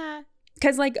love. Yeah.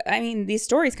 Because like, I mean, these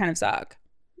stories kind of suck.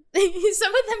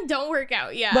 Some of them don't work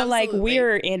out. Yeah. But like absolutely.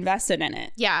 we're invested in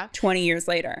it Yeah. 20 years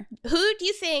later. Who do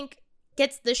you think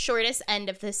gets the shortest end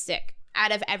of the stick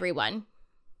out of everyone?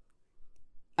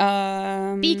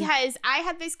 Because I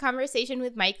had this conversation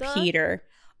with Michael. Peter.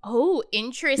 Oh,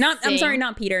 interesting. I'm sorry,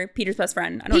 not Peter. Peter's best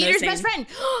friend. I don't know his Peter's name. best friend.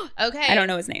 Okay. I don't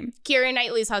know his name. Keira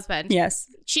Knightley's husband.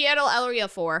 Yes. Chiwetel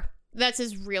Ejiofor. That's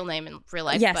his real name in real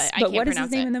life. Yes. but I But can't what is his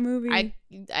pronounce name it. in the movie?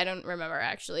 I don't remember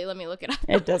actually. Let me look it up.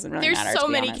 It doesn't really There's matter. so to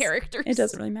be many honest. characters. It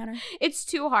doesn't really matter. It's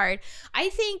too hard. I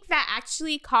think that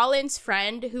actually Colin's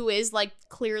friend, who is like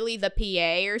clearly the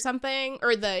PA or something,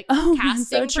 or the casting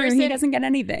so true. person, He doesn't get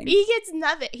anything. he gets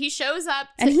nothing. He shows up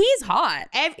to, And he's hot.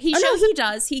 he Oh, shows no, he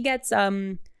does. He gets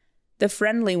the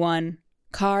friendly one.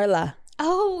 Carla.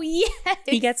 Oh, yes.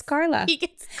 He gets Carla. He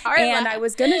gets Carla. And I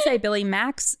was going to say Billy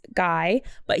Mack's guy,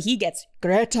 but he gets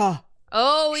Greta.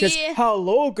 Oh, Just, yeah.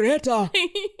 hello, Greta.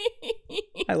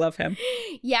 I love him.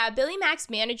 Yeah, Billy Mack's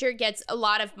manager gets a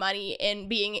lot of money in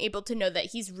being able to know that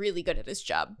he's really good at his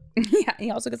job. Yeah, he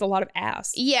also gets a lot of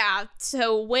ass. Yeah,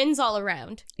 so wins all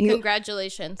around. You-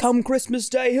 Congratulations. Come Christmas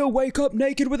Day, he'll wake up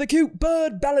naked with a cute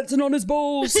bird balancing on his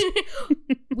balls.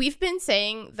 We've been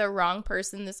saying the wrong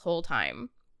person this whole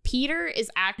time. Peter is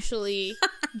actually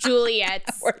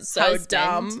Juliet's We're so husband.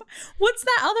 dumb. What's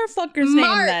that other fucker's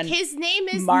Mark. name then? His name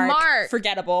is Mark.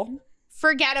 Forgettable.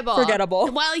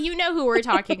 Forgettable. Well, you know who we're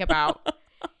talking about.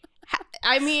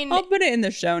 I mean, I'll put it in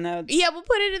the show notes. yeah, we'll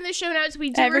put it in the show notes.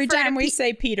 We do Every refer to time we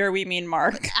say Peter, we mean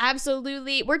Mark.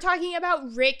 Absolutely. We're talking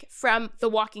about Rick from The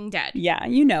Walking Dead. Yeah,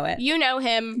 you know it. You know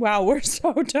him. Wow, we're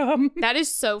so dumb. That is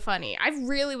so funny. I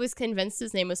really was convinced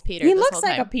his name was Peter. He this looks whole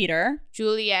like time. a Peter.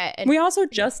 Juliet. And We also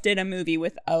just did a movie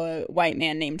with a white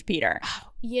man named Peter,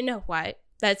 you know what?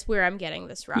 That's where I'm getting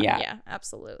this from. Yeah. Yeah,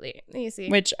 absolutely. Easy.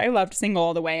 which I loved Single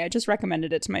All the Way. I just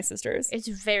recommended it to my sisters. It's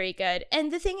very good.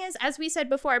 And the thing is, as we said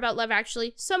before about Love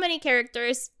Actually, so many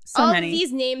characters. So all many. of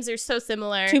these names are so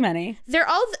similar. Too many. They're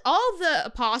all the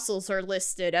apostles are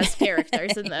listed as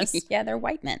characters in this. Yeah, they're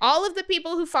white men. All of the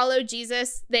people who follow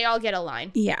Jesus, they all get a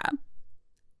line. Yeah.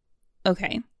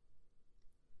 Okay.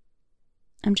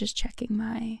 I'm just checking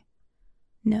my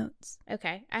notes.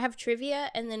 Okay, I have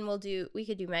trivia, and then we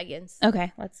could do Megan's.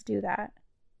 Okay, let's do that.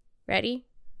 Ready?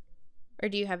 Or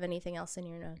do you have anything else in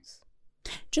your notes?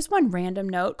 Just one random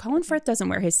note. Colin Firth doesn't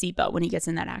wear his seatbelt when he gets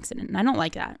in that accident, and I don't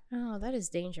like that. Oh, that is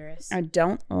dangerous. I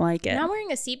don't like it. Not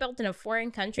wearing a seatbelt in a foreign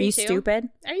Are country, you too? stupid?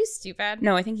 Are you stupid?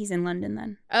 No, I think he's in London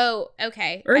then. Oh,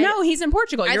 okay. Or no, he's in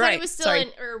Portugal. I You're thought right. it was still Sorry. in,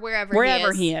 or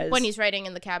wherever he is. when he's riding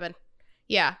in the cabin.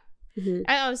 Yeah. Mhm.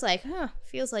 I was like,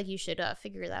 feels like you should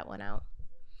figure that one out.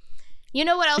 You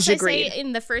know what else I Agreed. say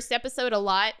in the first episode a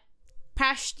lot?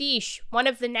 Pastiche, one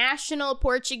of the national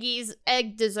Portuguese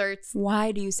egg desserts.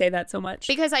 Why do you say that so much?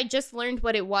 Because I just learned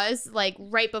what it was like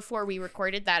right before we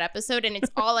recorded that episode, and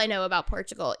it's all I know about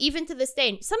Portugal. Even to this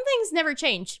day, some things never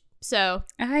change. So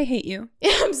I hate you.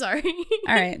 I'm sorry.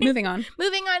 All right, moving on.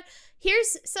 Moving on.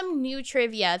 Here's some new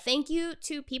trivia. Thank you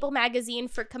to People Magazine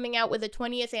for coming out with a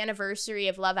 20th anniversary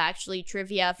of Love Actually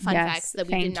trivia fun facts that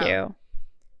we didn't know. Thank you.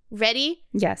 Ready?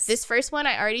 Yes. This first one,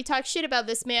 I already talked shit about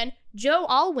this man. Joe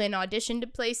Alwyn auditioned to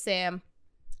play Sam.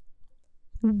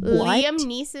 What? Liam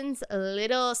Neeson's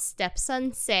little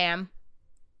stepson, Sam.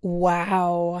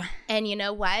 Wow. And you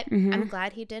know what? Mhm. I'm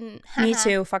glad he didn't. Me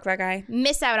too. Fuck that guy.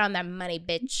 Miss out on that money,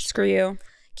 bitch. Screw you.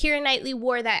 Keira Knightley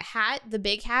wore that hat, the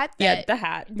big hat. Yeah, the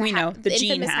hat. We hat, know. The the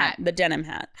jean infamous hat. hat. The denim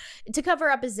hat. to cover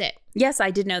up a zit. Yes,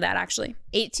 I did know that actually.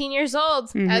 18 years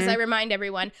old, as I remind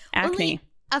everyone. Acne. Only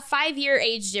a 5-year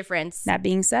age difference. That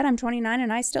being said, I'm 29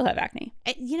 and I still have acne.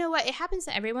 You know what? It happens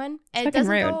to everyone. And it Fucking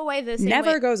doesn't rude. go away the same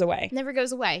Never way. goes away. Never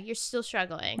goes away. You're still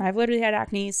struggling. I've literally had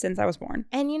acne since I was born.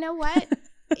 And you know what?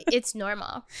 It's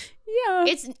normal. Yeah.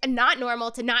 It's not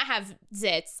normal to not have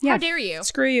zits. Yeah, How dare you?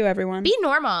 Screw you, everyone. Be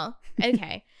normal.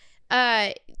 Okay.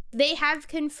 They have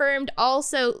confirmed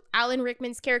also Alan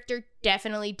Rickman's character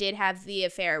definitely did have the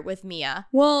affair with Mia.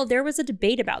 Well, there was a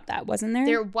debate about that, wasn't there?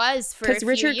 There was for a Because few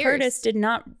Richard years. Curtis did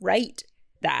not write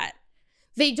that.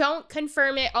 They don't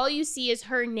confirm it. All you see is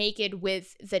her naked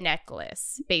with the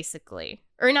necklace, basically.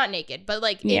 Or not naked, but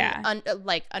like in Yeah.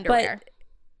 like underwear. But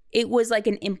it was like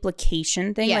an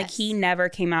implication thing. Like Yes. he never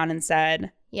came out and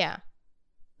said, Yeah.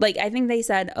 like, I think they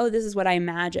said, oh, this is what I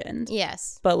imagined.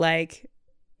 Yes. But like,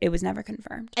 it was never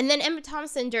confirmed. And then Emma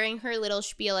Thompson, during her little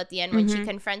spiel at the end, when she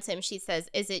confronts him, she says,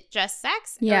 "Is it just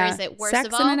sex, or is it worst sex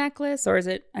of all? and a necklace, or is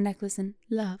it a necklace and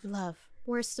love? Love,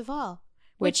 worst of all."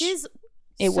 Which Which is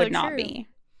It so would not true. be.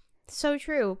 So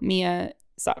true. Mia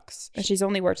sucks. And she's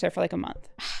only worked there for like a month.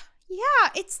 Yeah,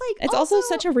 it's like It's also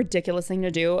such a ridiculous thing to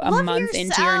do a love month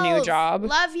into your new yourself. job.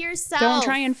 Love yourself. Don't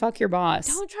try and fuck your boss.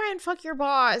 Don't try and fuck your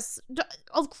boss.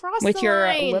 Across With the your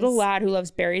lines. little lad who loves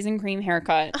berries and cream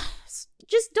haircut.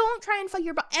 Just don't try and fuck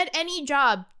your boss at any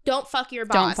job. Don't fuck your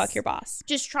boss. Don't fuck your boss.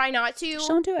 Just try not to. Just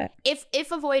don't do it.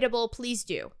 If avoidable, please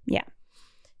do. Yeah.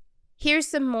 Here's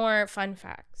some more fun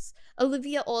facts.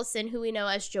 Olivia Olson, who we know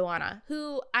as Joanna,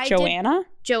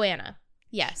 Joanna.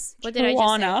 Yes. What did I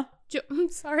Joanna. just say? I'm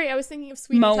sorry, I was thinking of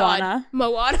Sweetie Moana. Todd.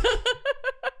 Moana.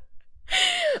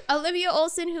 Olivia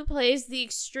Olson, who plays the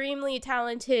extremely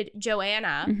talented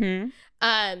Joanna,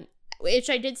 Mm-hmm. which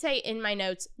I did say in my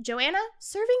notes. Joanna,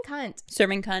 serving cunt.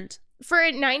 Serving cunt. For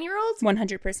a 9-year-old?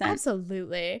 100%.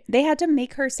 Absolutely. They had to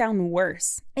make her sound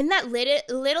worse. And that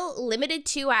little limited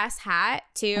 2-ass hat,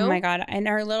 too. Oh my God. And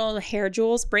our little hair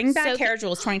jewels. Bring back hair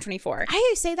jewels 2024.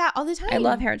 I say that all the time. I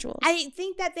love hair jewels. I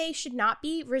think that they should not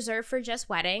be reserved for just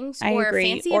weddings I or agree.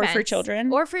 fancy Or events. for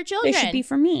children. Or for children. They should be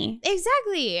for me.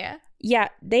 Exactly. Yeah,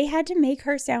 they had to make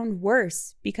her sound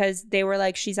worse because they were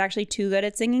like, she's actually too good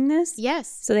at singing this.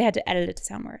 Yes. So they had to edit it to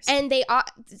sound worse. And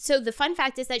so the fun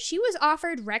fact is that she was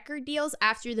offered record deals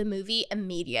after the movie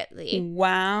immediately.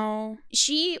 Wow.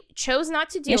 She chose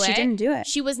not to do it. Yeah, she didn't do it.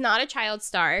 She was not a child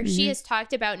star. Mhm. She has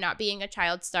talked about not being a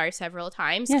child star several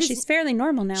times. Yeah, 'cause she's fairly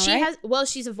normal now, right?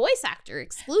 she's a voice actor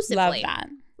exclusively. Love that.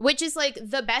 Which is like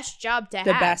the best job to have.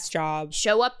 The best job.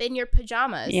 Show up in your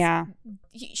pajamas. Yeah.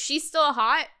 She's still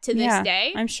hot to this Yeah,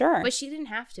 day. I'm sure. But she didn't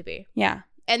have to be. Yeah.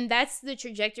 And that's the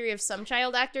trajectory of some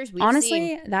child actors we've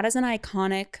Honestly, seen. that is an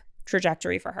iconic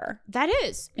trajectory for her. That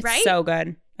is, It's right? so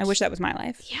good. I wish that was my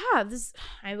life. Yeah,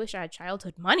 I wish I had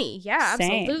childhood money. Yeah,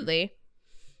 Same. absolutely.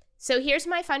 So here's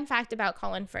my fun fact about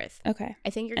Colin Firth. Okay. I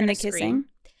think you're And going the to kissing?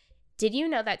 Did you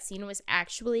know that scene was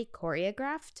actually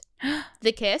choreographed?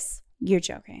 The kiss? You're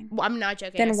joking. Well, I'm not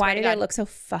joking. I Then swear why to did God. it look so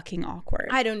fucking awkward?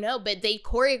 I don't know, but they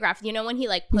choreographed. You know when he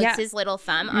like puts Yeah. his little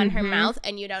thumb on her Mhm. mouth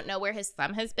and you don't know where his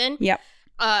thumb has been? Yep.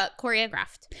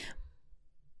 Choreographed.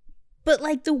 But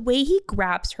like the way he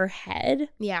grabs her head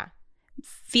Yeah.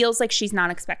 feels like she's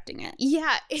not expecting it.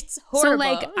 Yeah, it's horrible. So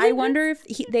like I wonder if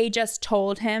they just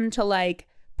told him to like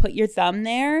put your thumb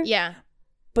there, Yeah.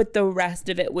 but the rest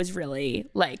of it was really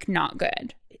like not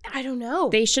good. I don't know.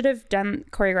 They should have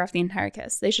choreographed the entire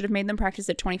kiss. They should have made them practice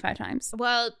it 25 times.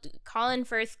 Well, Colin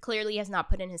Firth clearly has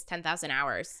not put in his 10,000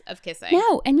 hours of kissing.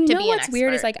 No, and you to know be an what's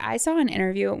weird is expert. like I saw an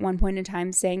interview at one point in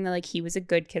time saying that like he was a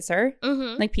good kisser.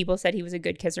 Mm-hmm. Like people said he was a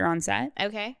good kisser on set.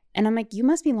 Okay. And I'm like, you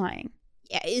must be lying.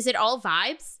 Yeah, is it all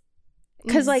vibes?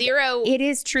 Because like Zero. it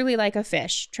is truly like a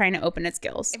fish trying to open its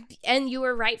gills. And you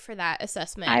were right for that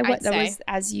assessment. I'd That say. was,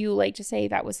 as you like to say,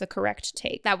 that was the correct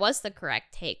take. That was the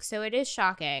correct take. So it is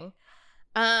shocking.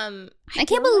 I can't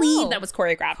don't believe know. that was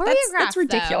choreographed. Choreographed, That's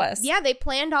ridiculous. though. Yeah, they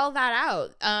planned all that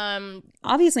out.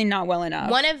 Obviously not well enough.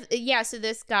 So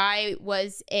this guy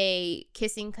was a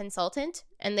kissing consultant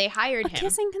and they hired a him.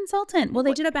 kissing consultant. Well,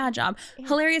 they did a bad job. Yeah.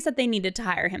 Hilarious that they needed to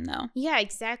hire him though. Yeah,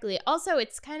 exactly. Also,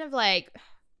 it's kind of like,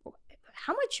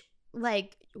 how much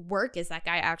like work is that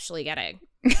guy actually getting?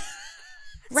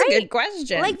 That's a good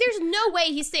question. Like, there's no way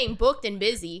he's staying booked and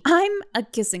busy. I'm a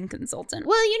kissing consultant.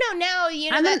 Well, now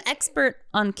I'm that an expert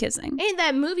on kissing. in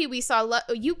that movie we saw,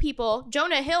 you people,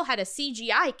 Jonah Hill had a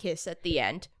CGI kiss at the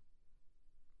end.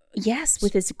 Yes,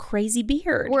 with his crazy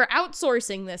beard. We're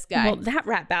outsourcing this guy. Well, that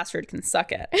rat bastard can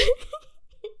suck it.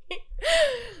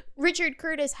 Richard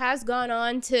Curtis has gone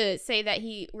on to say that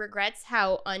he regrets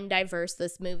how undiverse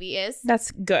this movie is.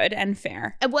 That's good and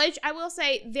fair. Which I will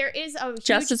say, there is a huge...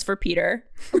 Justice for Peter.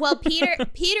 Well, Peter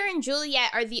and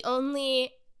Juliet are the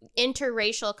only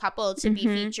interracial couple to be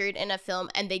Mhm. featured in a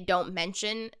film, and they don't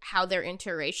mention how they're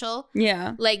interracial.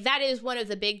 Yeah. Like, that is one of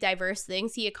the big diverse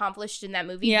things he accomplished in that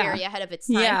movie, Yeah. very ahead of its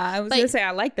time. Yeah, I was But- going to say,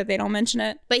 I like that they don't mention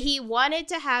it. But he wanted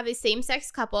to have a same-sex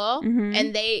couple, Mhm.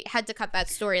 and they had to cut that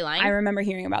storyline. I remember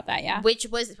hearing about that, yeah. Which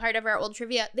was part of our old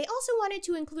trivia. They also wanted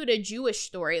to include a Jewish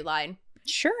storyline,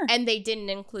 Sure. and they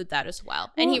didn't include that as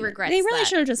well. And he Well, regrets They really that.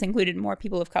 should have just included more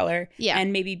people of color. Yeah.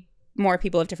 And maybe more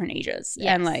people of different ages. Yes.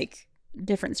 And like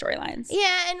different storylines.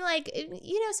 Yeah, and like,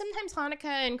 sometimes Hanukkah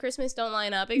and Christmas don't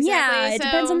line up exactly. Yeah, it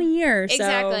depends on the year. So.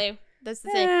 Exactly. That's the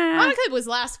thing. Yeah. Hanukkah was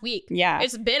last week. Yeah.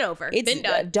 It's been over. It's been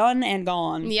done. done and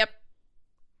gone. Yep.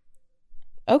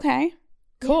 Okay.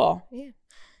 Cool. Yeah.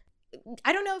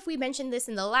 I don't know if we mentioned this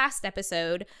in the last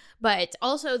episode, but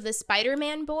also the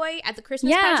Spider-Man boy at the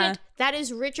Christmas Yeah. pageant, that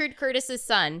is Richard Curtis's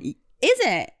son. Is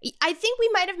it? I think we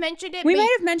might have mentioned it. We but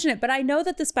might have mentioned it, but I know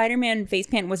that the Spider-Man face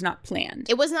paint was not planned.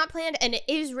 It was not planned, and it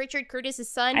is Richard Curtis's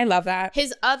son. I love that.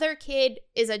 His other kid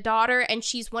is a daughter, and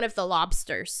she's one of the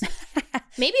lobsters.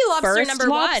 Maybe lobster First number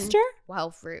lobster? one.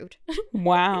 Wow, rude.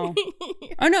 Wow.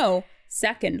 Oh no,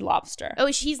 second lobster.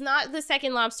 Oh, she's not the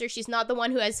second lobster. She's not the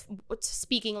one who has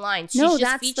speaking lines. She's no, just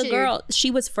that's the featured- girl. She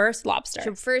was first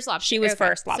lobster. First lobster. She was Okay.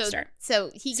 first lobster.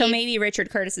 So he. So gave- maybe Richard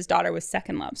Curtis's daughter was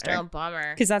second lobster. Oh,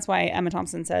 bummer. Because that's why Emma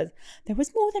Thompson says there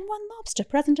was more than one lobster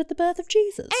present at the birth of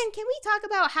Jesus. And can we talk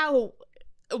about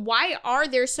why are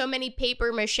there so many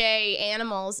paper mache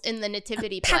animals in the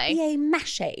nativity play?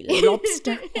 Papier-mâché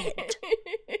lobster head.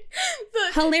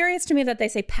 Hilarious to me that they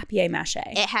say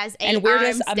papier-mâché. It has eight And we're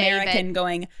arms, just American David.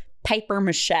 going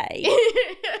paper-mâché.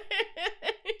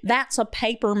 That's a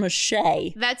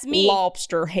paper-mâché That's me.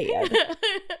 lobster head.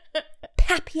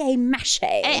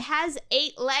 papier-mâché. It has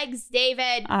 8 legs,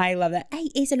 David. I love that.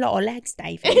 8 is a lot of legs,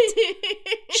 David.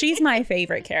 She's my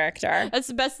favorite character. That's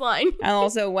the best line. And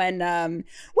also when, where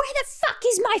the fuck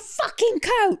is my fucking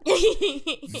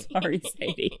coat? Sorry,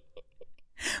 Sadie.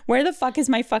 Where the fuck is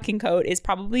my fucking coat is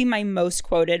probably my most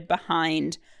quoted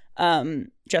behind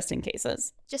Just in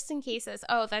Cases. Just in Cases.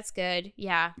 Oh, that's good.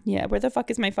 Yeah. Yeah, where the fuck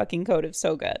is my fucking coat is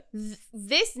so good.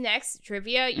 This next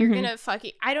trivia, you're gonna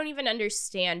fucking... I don't even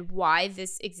understand why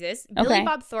this exists. Billy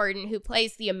Bob Thornton, who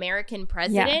plays the American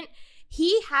president,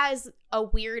 he has a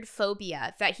weird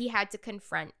phobia that he had to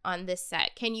confront on this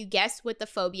set. Can you guess what the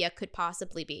phobia could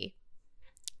possibly be?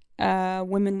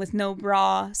 Women with no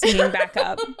bra singing back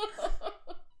up.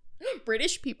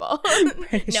 British people.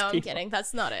 British No, I'm people. kidding.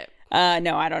 That's not it.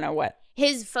 No, I don't know what.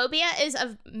 His phobia is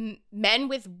of men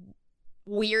with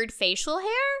weird facial hair,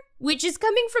 which is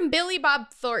coming from Billy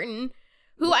Bob Thornton,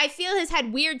 who I feel has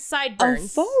had weird sideburns.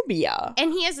 A phobia.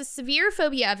 And he has a severe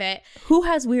phobia of it. Who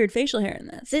has weird facial hair in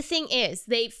this? The thing is,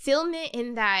 they film it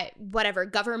in that,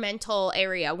 governmental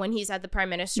area when he's at the Prime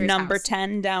Minister's Number house.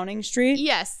 10 Downing Street?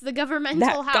 Yes, the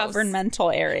governmental house. Governmental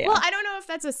area. Well, I don't know if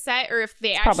that's a set or if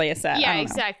they probably a set. Yeah, I don't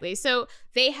know. exactly. So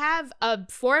they have a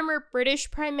former British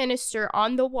Prime Minister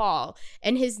on the wall,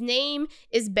 and his name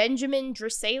is Benjamin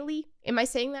Disraeli. Am I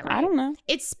saying that right? I don't know.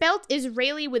 It's spelled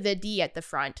Israeli with a D at the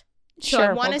front. So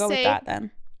Sure, I want to we'll go say with that then.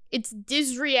 it's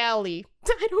Disraeli.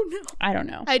 I don't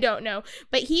know.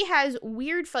 But he has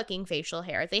weird fucking facial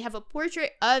hair. They have a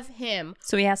portrait of him.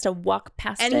 So he has to walk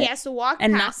past And it. he has to walk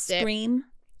and past not it. scream.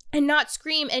 And not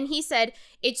scream. And he said,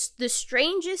 it's the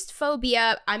strangest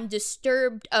phobia. I'm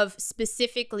disturbed of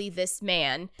specifically this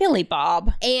man. Billy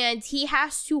Bob. And he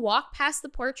has to walk past the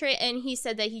portrait. And he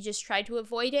said that he just tried to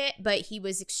avoid it, but he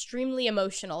was extremely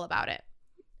emotional about it.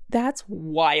 That's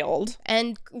wild.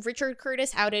 And Richard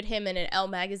Curtis outed him in an Elle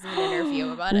magazine interview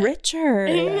about it. Richard.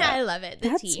 I love it. The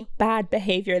That's tea. bad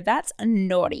behavior. That's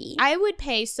naughty. I would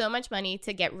pay so much money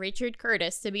to get Richard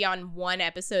Curtis to be on one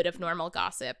episode of Normal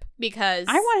Gossip because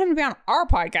I want him to be on our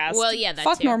podcast. Well, yeah, that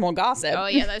Fuck too. Normal Gossip. Oh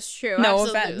yeah, that's true. No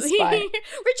Absolutely. offense, but-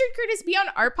 Richard Curtis be on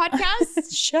our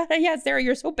podcast. Shut up. Yeah, Sarah,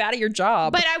 you're so bad at your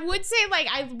job. But I would say, like,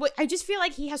 I just feel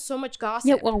like he has so much gossip.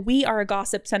 yeah, well, we are a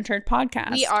gossip-centered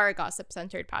podcast. We are a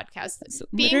gossip-centered podcast. So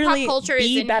Being literally, pop culture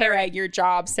be is better inherent. at your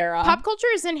job, Sarah. Pop culture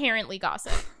is inherently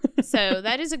gossip, so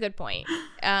that is a good point.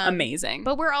 Amazing.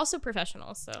 But we're also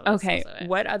professionals, so that's Okay, also it.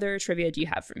 what other trivia do you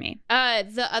have for me?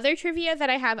 The other trivia that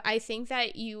I have, I think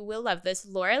that you will love this.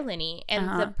 Laura Linney and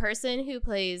the person who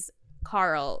plays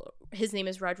Carl, his name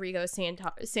is Rodrigo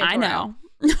Santoro. I know.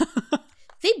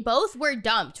 They both were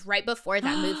dumped right before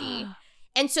that movie.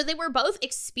 And so they were both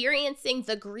experiencing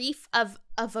the grief of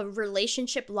a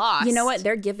relationship lost. You know what?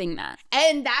 They're giving that.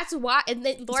 And that's why. And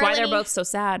That's why they're both so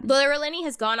sad. Laura Linney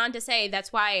has gone on to say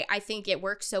that's why I think it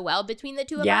works so well between the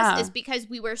two of Yeah. us is because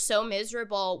we were so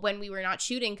miserable when we were not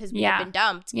shooting because we Yeah. had been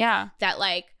dumped. Yeah. That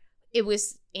like it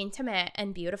was intimate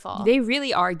and beautiful. They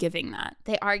really are giving that.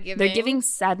 They are giving. They're giving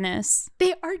sadness.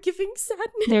 They are giving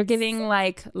sadness. They're giving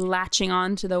like latching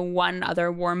on to the one other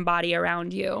warm body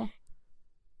around you.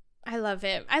 I love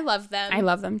it. I love them. I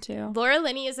love them too. Laura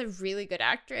Linney is a really good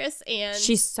actress, and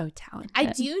She's so talented. I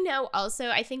do know also,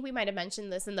 I think we might have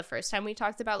mentioned this in the first time we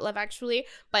talked about Love Actually,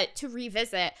 but to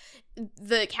revisit,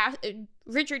 the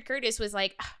Richard Curtis was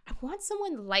like, I want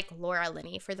someone like Laura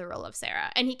Linney for the role of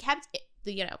Sarah. And he kept,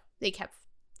 they kept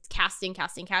casting,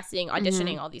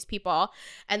 auditioning all these people.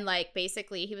 And like,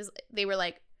 basically they were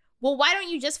like, well, why don't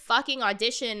you just fucking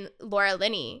audition Laura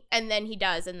Linney? And then he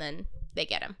does, and then they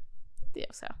get him. Yeah,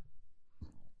 so.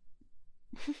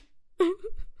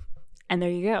 And there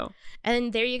you go.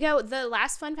 And there you go. The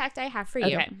last fun fact I have for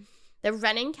you. Okay. The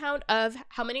running count of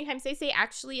how many times they say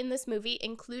actually in this movie,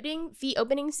 including the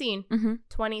opening scene,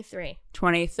 23.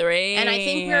 23. And I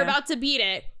think we're about to beat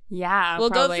it. Yeah, We'll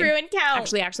probably. go through and count.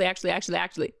 Actually.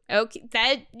 Okay,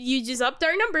 that you just upped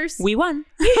our numbers. We won.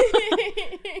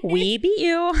 We beat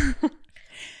you.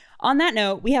 On that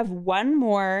note, we have one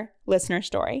more listener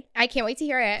story. I can't wait to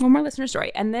hear it. One more listener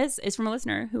story. And this is from a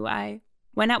listener who I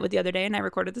went out with the other day and I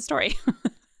recorded the story.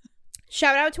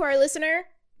 Shout out to our listener,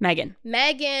 Megan.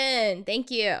 Megan.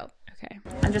 Thank you. Okay.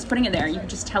 I'm just putting it there. You can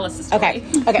just tell us the story.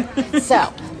 Okay.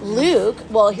 So Luke,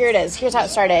 well, here it is. Here's how it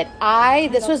started.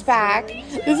 This was back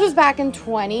in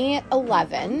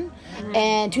 2011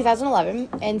 and 2011.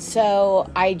 And so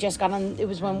I just got on, it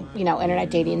was when,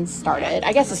 internet dating started.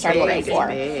 I guess it started way before.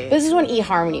 This is when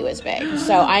eHarmony was big.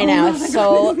 So I know.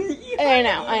 I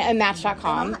know.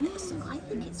 Match.com.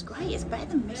 great. It's better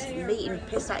than eating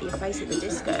piss out your face at the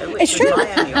disco. It's true.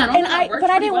 And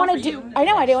I didn't want to do. I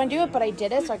know I didn't want to do it, but I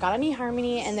did it. So I got on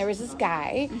eHarmony, and there was this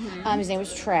guy. His name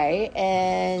was Trey,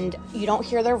 and you don't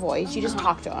hear their voice. You just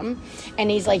talk to him,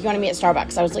 and he's like, "You want to meet at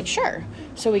Starbucks?" I was like, "Sure."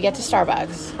 So we get to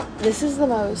Starbucks. This is the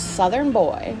most southern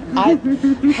boy.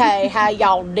 Hey, how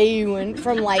y'all doing?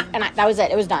 From like, and that was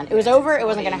it. It was done. It was over. It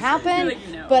wasn't gonna happen.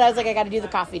 But I was like, I got to do the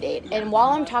coffee date. And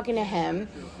while I'm talking to him,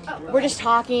 we're just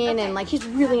talking, and like he's a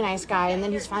really nice guy. And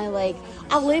then he's finally like,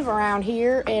 I live around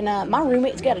here, and my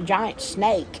roommate's got a giant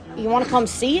snake. You want to come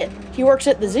see it? He works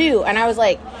at the zoo. And I was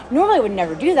like, normally I would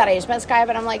never do that. I just met this guy,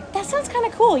 but I'm like, that sounds kind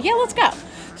of cool. Yeah, let's go.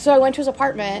 So I went to his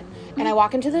apartment, and I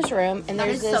walk into this room, and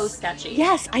there's this. That is so sketchy.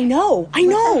 Yes, I know.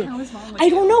 I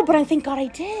don't know, but I thank God I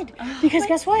did, because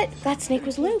guess what? That snake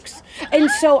was Luke's. And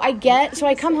so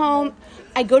I come home.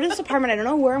 I go to this apartment. I don't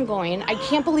know where I'm going. I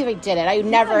can't believe I did it. I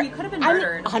never. You could have been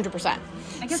murdered. 100%.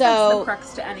 I guess that's the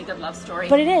crux to any good love story.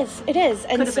 But it is.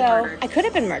 And Could have so been murdered. I could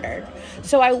have been murdered.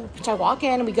 So I walk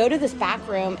in, we go to this back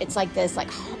room. It's like this like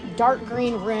dark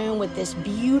green room with this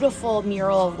beautiful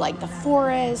mural of like the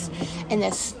forest and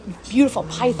this beautiful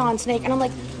python snake. And I'm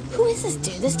like, who is this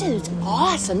dude? This dude's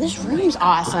awesome. This room's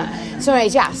awesome. So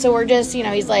anyways, yeah. So we're just,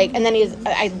 he's like, and then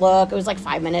I look, it was like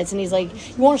 5 minutes, and he's like,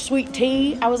 you want a sweet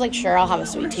tea? I was like, sure, I'll have a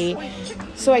sweet tea.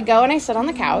 So I go and I sit on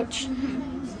the couch.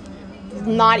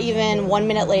 Not even 1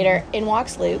 minute later, in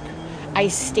walks Luke. I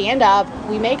stand up,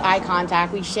 we make eye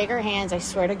contact, we shake our hands. I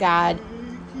swear to God,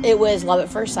 it was love at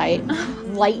first sight.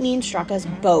 Lightning struck us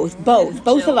both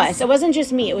of us. It wasn't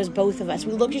just me, it was both of us.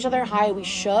 We looked each other high, we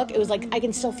shook. It was like, I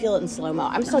can still feel it in slow-mo.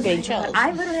 I'm still getting chills.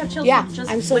 I literally have chills. Yeah, just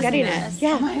I'm still getting listening to it. this.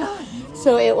 Yeah. Oh my God.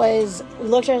 So it was, we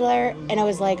looked at each other, and I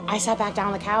was like, I sat back down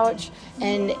on the couch,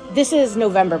 and this is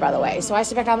November, by the way. So I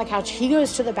sat back down on the couch. He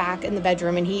goes to the back in the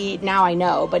bedroom, and now I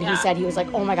know, but he said he was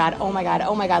like, oh my God,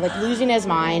 like losing his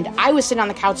mind. I was sitting on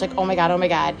the couch like, oh my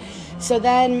God. So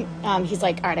then he's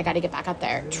like, all right, I got to get back up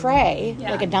there. Trey,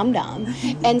 like a dum-dum,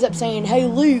 ends up saying, hey,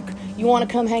 Luke, you want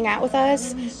to come hang out with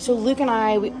us? So Luke and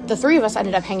I, the three of us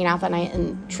ended up hanging out that night,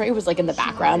 and Trey was like in the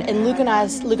background. And Luke and I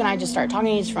just started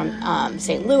talking. He's from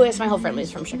St. Louis. My whole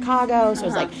family's from Chicago. So it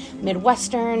was like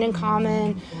Midwestern in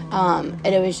common. And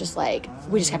it was just like,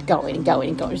 we just kept going and going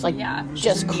and going. It was like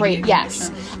just crazy. Yes.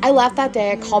 I left that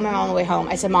day. I called my mom on the way home.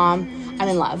 I said, Mom, I'm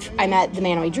in love. I met the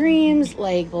man of my dreams,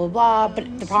 like, blah, blah, blah.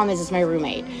 But the problem is, it's my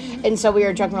roommate. And so we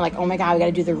were joking. We're like, oh, my God, we got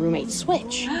to do the roommate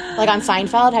switch. Like on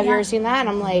Seinfeld. Have you ever seen that? And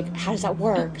I'm like, how does that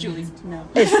work? Julie's, no.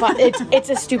 It's fun. It's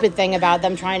a stupid thing about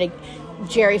them trying to...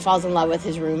 Jerry falls in love with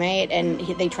his roommate, and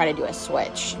they try to do a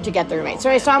switch to get the roommate. So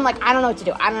I'm like, I don't know what to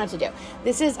do.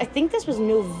 I think this was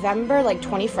November, like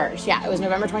 21st. Yeah, it was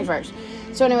November 21st.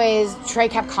 So anyways, Trey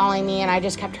kept calling me, and I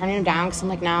just kept turning him down because I'm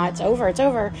like, nah, it's over.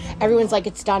 Everyone's like,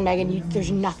 it's done, Megan. There's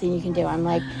nothing you can do. I'm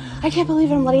like, I can't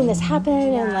believe I'm letting this happen.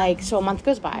 And like, so a month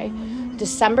goes by.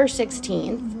 December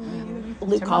 16th,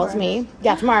 Luke calls me.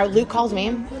 Yeah, tomorrow. Luke calls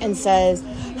me and says,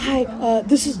 hi,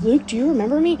 this is Luke. Do you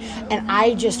remember me? And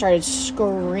I just started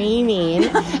screaming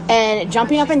and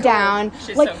jumping up and down.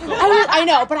 She's like, so cool. I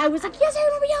know, but I was like, yes, I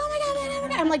remember you. Oh my God.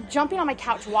 I'm like jumping on my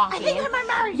couch walking. I think I'm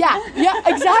married. Yeah,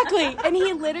 exactly. And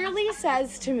he literally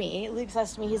says to me, Luke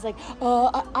says to me, he's like,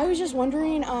 I was just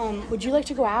wondering, would you like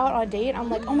to go out on a date? I'm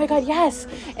like, oh my God, yes.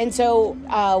 And so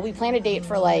we planned a date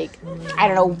for like, I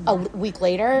don't know, a week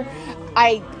later.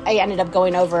 I ended up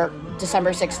going over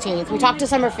December 16th. We talked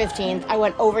December 15th. I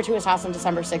went over to his house on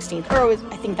December 16th.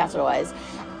 I think that's what it was.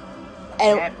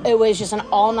 And it was just an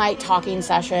all-night talking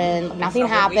session. Nothing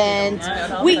happened.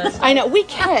 We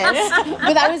kissed,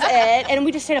 but that was it. And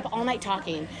we just stayed up all night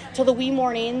talking till the wee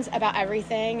mornings about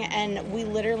everything. And we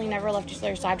literally never left each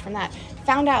other's side from that.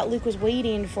 Found out Luke was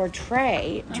waiting for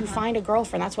Trey to find a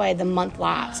girlfriend. That's why the month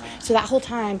lapsed. So that whole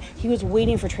time, he was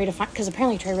waiting for Trey to find, because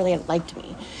apparently Trey really had liked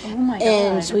me. Oh my God.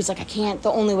 And so he's like, I can't.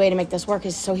 The only way to make this work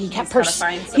is, so he kept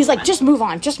he's like, just move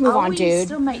on, dude. Are we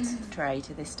still mates with Trey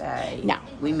to this day? No.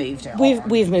 We moved on.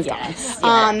 We've moved on.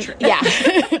 Fuck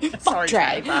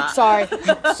Trey. Sorry,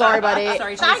 buddy.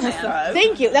 Sorry,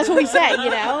 Thank you. That's what we say,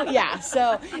 Yeah.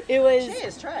 So it was.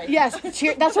 Cheers, Trey. Yes.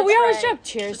 Cheers. That's what we always joke.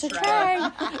 Cheers to Trey.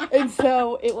 And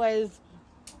so it was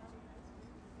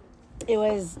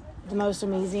the most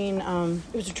amazing.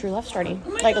 It was a true love story,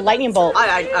 like a lightning bolt.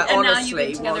 I And now honestly you've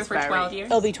been together was for 12 years?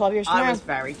 It'll be 12 years tomorrow. I was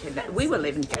very connected. We were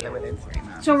living together within 3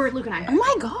 months. So were Luke and I. Oh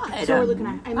my God. So were Luke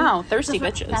and I. Wow, thirsty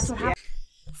bitches. That's what happened.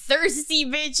 Thirsty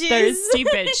bitches. Thirsty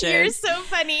bitches. You're so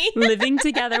funny. Living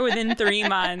together within 3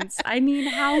 months. I mean,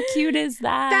 how cute is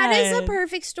that? That is a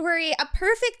perfect story, a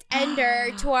perfect ender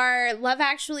to our Love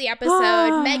Actually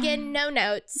episode. Megan, no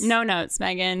notes. No notes,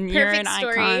 Megan. You're an Perfect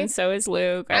story. icon. So is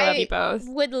Luke. I love you both.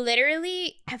 Would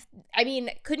literally have, I mean,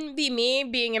 couldn't be me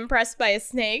being impressed by a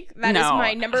snake. That is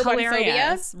my number one phobia.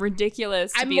 Hilarious.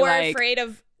 Ridiculous to I'm be more like, afraid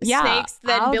of yeah, snakes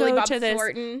than I'll Billy go Bob to this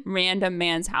Thornton. random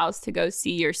man's house to go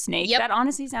see your snake. Yep. That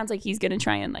honestly sounds like he's gonna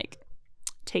try and like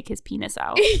take his penis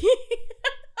out.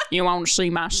 You won't see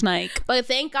my snake. But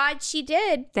thank God she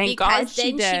did. Thank because God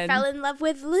she then did. she fell in love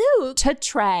with Luke. To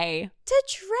Trey. To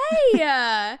Trey.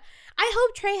 I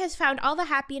hope Trey has found all the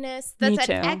happiness. That's Me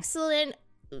too. an excellent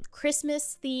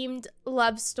Christmas-themed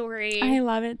love story. I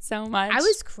love it so much. I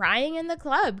was crying in the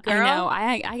club, girl. I know.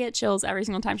 I get chills every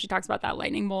single time she talks about that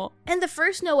lightning bolt. And the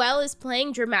first Noel is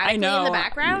playing dramatically I know. in the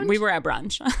background. We were at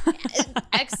brunch.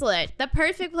 Excellent. The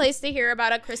perfect place to hear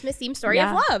about a Christmas-themed story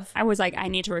Yeah. of love. I was like, I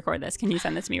need to record this. Can you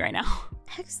send this to me right now?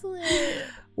 Excellent.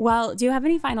 Well, do you have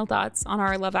any final thoughts on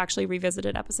our Love Actually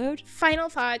Revisited episode? Final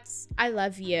thoughts. I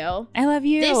love you. I love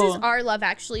you. This is our Love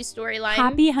Actually storyline.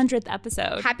 Happy 100th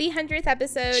episode. Happy 100th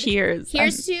episode. Cheers.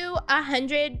 Here's to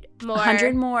 100 more.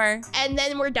 100 more. And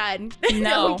then we're done.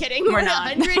 No, I'm kidding. we're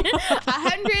not.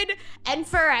 100 and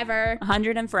forever.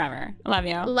 100 and forever. Love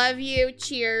you. Love you.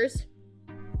 Cheers.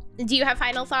 Do you have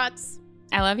final thoughts?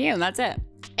 I love you. That's it.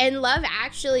 And Love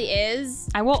Actually is...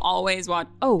 I will always watch.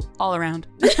 Oh, all around.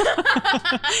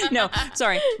 No,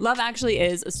 sorry. Love Actually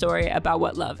is a story about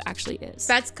what love actually is.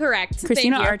 That's correct.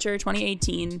 Christina Thank you. Archer,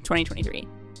 2018, 2023.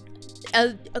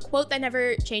 A quote that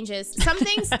never changes. Some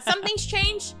things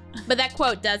change, but that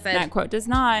quote doesn't. That quote does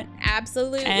not.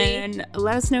 Absolutely. And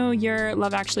let us know your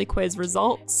Love Actually quiz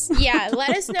results. Yeah,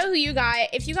 let us know who you got.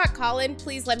 If you got Colin,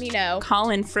 please let me know.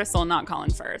 Colin Frissell, not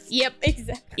Colin Firth. Yep,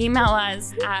 exactly. Email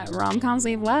us at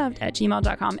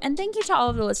romcomswe'veloved@gmail.com. And thank you to all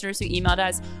of the listeners who emailed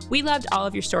us. We loved all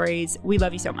of your stories. We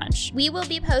love you so much. We will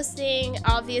be posting,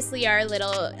 obviously, our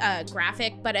little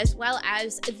graphic, but as well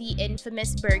as the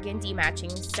infamous burgundy matching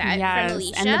set from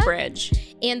Alicia. And the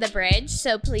bridge. And the bridge.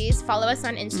 So please follow us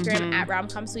on Instagram at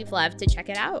romcomswe'veloved to check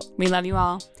it out. We love you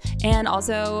all. And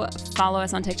also follow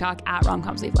us on TikTok at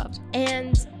romcomswe'veloved.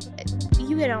 And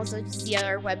you can also see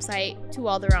our website,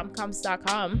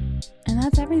 toalltheromcoms.com. And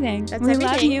that's everything. That's we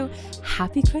everything. love you.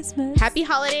 Happy Christmas. Happy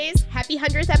holidays. Happy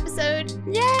 100th episode.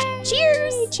 Yay.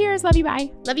 Cheers. Cheers. Love you.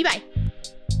 Bye. Love you. Bye.